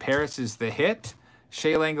 Kyron Paris is the hit.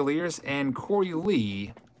 Shea Langoliers and Corey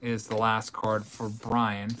Lee is the last card for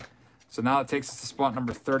Brian. So now it takes us to spot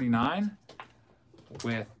number 39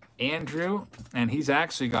 with Andrew. And he's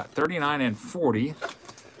actually got 39 and 40.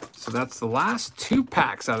 So that's the last 2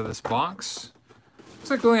 packs out of this box.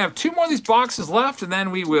 Looks like we only have 2 more of these boxes left, and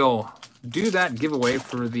then we will do that giveaway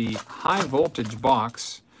for the high voltage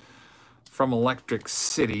box from Electric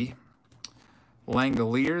City.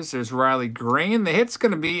 Langoliers, there's Riley Green. The hit's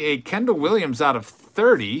going to be a Kendall Williams out of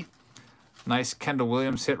 30. Nice Kendall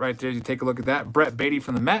Williams hit right there. You take a look at that. Brett Beatty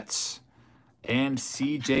from the Mets and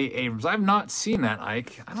C.J. Abrams. I've not seen that,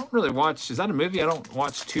 Ike. I don't really watch. Is that a movie? I don't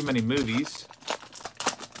watch too many movies.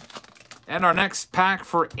 And our next pack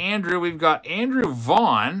for Andrew, we've got Andrew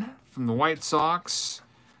Vaughn from the White Sox.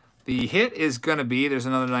 The hit is going to be, there's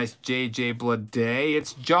another nice J.J. Bleday.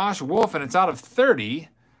 It's Josh Wolf, and it's out of 30.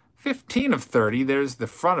 15 of 30. There's the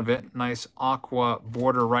front of it. Nice aqua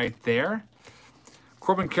border right there.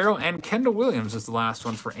 Corbin Carroll and Kendall Williams is the last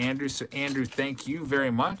one for Andrew. So, Andrew, thank you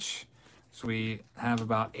very much. So we have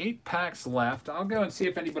about 8 packs left. I'll go and see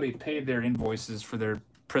if anybody paid their invoices for their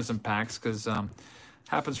Prizm packs, because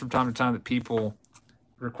happens from time to time that people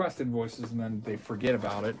request invoices and then they forget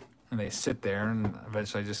about it and they sit there, and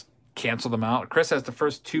eventually I just cancel them out. Chris has the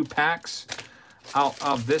first 2 packs out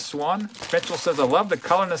of this one. Mitchell says, I love the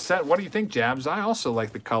color in the set. What do you think, Jabs? I also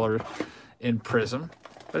like the color in Prizm.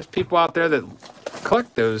 There's people out there that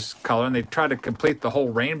collect those color and they try to complete the whole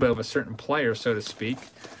rainbow of a certain player, so to speak.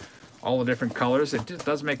 All the different colors. It just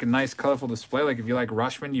does make a nice, colorful display. Like if you like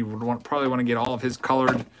Rushman, you would probably want to get all of his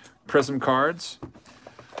colored Prizm cards.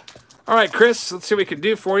 All right, Chris, let's see what we can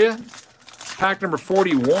do for you. Pack number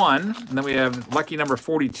 41, and then we have lucky number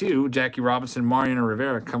 42, Jackie Robinson, Mariano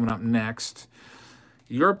Rivera coming up next.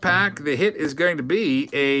 Your pack, the hit is going to be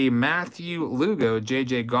a Matthew Lugo.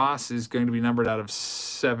 J.J. Goss is going to be numbered out of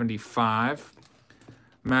 75.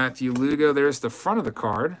 Matthew Lugo, there's the front of the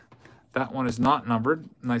card. That one is not numbered.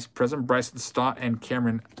 Nice Prizm. Bryson Stott and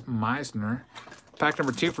Cameron Meisner. Pack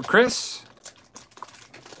number 2 for Chris.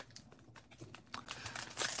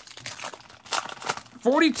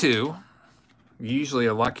 42, usually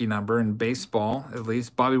a lucky number in baseball, at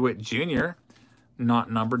least. Bobby Witt Jr.,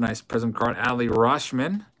 not numbered. Nice Prizm card. Ali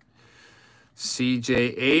Rushman, C.J.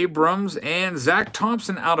 Abrams, and Zach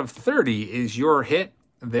Thompson out of 30 is your hit.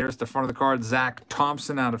 There's the front of the card. Zach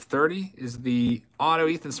Thompson out of 30 is the auto.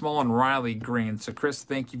 Ethan Small and Riley Green. So, Chris,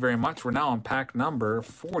 thank you very much. We're now on pack number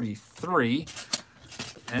 43,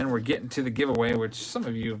 and we're getting to the giveaway, which some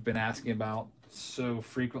of you have been asking about so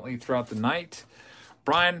frequently throughout the night.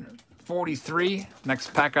 Brian, 43,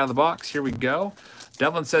 next pack out of the box. Here we go.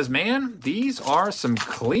 Devlin says, man, these are some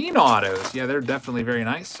clean autos. Yeah, they're definitely very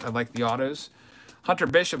nice. I like the autos. Hunter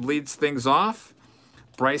Bishop leads things off.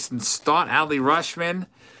 Bryson Stott, Adley Rushman.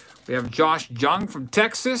 We have Josh Jung from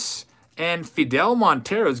Texas And Fidel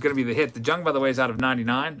Montero is going to be the hit. The Jung, by the way, is out of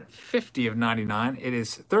 99. 50 of 99. It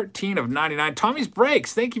is 13 of 99. Tommy's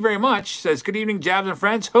Breaks, thank you very much. Says, good evening, Jabs and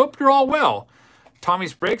friends. Hope you're all well.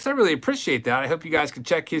 Tommy's Breaks, I really appreciate that. I hope you guys can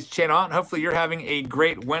check his channel out. And hopefully you're having a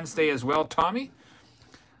great Wednesday as well, Tommy.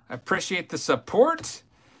 I appreciate the support.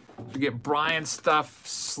 We get Brian's stuff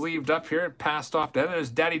sleeved up here, passed off to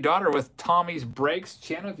There's Daddy Daughter with Tommy's Breaks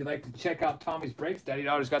channel. If you'd like to check out Tommy's Breaks, Daddy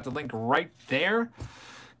Daughter's got the link right there.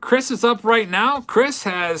 Chris is up right now. Chris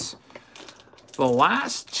has the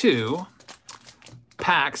last 2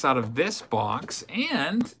 packs out of this box,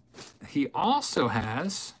 and he also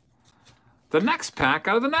has the next pack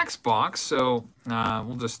out of the next box. So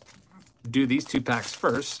we'll just do these 2 packs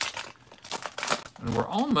first. And we're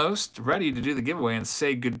almost ready to do the giveaway and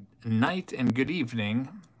say good night and good evening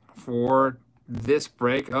for this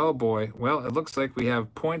break. Oh boy. Well, it looks like we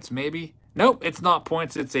have points maybe. Nope, it's not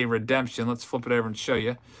points. It's a redemption. Let's flip it over and show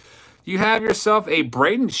you. You have yourself a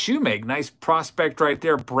Braden Shoemake. Nice prospect right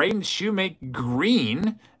there. Braden Shoemake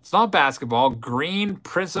green. It's not basketball. Green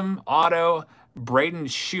Prizm auto Braden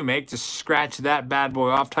Shoemake. Just scratch that bad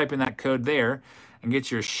boy off. Type in that code there and get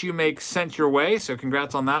your Shoemake sent your way. So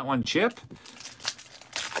congrats on that one, Chip.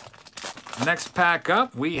 Next pack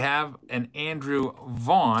up, we have an Andrew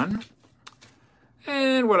Vaughn.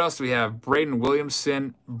 And what else do we have? Braden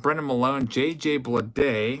Williamson, Brennan Malone, J.J.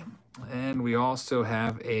 Blade. And we also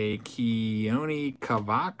have a Keone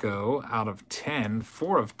Cavaco out of 10,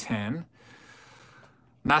 4 of 10.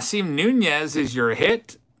 Nasim Nunez is your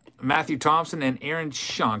hit. Matthew Thompson and Aaron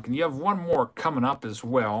Shunk. And you have one more coming up as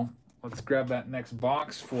well. Let's grab that next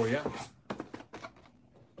box for you.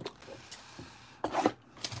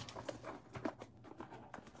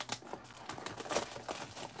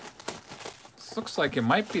 Looks like it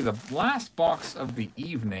might be the last box of the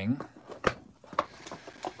evening.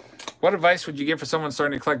 What advice would you give for someone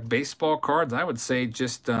starting to collect baseball cards? I would say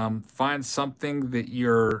just find something that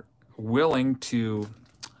you're willing to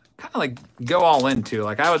kind of like go all into.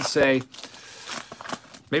 Like I would say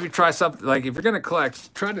maybe try something, like if you're going to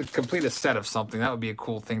collect, try to complete a set of something. That would be a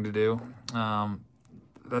cool thing to do.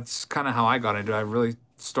 That's kind of how I got into it. I really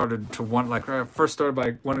started to want, like I first started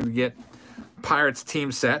by wanting to get Pirates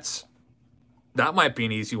team sets. That might be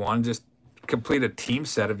an easy one. Just complete a team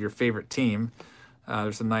set of your favorite team.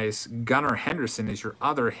 There's a nice Gunnar Henderson is your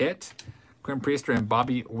other hit. Quinn Priester and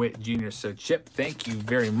Bobby Witt Jr. So, Chip, thank you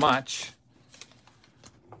very much.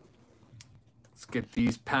 Let's get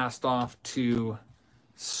these passed off to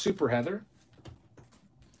Super Heather.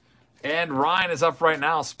 And Ryan is up right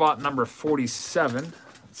now, spot number 47.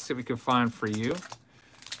 Let's see what we can find for you.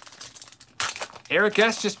 Eric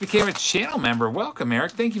S. just became a channel member. Welcome,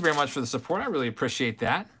 Eric. Thank you very much for the support. I really appreciate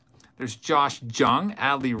that. There's Josh Jung,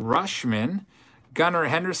 Adley Rushman, Gunnar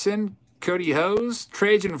Henderson, Cody Hose,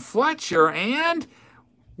 Trajan Fletcher, and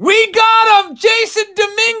we got him! Jason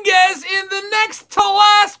Dominguez in the next to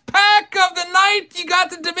last pack of the night. You got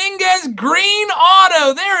the Dominguez green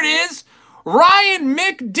auto. There it is. Ryan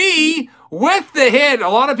McD with the hit. A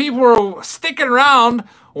lot of people were sticking around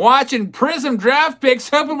watching Prizm draft picks,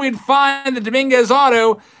 hoping we'd find the Dominguez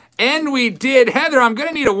auto, and we did. Heather, I'm going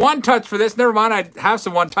to need a one-touch for this. Never mind, I have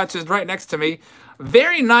some one-touches right next to me.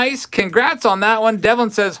 Very nice. Congrats on that one.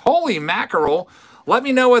 Devlin says, holy mackerel. Let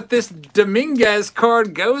me know what this Dominguez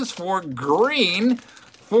card goes for. Green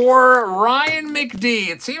for Ryan McD.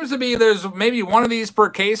 It seems to be there's maybe one of these per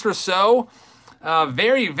case or so.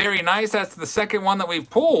 Very, very nice. That's the second one that we've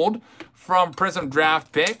pulled from Prizm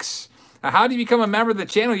Draft Picks. How do you become a member of the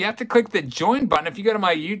channel? You have to click the join button. If you go to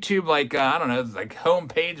my YouTube, like, I don't know, like home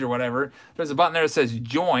page or whatever, there's a button there that says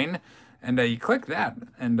join, and you click that.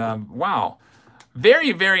 And wow.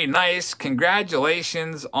 Very, very nice.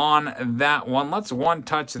 Congratulations on that one. Let's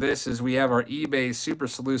one-touch this as we have our eBay Super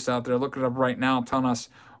Salutes out there. Look it up right now, telling us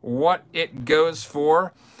what it goes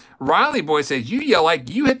for. Riley Boy says, you yell like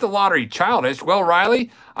you hit the lottery, childish. Well,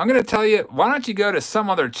 Riley, I'm going to tell you, why don't you go to some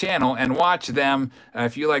other channel and watch them.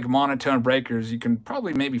 If you like monotone breakers, you can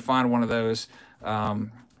probably maybe find one of those.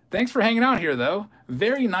 Thanks for hanging out here, though.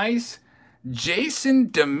 Very nice. Jason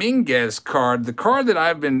Dominguez card, the card that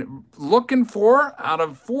I've been looking for out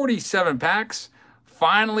of 47 packs,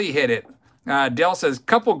 finally hit it. Dell says,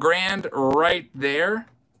 couple grand right there.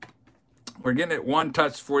 We're getting it one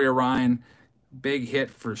touch for you, Ryan. Big hit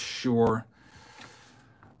for sure.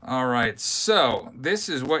 All right, so this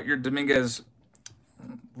is what your Dominguez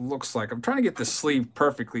looks like. I'm trying to get the sleeve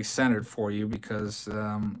perfectly centered for you because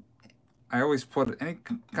I always put any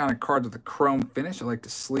kind of card with a chrome finish. I like to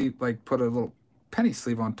sleeve, like put a little penny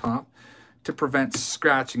sleeve on top to prevent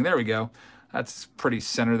scratching. There we go. That's pretty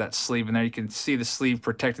center, that sleeve in there. You can see the sleeve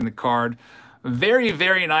protecting the card. Very,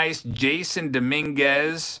 very nice Jason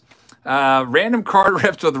Dominguez. Random card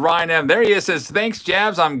rips with Ryan M. There he is. Says, thanks,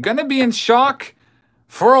 Jabs. I'm going to be in shock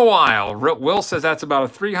for a while. Will says that's about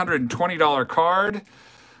a $320 card.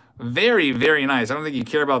 Very, very nice. I don't think you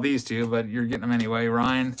care about these two, but you're getting them anyway,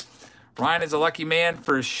 Ryan. Ryan is a lucky man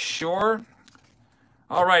for sure.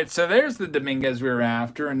 All right, so there's the Dominguez we were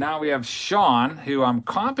after, and now we have Sean, who I'm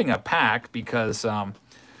comping a pack because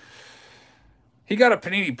he got a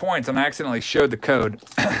Panini Points and I accidentally showed the code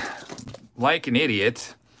like an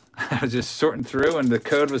idiot. I was just sorting through, and the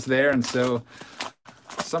code was there, and so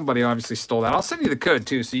somebody obviously stole that. I'll send you the code,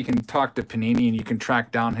 too, so you can talk to Panini and you can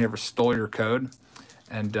track down whoever stole your code.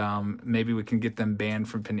 And maybe we can get them banned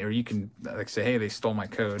from Panini, or you can like say, hey, they stole my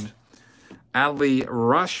code. Adley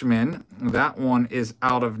Rushman, that one is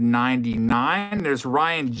out of 99. There's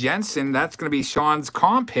Ryan Jensen. That's going to be Sean's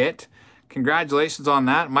comp hit. Congratulations on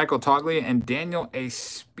that. Michael Toglia and Daniel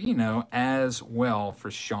Espino as well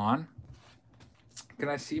for Sean. Can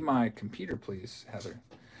I see my computer, please, Heather?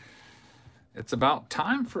 It's about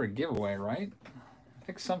time for a giveaway, right? I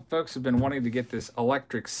think some folks have been wanting to get this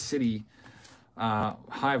Electric City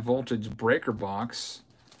high voltage breaker box,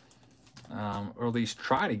 or at least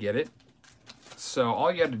try to get it. So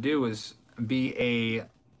all you have to do is be a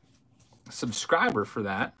subscriber for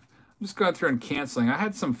that. I'm just going through and canceling. I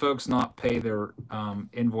had some folks not pay their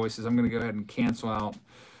invoices. I'm going to go ahead and cancel out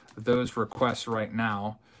those requests right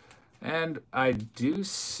now. And I do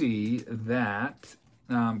see that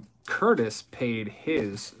Curtis paid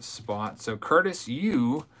his spot. So Curtis,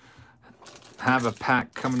 you have a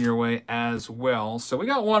pack coming your way as well. So we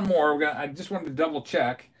got one more. I just wanted to double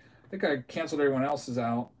check. I think I canceled everyone else's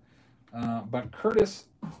out. But Curtis,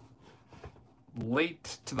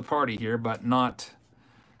 late to the party here, but not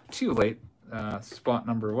too late. Spot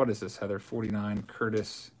number, what is this, Heather? 49,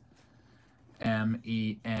 Curtis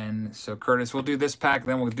M-E-N. So Curtis, we'll do this pack,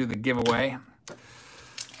 then we'll do the giveaway.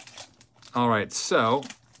 All right, so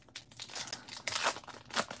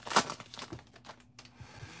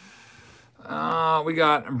we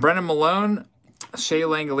got Brennan Malone, Shea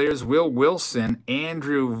Langoliers, Will Wilson,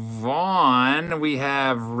 Andrew Vaughn. We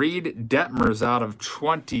have Reed Detmers out of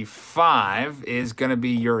 25 is going to be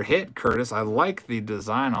your hit, Curtis. I like the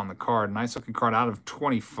design on the card. Nice looking card out of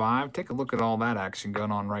 25. Take a look at all that action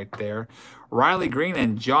going on right there. Riley Green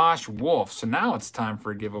and Josh Wolf. So now it's time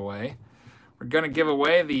for a giveaway. We're going to give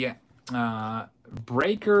away the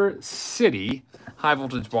Breaker City high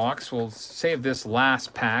voltage box. We'll save this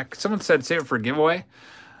last pack. Someone said save it for a giveaway.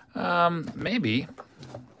 Maybe.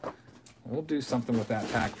 We'll do something with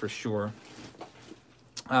that pack for sure.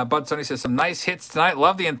 Bud Sonny says, some nice hits tonight.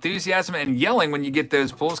 Love the enthusiasm and yelling when you get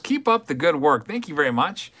those pulls. Keep up the good work. Thank you very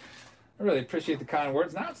much. I really appreciate the kind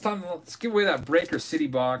words. Now it's time to let's give away that Breaker City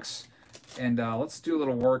box. And let's do a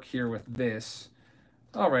little work here with this.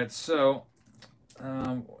 All right, so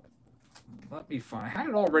let me find. I had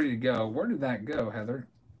it all ready to go. Where did that go, Heather?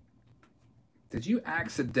 Did you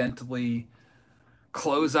accidentally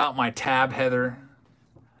close out my tab, Heather?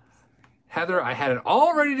 Heather, I had it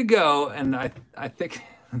all ready to go, and I think...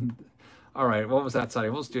 all right, what was that side?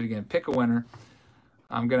 We'll just do it again. Pick a winner.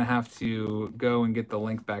 I'm going to have to go and get the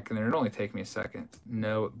link back in there. It'll only take me a second.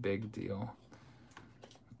 No big deal.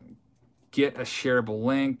 Get a shareable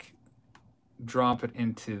link. Drop it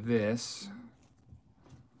into this.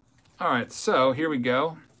 All right, so here we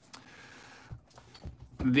go.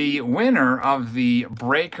 The winner of the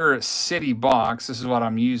Breaker City box, this is what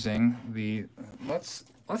I'm using. Let's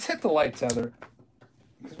hit the lights, Heather,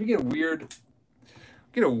 because we get a weird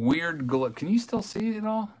glow. Can you still see it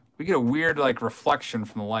all? We get a weird like reflection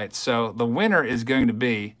from the lights. So the winner is going to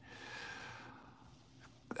be.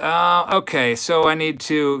 Okay, so I need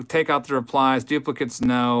to take out the replies. Duplicates,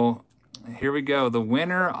 no. Here we go. The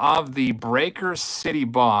winner of the Breaker City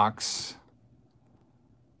box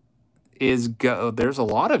is there's a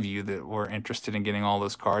lot of you that were interested in getting all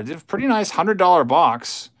those cards. It's a pretty nice $100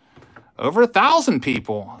 box. Over 1,000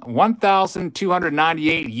 people.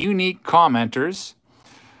 1,298 unique commenters.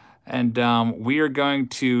 And we are going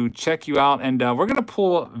to check you out. And we're going to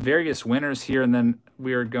pull various winners here. And then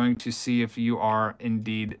we are going to see if you are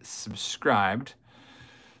indeed subscribed.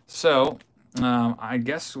 So I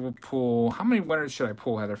guess we'll pull... How many winners should I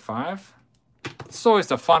pull, Heather? 5? This is always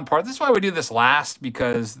the fun part. This is why we do this last,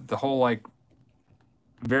 because the whole like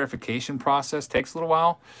verification process takes a little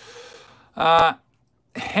while.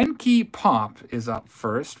 Henky Pop is up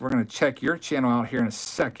first. We're going to check your channel out here in a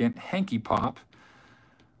second. Henky Pop,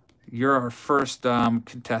 you're our first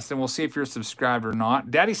contestant. We'll see if you're subscribed or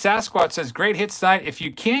not. Daddy Sasquatch says, great hits tonight. If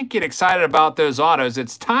you can't get excited about those autos,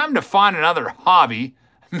 it's time to find another hobby.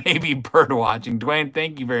 Maybe bird watching. Dwayne,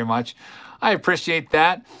 thank you very much. I appreciate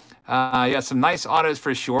that. Yeah, some nice autos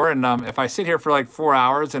for sure. And if I sit here for like 4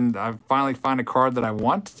 hours and I finally find a card that I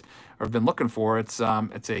want or have been looking for, it's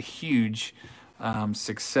a huge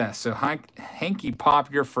success. So Hanky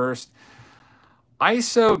Pop, you're first.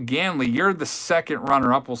 ISO Ganley, you're the second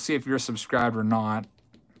runner-up. We'll see if you're subscribed or not.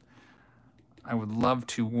 I would love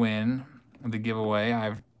to win the giveaway.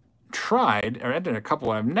 I've tried, or I did a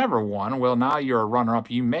couple, I've never won. Well, now you're a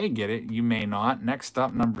runner-up. You may get it, you may not. Next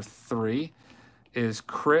up, number 3 is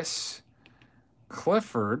Chris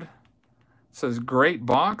Clifford. Says, great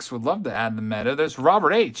box. Would love to add the meta. There's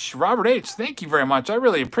Robert H. Robert H., thank you very much. I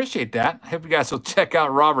really appreciate that. I hope you guys will check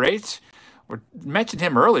out Robert H. We mentioned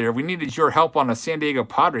him earlier. We needed your help on a San Diego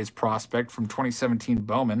Padres prospect from 2017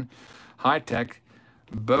 Bowman. High Tech.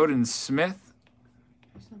 Bowden Smith.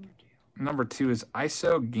 Number 2 is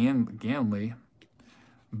ISO Ganley.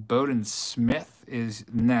 Bowden Smith is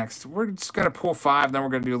next. We're just going to pull 5, then we're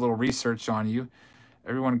going to do a little research on you.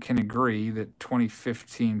 Everyone can agree that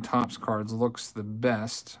 2015 Topps cards looks the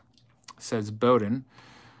best, says Bowden.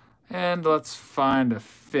 And let's find a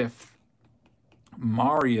 5th.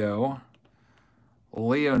 Mario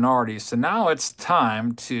Leonardi. So now it's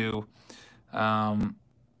time to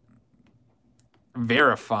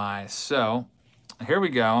verify. So here we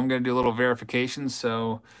go. I'm going to do a little verification.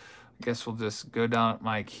 So I guess we'll just go down at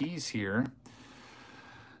my keys here.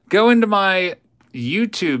 Go into my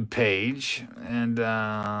YouTube page and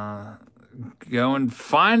go and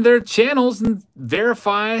find their channels and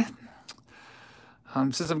verify.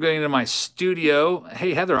 Since I'm going into my studio,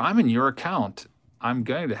 hey, Heather, I'm in your account. I'm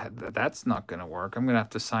going to that's not going to work. I'm going to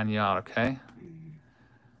have to sign you out, okay?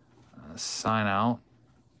 Sign out.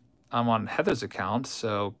 I'm on Heather's account,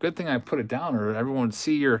 so good thing I put it down, or everyone would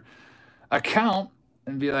see your account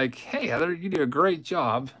and be like, hey, Heather, you do a great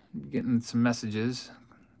job. Getting some messages.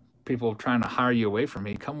 People trying to hire you away from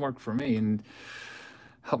me. Come work for me and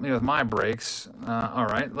help me with my breaks. All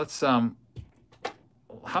right, let's, how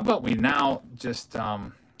about we now just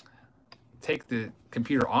take the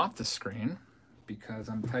computer off the screen, because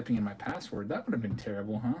I'm typing in my password. That would have been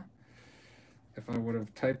terrible, huh? If I would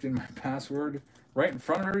have typed in my password right in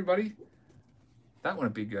front of everybody, that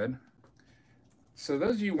wouldn't be good. So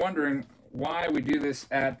those of you wondering why we do this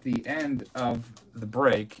at the end of the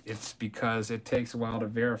break, it's because it takes a while to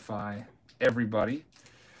verify everybody.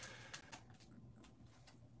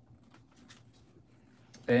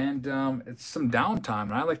 And it's some downtime,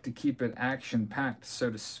 and I like to keep it action-packed, so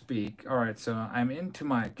to speak. All right, so I'm into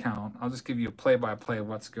my account. I'll just give you a play-by-play of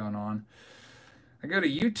what's going on. I go to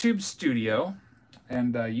YouTube Studio,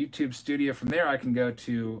 and YouTube Studio, from there I can go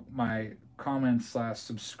to my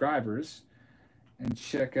comments/subscribers and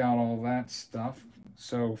check out all that stuff.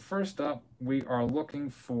 So first up, we are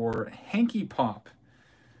looking for Hanky Pop.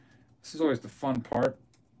 This is always the fun part,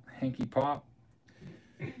 Hanky Pop.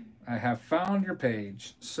 I have found your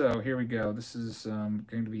page. So here we go. This is going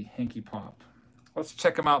to be Hanky Pop. Let's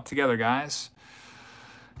check them out together, guys.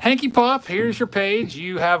 Hanky Pop, here's your page.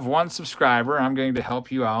 You have 1 subscriber. I'm going to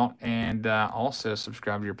help you out and also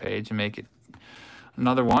subscribe to your page and make it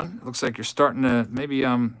another one. It looks like you're starting to maybe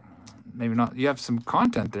not. You have some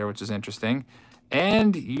content there, which is interesting.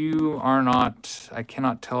 And you are not, I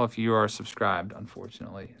cannot tell if you are subscribed,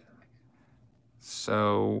 unfortunately.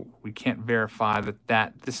 So we can't verify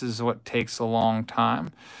that this is what takes a long time,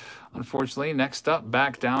 unfortunately. Next up,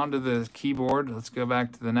 back down to the keyboard. Let's go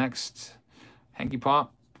back to the next Hanky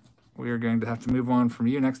Pop. We are going to have to move on from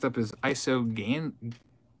you. Next up is ISO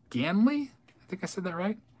Ganley. I think I said that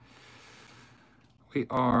right.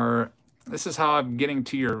 This is how I'm getting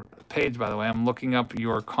to your page, by the way. I'm looking up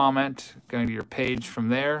your comment, going to your page from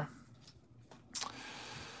there.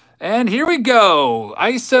 And here we go.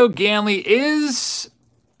 ISO Ganley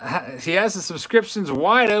he has the subscriptions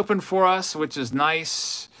wide open for us, which is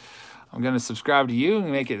nice. I'm going to subscribe to you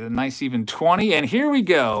and make it a nice even 20. And here we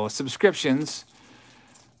go. Subscriptions.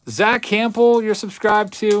 Zach Campbell, you're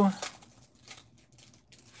subscribed to.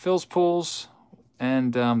 Phil's Pools.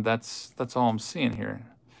 And that's all I'm seeing here.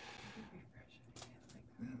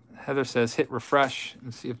 Heather says hit refresh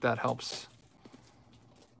and see if that helps.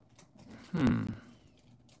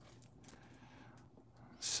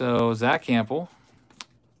 So Zach Campbell.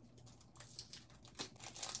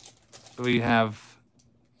 We have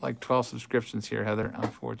like 12 subscriptions here, Heather,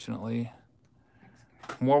 unfortunately.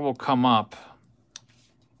 More will come up.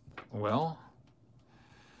 Well,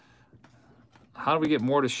 how do we get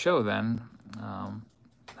more to show then?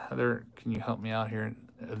 Heather, can you help me out here?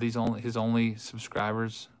 Are these his only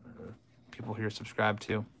subscribers? People here subscribed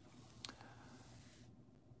to?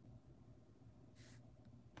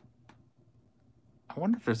 I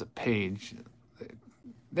wonder if there's a page.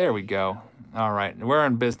 There we go. All right, we're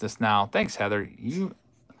in business now. Thanks, Heather.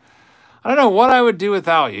 I don't know what I would do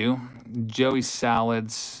without you. Joey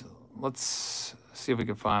Salads. Let's see if we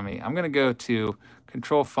can find me. I'm going to go to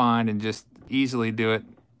Control Find and just easily do it.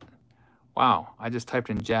 Wow, I just typed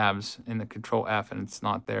in Jabs in the Control F and it's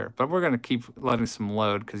not there. But we're going to keep letting some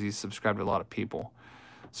load because he's subscribed to a lot of people.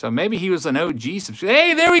 So maybe he was an OG subscriber.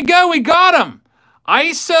 Hey, there we go. We got him.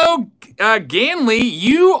 ISO Ganley,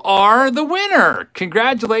 you are the winner.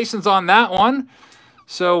 Congratulations on that one.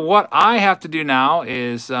 So what I have to do now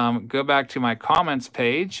is go back to my comments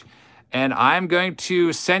page, and I'm going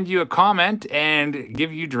to send you a comment and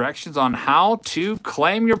give you directions on how to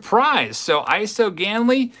claim your prize. So ISO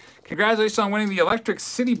Ganley, congratulations on winning the Electric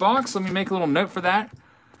City box. Let me make a little note for that.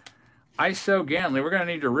 ISO Ganley, we're going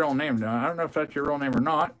to need your real name now. I don't know if that's your real name or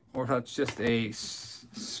not, or if that's just a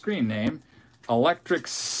screen name. Electric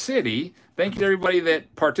City. Thank you to everybody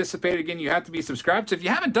that participated. Again, you have to be subscribed. So if you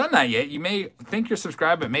haven't done that yet, you may think you're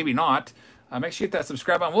subscribed, but maybe not. Make sure you hit that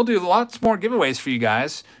subscribe button. We'll do lots more giveaways for you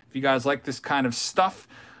guys. If you guys like this kind of stuff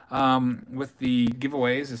with the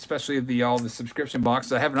giveaways, especially all the subscription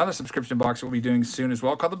boxes. I have another subscription box we'll be doing soon as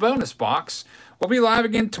well called the bonus box. We'll be live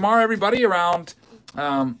again tomorrow, everybody, around...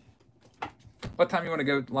 what time you want to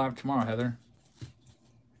go live tomorrow, Heather?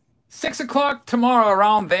 6 o'clock tomorrow,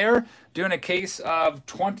 around there, doing a case of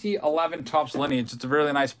 2011 Topps Lineage. It's a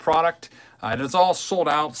really nice product. It is all sold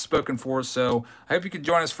out, spoken for, so I hope you can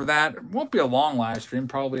join us for that. It won't be a long live stream,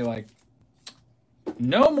 probably like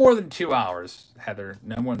no more than 2 hours, Heather.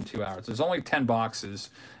 No more than 2 hours. There's only 10 boxes,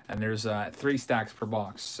 and there's 3 stacks per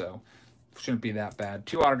box, so shouldn't be that bad.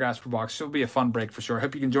 2 autographs per box. Should be a fun break for sure. I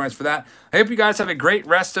hope you can join us for that. I hope you guys have a great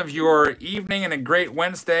rest of your evening and a great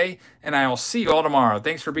Wednesday, and I will see you all tomorrow.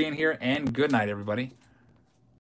 Thanks for being here, and good night, everybody.